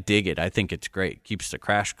 I dig it. I think it's great. Keeps the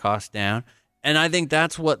crash cost down. And I think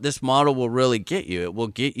that's what this model will really get you. It will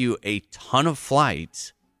get you a ton of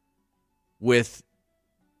flights with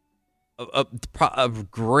a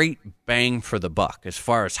great bang for the buck as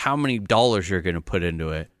far as how many dollars you're going to put into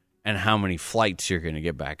it and how many flights you're going to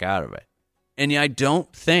get back out of it. And I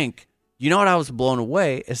don't think, what I was blown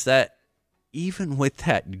away is that even with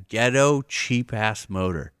that ghetto cheap-ass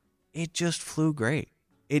motor, it just flew great.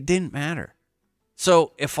 It didn't matter.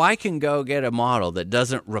 So if I can go get a model that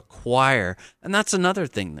doesn't require, and that's another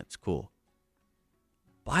thing that's cool,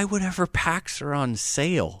 buy whatever packs are on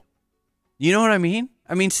sale. You know what I mean?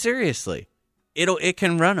 I mean, seriously, it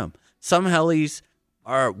can run them. Some helis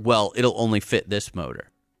are, it'll only fit this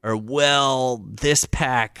motor. Or, this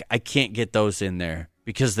pack, I can't get those in there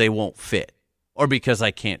because they won't fit. Or because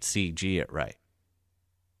I can't CG it right.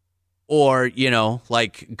 Or,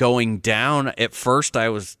 like going down, at first I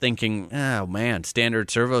was thinking, oh man,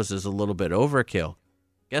 standard servos is a little bit overkill.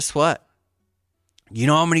 Guess what? You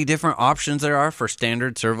know how many different options there are for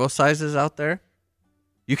standard servo sizes out there?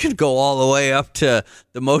 You can go all the way up to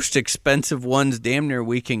the most expensive ones damn near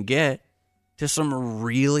we can get to some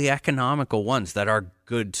really economical ones that are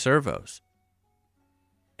good servos.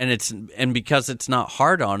 And because it's not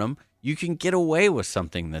hard on them, you can get away with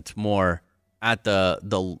something that's more at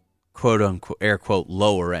the quote unquote, air quote,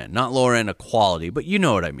 lower end. Not lower end of quality, but you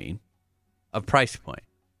know what I mean, of price point.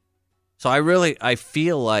 So I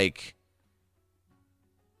feel like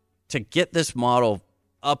to get this model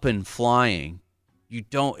up and flying,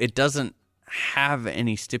 it doesn't have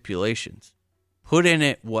any stipulations. Put in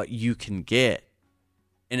it what you can get,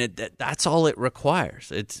 and that's all it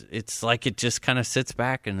requires. It's like it just kind of sits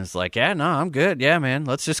back and is like, yeah, no, I'm good. Yeah, man,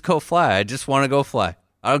 let's just go fly. I just want to go fly.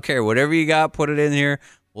 I don't care. Whatever you got, put it in here.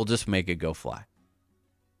 We'll just make it go fly.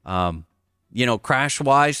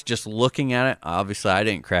 Crash-wise, just looking at it, obviously I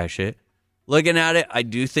didn't crash it. Looking at it, I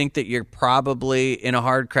do think that you're probably in a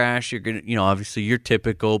hard crash. You're going to, obviously your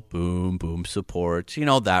typical boom, boom supports,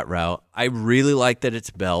 that route. I really like that it's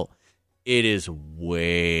belt. It is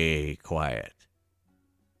way quiet.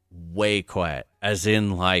 Way quiet. As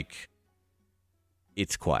in, like,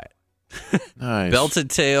 it's quiet. Nice. Belted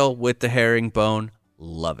tail with the herringbone.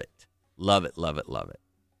 Love it. Love it, love it, love it.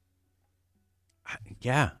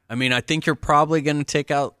 Yeah. I mean, I think you're probably going to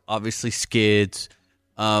take out, obviously, skids.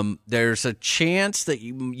 There's a chance that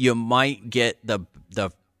you might get the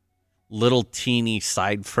little teeny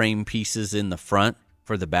side frame pieces in the front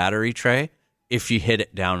for the battery tray if you hit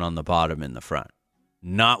it down on the bottom in the front.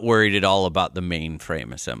 Not worried at all about the main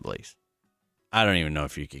frame assemblies. I don't even know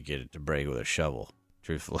if you could get it to break with a shovel,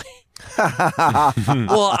 truthfully.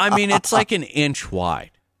 Well, I mean, it's like an inch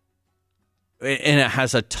wide, and it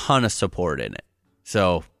has a ton of support in it.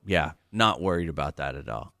 So, yeah, not worried about that at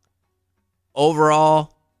all.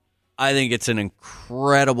 Overall, I think it's an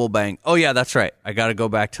incredible bang. Oh, yeah, that's right. I got to go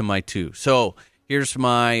back to my 2. So here's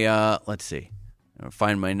my, let's see. I'm going to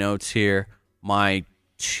find my notes here. My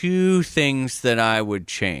 2 things that I would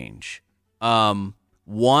change.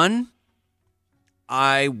 One,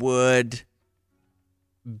 I would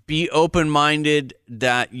be open-minded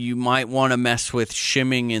that you might want to mess with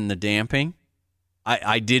shimming in the damping.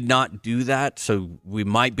 I did not do that, so we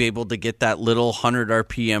might be able to get that little 100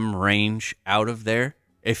 RPM range out of there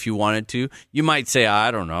if you wanted to. You might say,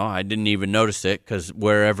 I don't know, I didn't even notice it because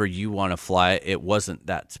wherever you want to fly it, it wasn't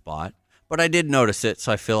that spot. But I did notice it,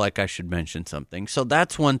 so I feel like I should mention something. So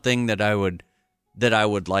that's one thing that I would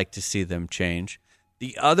like to see them change.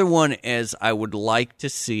 The other one is I would like to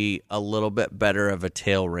see a little bit better of a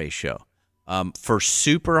tail ratio. For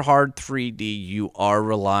super hard 3D, you are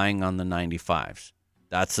relying on the 95s.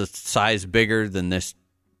 That's a size bigger than this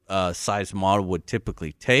size model would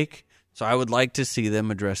typically take. So I would like to see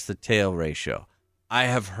them address the tail ratio. I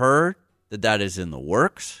have heard that is in the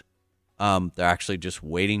works. They're actually just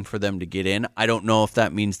waiting for them to get in. I don't know if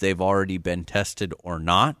that means they've already been tested or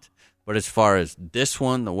not. But as far as this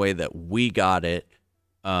one, the way that we got it,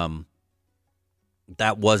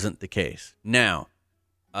 that wasn't the case. Now,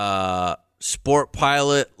 Sport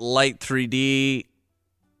Pilot Light 3D,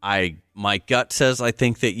 my gut says I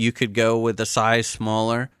think that you could go with a size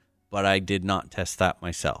smaller, but I did not test that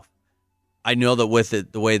myself. I know that with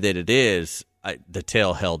it the way that it is, the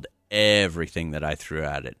tail held everything that I threw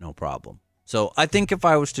at it, no problem. So I think if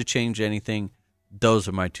I was to change anything, those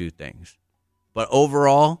are my 2 things. But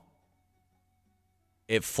overall,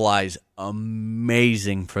 it flies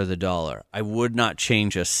amazing for the dollar. I would not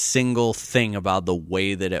change a single thing about the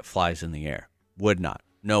way that it flies in the air. Would not.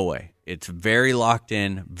 No way. It's very locked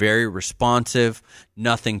in, very responsive.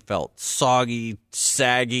 Nothing felt soggy,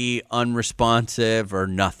 saggy, unresponsive, or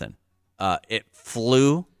nothing. It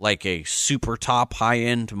flew like a super top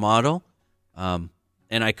high-end model, and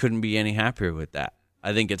I couldn't be any happier with that.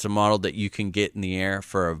 I think it's a model that you can get in the air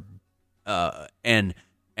for and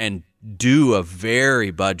do a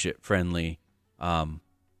very budget-friendly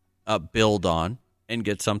build on and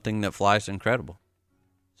get something that flies incredible.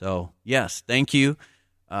 So, yes, thank you,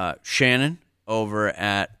 Shannon, over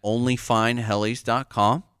at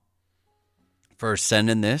onlyfinehelis.com for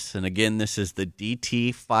sending this. And again, this is the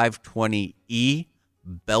DT520E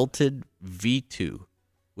belted V2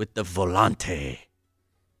 with the Volante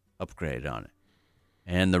upgrade on it.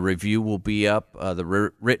 And the review will be up.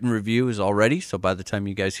 The written review is already, so by the time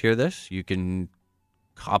you guys hear this, you can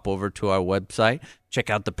hop over to our website, check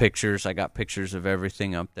out the pictures. I got pictures of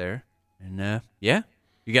everything up there. And, yeah.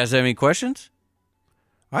 You guys have any questions?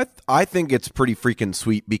 I think it's pretty freaking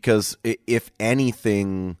sweet because if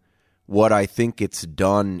anything, what I think it's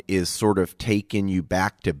done is sort of taken you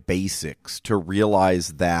back to basics to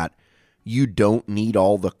realize that you don't need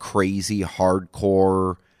all the crazy,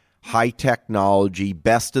 hardcore, high technology,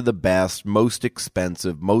 best of the best, most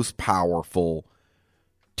expensive, most powerful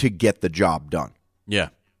to get the job done. Yeah.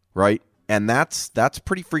 Right? And that's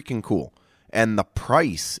pretty freaking cool. And the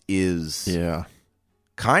price is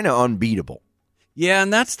kind of unbeatable. Yeah,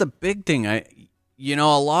 and that's the big thing. A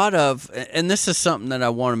lot of, and this is something that I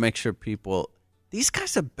want to make sure these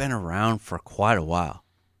guys have been around for quite a while.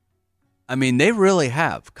 I mean, they really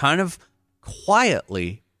have, kind of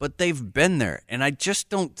quietly, but they've been there. And I just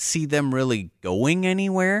don't see them really going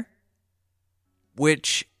anywhere,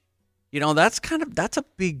 which, that's a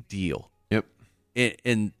big deal. Yep.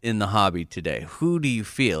 In the hobby today. Who do you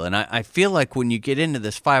feel? And I feel like when you get into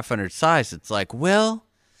this 500 size, it's like, well,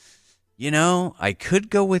 I could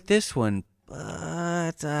go with this one,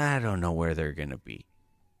 but I don't know where they're going to be.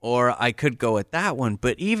 Or I could go with that one,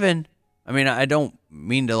 but I don't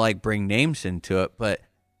mean to bring names into it, but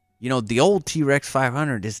the old T-Rex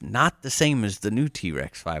 500 is not the same as the new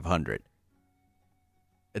T-Rex 500.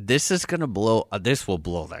 This will blow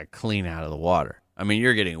that clean out of the water. I mean,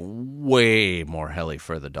 you're getting way more heli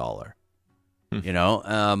for the dollar.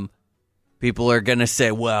 People are going to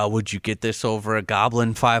say, well, would you get this over a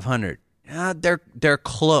Goblin 500? They're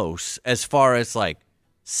close as far as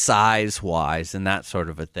size-wise and that sort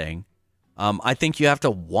of a thing. I think you have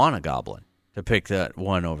to want a Goblin to pick that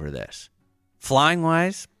one over this.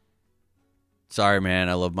 Flying-wise, sorry, man,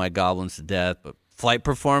 I love my Goblins to death, but flight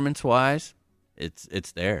performance-wise,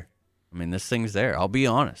 it's there. I mean, this thing's there. I'll be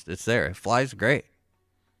honest. It's there. It flies great.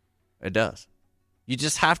 It does. You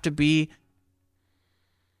just have to be,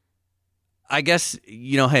 I guess,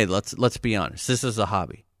 hey, let's be honest. This is a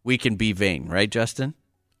hobby. We can be vain, right, Justin?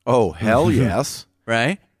 Oh, hell yes.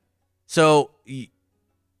 Right? So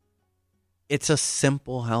it's a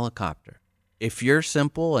simple helicopter. If you're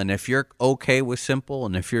simple and if you're okay with simple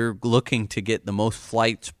and if you're looking to get the most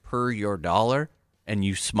flights per your dollar and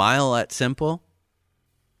you smile at simple,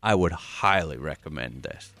 I would highly recommend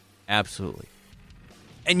this. Absolutely.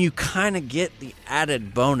 And you kind of get the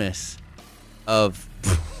added bonus of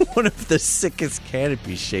one of the sickest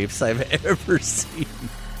canopy shapes I've ever seen.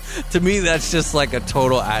 To me, that's just like a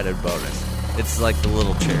total added bonus. It's like the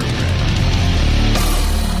little cherry red.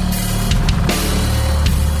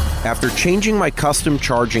 After changing my custom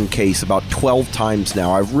charging case about 12 times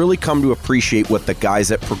now, I've really come to appreciate what the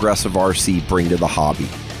guys at Progressive RC bring to the hobby.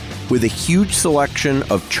 With a huge selection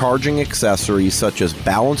of charging accessories such as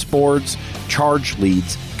balance boards, charge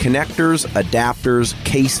leads, connectors, adapters,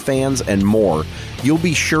 case fans, and more, you'll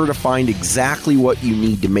be sure to find exactly what you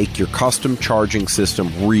need to make your custom charging system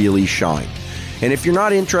really shine. And if you're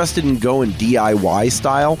not interested in going DIY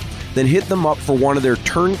style, then hit them up for one of their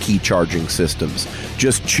turnkey charging systems.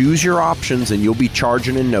 Just choose your options and you'll be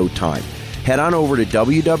charging in no time. Head on over to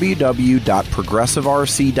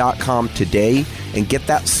www.progressiverc.com today and get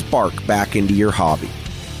that spark back into your hobby.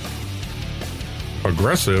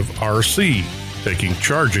 Progressive RC, taking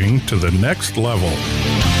charging to the next level.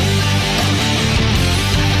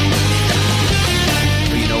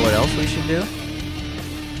 But you know what else we should do?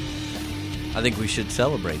 I think we should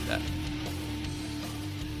celebrate that.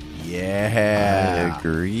 Yeah. I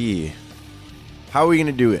agree. How are we going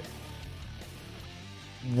to do it?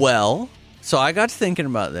 Well, so I got thinking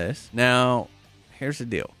about this. Now, here's the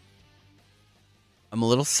deal. I'm a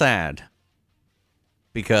little sad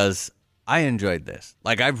because I enjoyed this.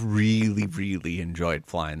 I've really, really enjoyed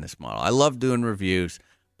flying this model. I love doing reviews,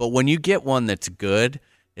 but when you get one that's good,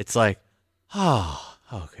 it's like, oh,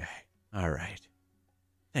 okay, all right.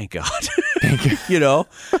 Thank God. Thank you.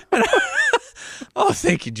 Oh,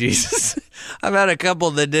 thank you, Jesus. I've had a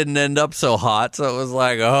couple that didn't end up so hot, so it was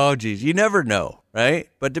like, oh, geez, you never know, right?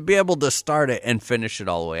 But to be able to start it and finish it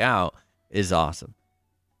all the way out is awesome.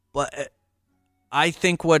 But I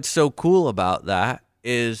think what's so cool about that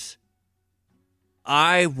is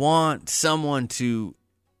I want someone to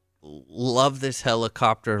love this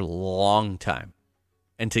helicopter long time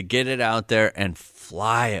and to get it out there and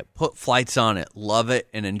fly it, put flights on it, love it,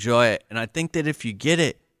 and enjoy it. And I think that if you get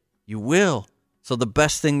it, you will. So the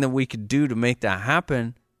best thing that we could do to make that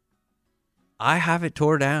happen, I have it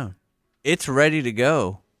tore down. It's ready to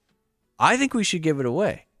go. I think we should give it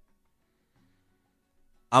away.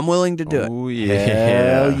 I'm willing to do it. Oh, yeah.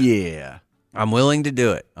 Hell yeah. I'm willing to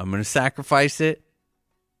do it. I'm going to sacrifice it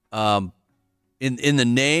in the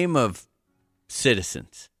name of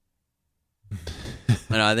citizens.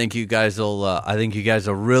 And I think you guys will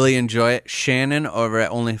really enjoy it. Shannon over at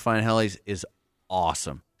Only Fine Helis is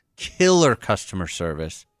awesome. Killer customer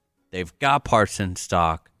service. They've got parts in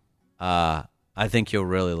stock. I think you'll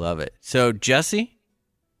really love it. So, Jesse,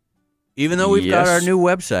 even though we've got our new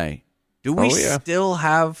website, do we still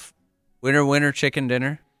have Winter Chicken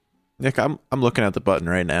Dinner? Nick, I'm looking at the button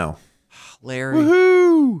right now. Larry.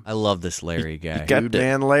 Woohoo! I love this Larry guy. kept it.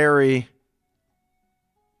 Man, Larry.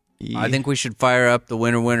 I think we should fire up the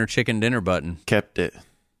Winter Chicken Dinner button. Kept it.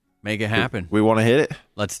 Make it happen. We want to hit it?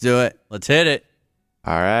 Let's do it. Let's hit it.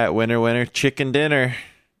 All right, Winter Chicken Dinner.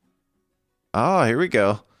 Oh, here we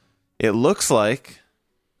go. It looks like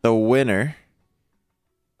the winner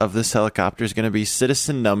of this helicopter is going to be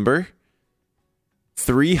citizen number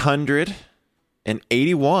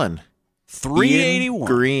 381. 381. Ian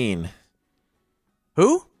Green.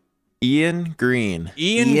 Who? Ian Green.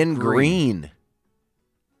 Ian Green.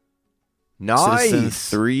 Nice. Citizen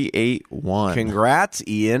 381. Congrats,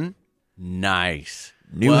 Ian. Nice.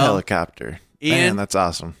 New helicopter. Ian, Man, that's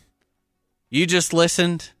awesome. You just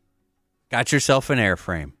listened, got yourself an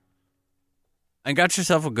airframe. And got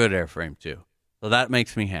yourself a good airframe, too. So that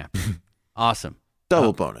makes me happy. Awesome.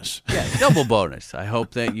 Double bonus. Yeah, double bonus. I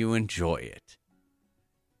hope that you enjoy it.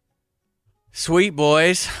 Sweet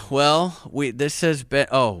boys. Well, this has been...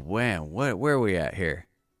 Oh, man. Where are we at here?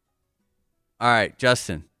 All right,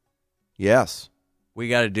 Justin. Yes. We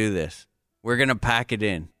got to do this. We're going to pack it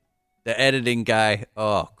in. The editing guy...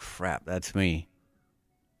 Oh, crap. That's me.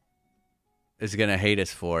 Is going to hate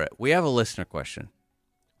us for it. We have a listener question.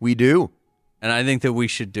 We do. And I think that we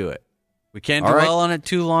should do it. We can't All right. dwell on it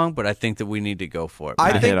too long, but I think that we need to go for it.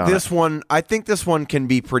 I think this one can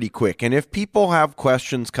be pretty quick. And if people have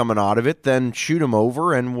questions coming out of it, then shoot them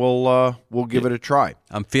over and we'll give it a try.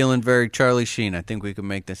 I'm feeling very Charlie Sheen. I think we can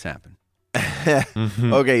make this happen.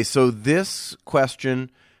 Okay, so this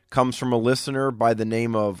question comes from a listener by the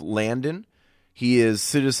name of Landon. He is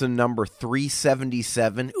citizen number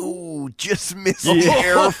 377. Ooh, just missed the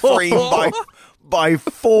airframe by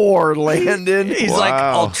 4, Landon. He's like,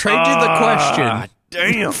 I'll trade you the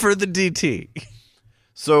question for the DT.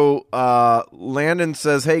 So Landon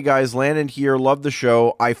says, hey guys, Landon here, love the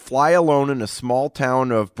show. I fly alone in a small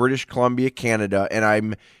town of British Columbia, Canada, and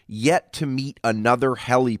I'm yet to meet another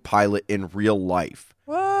heli pilot in real life.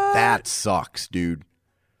 What? That sucks, dude.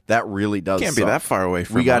 That really does Can't suck. be that far away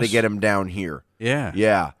from We got to us. get him down here. Yeah.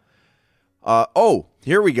 Yeah.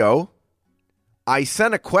 Here we go. I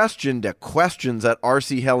sent a question to questions at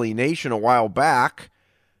RC Heli Nation a while back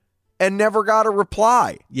and never got a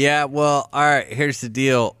reply. Yeah, well, all right, here's the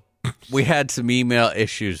deal. We had some email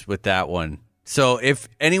issues with that one. So if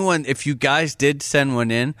you guys did send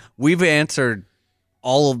one in, we've answered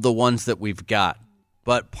all of the ones that we've got.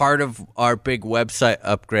 But part of our big website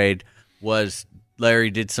upgrade was Larry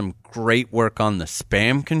did some great work on the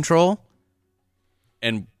spam control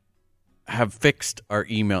and have fixed our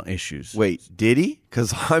email issues. Wait, did he?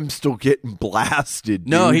 Because I'm still getting blasted, dude.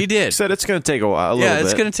 No, he did. He said it's going to take a while.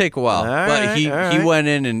 It's going to take a while. All but right, he all right. went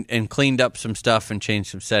in and cleaned up some stuff and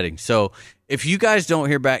changed some settings. So if you guys don't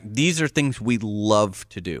hear back, these are things we love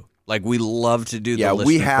to do. Like, we love to do the Yeah, listener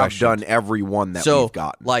we have questions. done every one that So, we've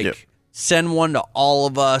gotten. like, Yep. send one to all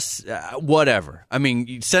of us, whatever. I mean,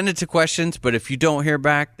 you send it to questions, but if you don't hear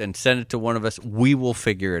back, then send it to one of us. We will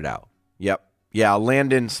figure it out. Yep. Yeah,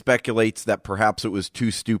 Landon speculates that perhaps it was too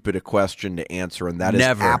stupid a question to answer, and that is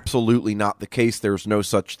Never. absolutely not the case. There's no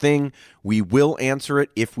such thing. We will answer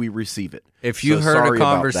it if we receive it. If you So heard sorry a about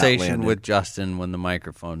that, conversation Landon. with Justin when the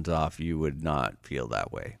microphone's off, you would not feel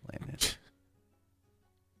that way, Landon.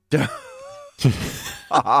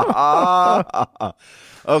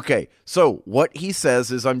 Okay, so what he says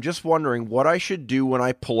is, I'm just wondering what I should do when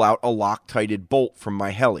I pull out a Loctited bolt from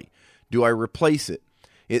my heli. Do I replace it?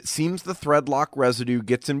 It seems the thread lock residue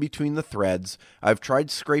gets in between the threads. I've tried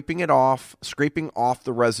scraping off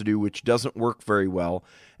the residue, which doesn't work very well,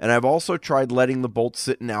 and I've also tried letting the bolt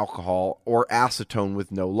sit in alcohol or acetone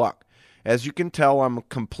with no luck. As you can tell, I'm a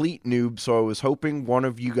complete noob, so I was hoping one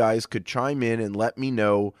of you guys could chime in and let me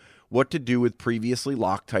know what to do with previously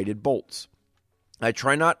Loctited bolts. I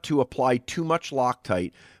try not to apply too much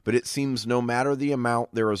Loctite, but it seems no matter the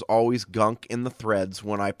amount, there is always gunk in the threads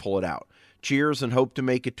when I pull it out. Cheers, and hope to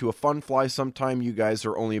make it to a fun fly sometime. You guys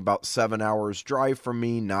are only about 7 hours drive from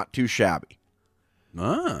me, not too shabby.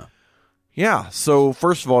 Ah. Yeah, so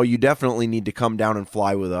first of all, you definitely need to come down and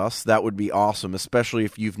fly with us. That would be awesome, especially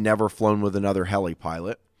if you've never flown with another heli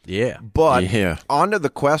pilot. Yeah. But Yeah. on to the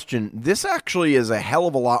question, this actually is a hell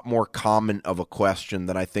of a lot more common of a question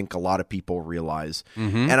than I think a lot of people realize.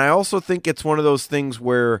 And I also think it's one of those things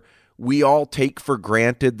where we all take for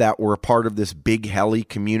granted that we're a part of this big heli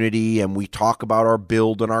community and we talk about our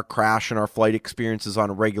build and our crash and our flight experiences on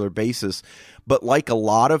a regular basis. But like a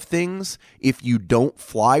lot of things, if you don't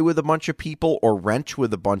fly with a bunch of people or wrench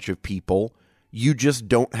with a bunch of people, you just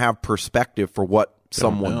don't have perspective for what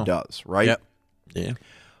someone does, right? Yep.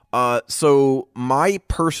 Yeah. So my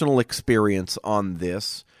personal experience on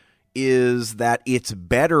this is that it's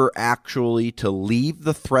better actually to leave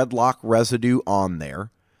the thread lock residue on there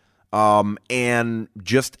and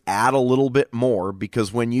just add a little bit more,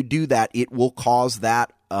 because when you do that, it will cause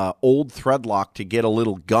that old thread lock to get a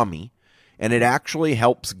little gummy, and it actually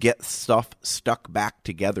helps get stuff stuck back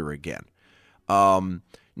together again.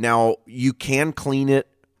 Now, you can clean it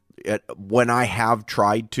when I have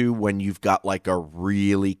tried to, when you've got like a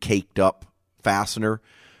really caked up fastener.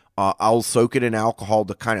 I'll soak it in alcohol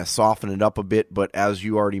to kind of soften it up a bit, but as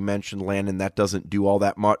you already mentioned, Landon, that doesn't do all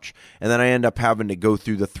that much. And then I end up having to go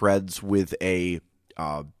through the threads with a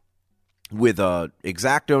X-Acto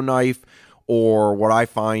knife, or what I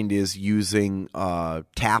find is using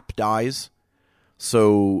tap dies.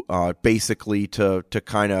 So basically to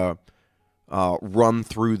kind of run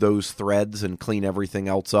through those threads and clean everything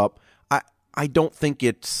else up. I don't think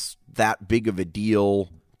it's that big of a deal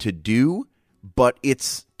to do, but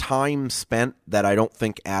it's time spent that I don't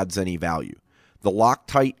think adds any value. The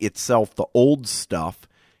Loctite itself, the old stuff,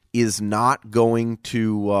 is not going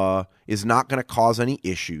to cause any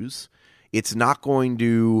issues. It's not going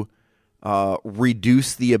to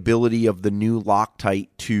reduce the ability of the new Loctite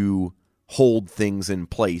to hold things in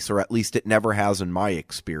place, or at least it never has in my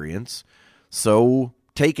experience. So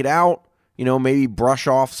take it out, maybe brush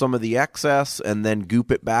off some of the excess and then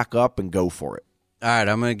goop it back up and go for it. All right,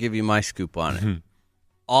 I'm going to give you my scoop on it.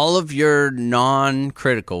 All of your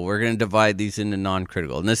non-critical, we're going to divide these into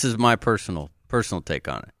non-critical, and this is my personal take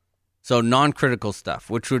on it. So non-critical stuff,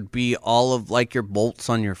 which would be all of like your bolts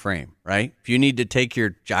on your frame, right? If you need to take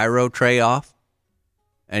your gyro tray off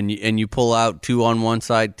and you pull out 2 on one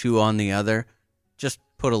side, 2 on the other, just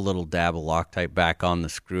put a little dab of Loctite back on the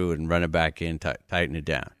screw and run it back in, tighten it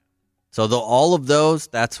down. So all of those,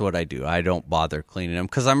 that's what I do. I don't bother cleaning them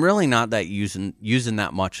because I'm really not that using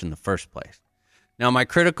that much in the first place. Now, my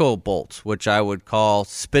critical bolts, which I would call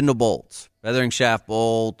spindle bolts, feathering shaft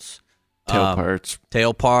bolts,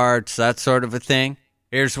 tail parts, that sort of a thing.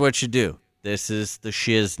 Here's what you do. This is the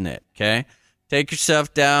shiznit, okay? Take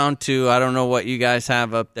yourself down to, I don't know what you guys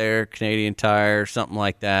have up there, Canadian Tire, something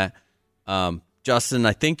like that. Justin,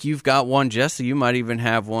 I think you've got one. Jesse, you might even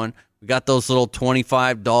have one. We got those little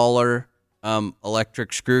 $25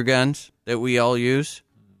 electric screw guns that we all use,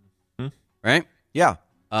 right? Yeah.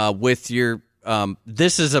 With your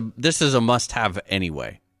this is a must-have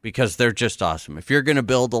anyway because they're just awesome. If you're going to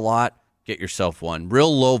build a lot, get yourself one.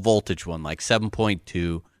 Real low voltage one, like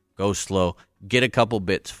 7.2. Go slow. Get a couple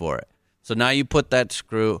bits for it. So now you put that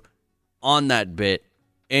screw on that bit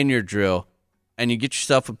in your drill, and you get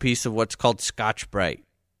yourself a piece of what's called Scotch-Brite.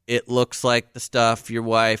 It looks like the stuff your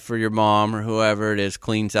wife or your mom or whoever it is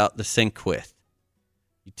cleans out the sink with.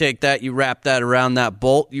 You take that, you wrap that around that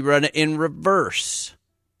bolt, you run it in reverse.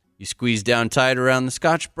 You squeeze down tight around the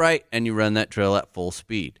Scotch-Brite, and you run that drill at full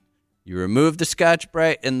speed. You remove the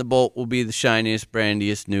Scotch-Brite, and the bolt will be the shiniest,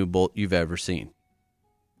 brandiest new bolt you've ever seen.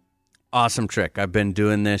 Awesome trick. I've been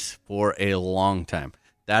doing this for a long time.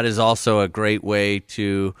 That is also a great way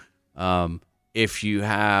to... if you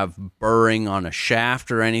have burring on a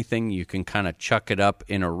shaft or anything, you can kind of chuck it up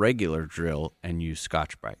in a regular drill and use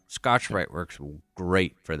Scotch-Brite. Scotch-Brite works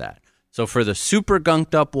great for that. So for the super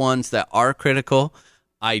gunked up ones that are critical,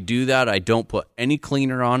 I do that. I don't put any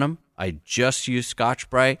cleaner on them. I just use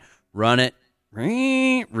Scotch-Brite, run it,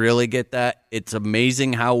 really get that. It's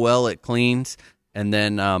amazing how well it cleans. And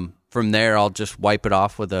then from there, I'll just wipe it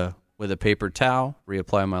off with a paper towel,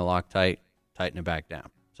 reapply my Loctite, tighten it back down.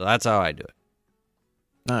 So that's how I do it.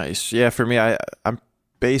 Nice. Yeah, for me, I'm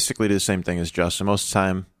basically do the same thing as Justin. Most of the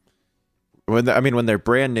time, when they're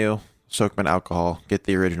brand new, soak them in alcohol, get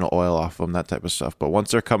the original oil off them, that type of stuff. But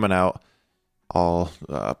once they're coming out, I'll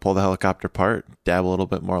pull the helicopter apart, dab a little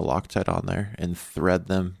bit more Loctite on there, and thread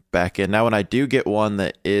them back in. Now, when I do get one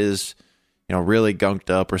that is, really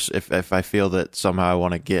gunked up, or if I feel that somehow I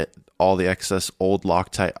want to get all the excess old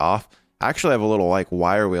Loctite off, I actually have a little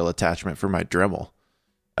wire wheel attachment for my Dremel.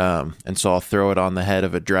 And so I'll throw it on the head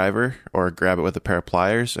of a driver or grab it with a pair of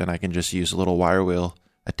pliers, and I can just use a little wire wheel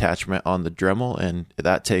attachment on the Dremel, and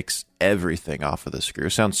that takes everything off of the screw.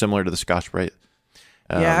 Sounds similar to the Scotch-Brite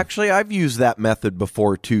Yeah, actually, I've used that method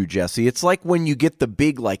before too, Jesse. It's like when you get the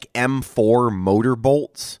big like M4 motor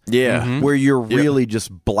bolts. Yeah. Where you're really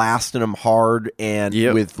just blasting them hard and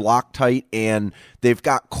with Loctite, and they've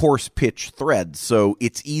got coarse pitch threads, so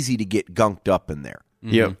it's easy to get gunked up in there.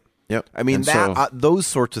 Yep. I mean, And those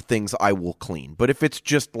sorts of things I will clean, but if it's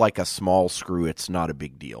just like a small screw, it's not a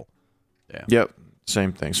big deal. Yeah. Yep.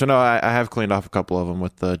 Same thing. So no, I have cleaned off a couple of them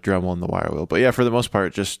with the Dremel and the wire wheel, but yeah, for the most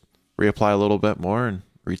part, just reapply a little bit more and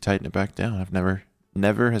retighten it back down. I've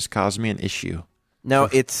never has caused me an issue. Now,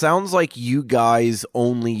 it sounds like you guys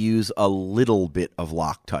only use a little bit of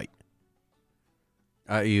Loctite.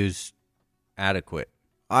 I use adequate.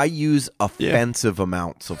 I use offensive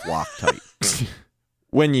amounts of Loctite.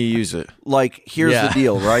 When you use it. Like, here's the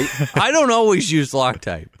deal, right? I don't always use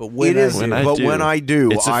Loctite, but when when I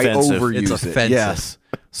do, it's I offensive. overuse It's it. offensive. Yes.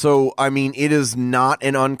 So, I mean, it is not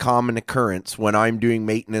an uncommon occurrence when I'm doing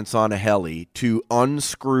maintenance on a heli to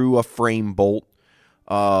unscrew a frame bolt,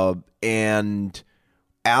 and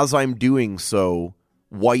as I'm doing so,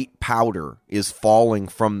 white powder is falling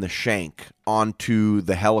from the shank onto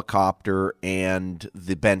the helicopter and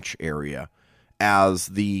the bench area as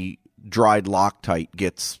the dried Loctite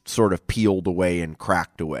gets sort of peeled away and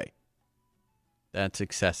cracked away. That's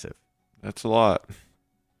excessive. That's a lot.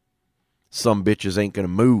 Some bitches ain't going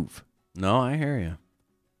to move. No, I hear you.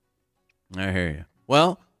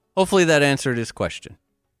 Well, hopefully that answered his question.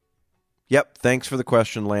 Yep, thanks for the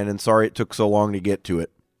question, Landon. Sorry it took so long to get to it.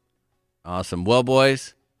 Awesome. Well,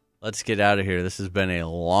 boys, let's get out of here. This has been a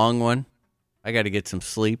long one. I got to get some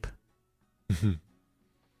sleep.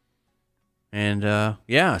 And,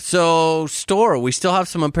 so store. We still have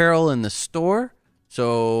some apparel in the store.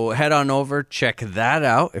 So head on over, check that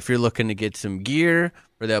out if you're looking to get some gear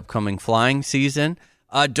for the upcoming flying season.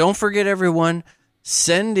 Don't forget, everyone,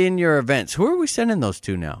 send in your events. Who are we sending those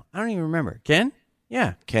to now? I don't even remember. Ken?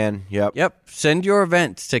 Yeah. Ken, yep. Yep. Send your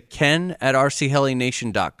events to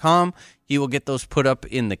ken@rchelination.com. He will get those put up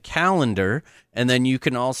in the calendar, and then you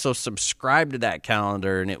can also subscribe to that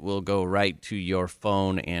calendar, and it will go right to your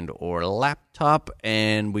phone and or laptop,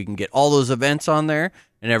 and we can get all those events on there,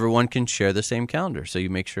 and everyone can share the same calendar, so you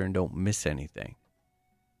make sure and don't miss anything.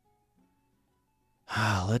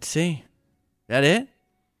 Let's see. That it?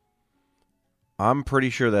 I'm pretty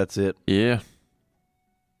sure that's it. Yeah.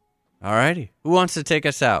 All righty. Who wants to take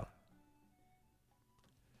us out?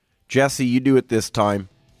 Jesse, you do it this time.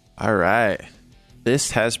 All right.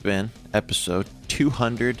 This has been episode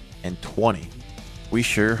 220. We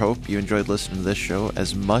sure hope you enjoyed listening to this show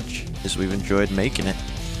as much as we've enjoyed making it.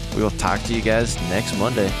 We will talk to you guys next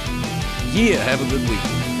Monday. Yeah, have a good week.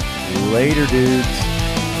 Later, dudes.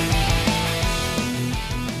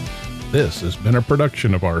 This has been a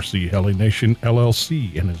production of RC Heli Nation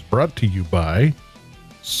LLC and is brought to you by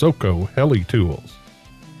SoCo Heli Tools,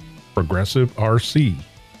 Progressive RC,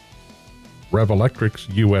 Rev Electrics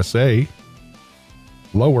USA,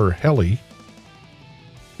 Lower Heli,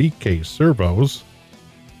 BK Servos,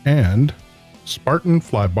 and Spartan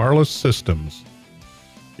Flybarless Systems.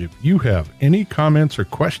 If you have any comments or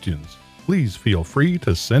questions, please feel free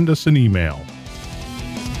to send us an email.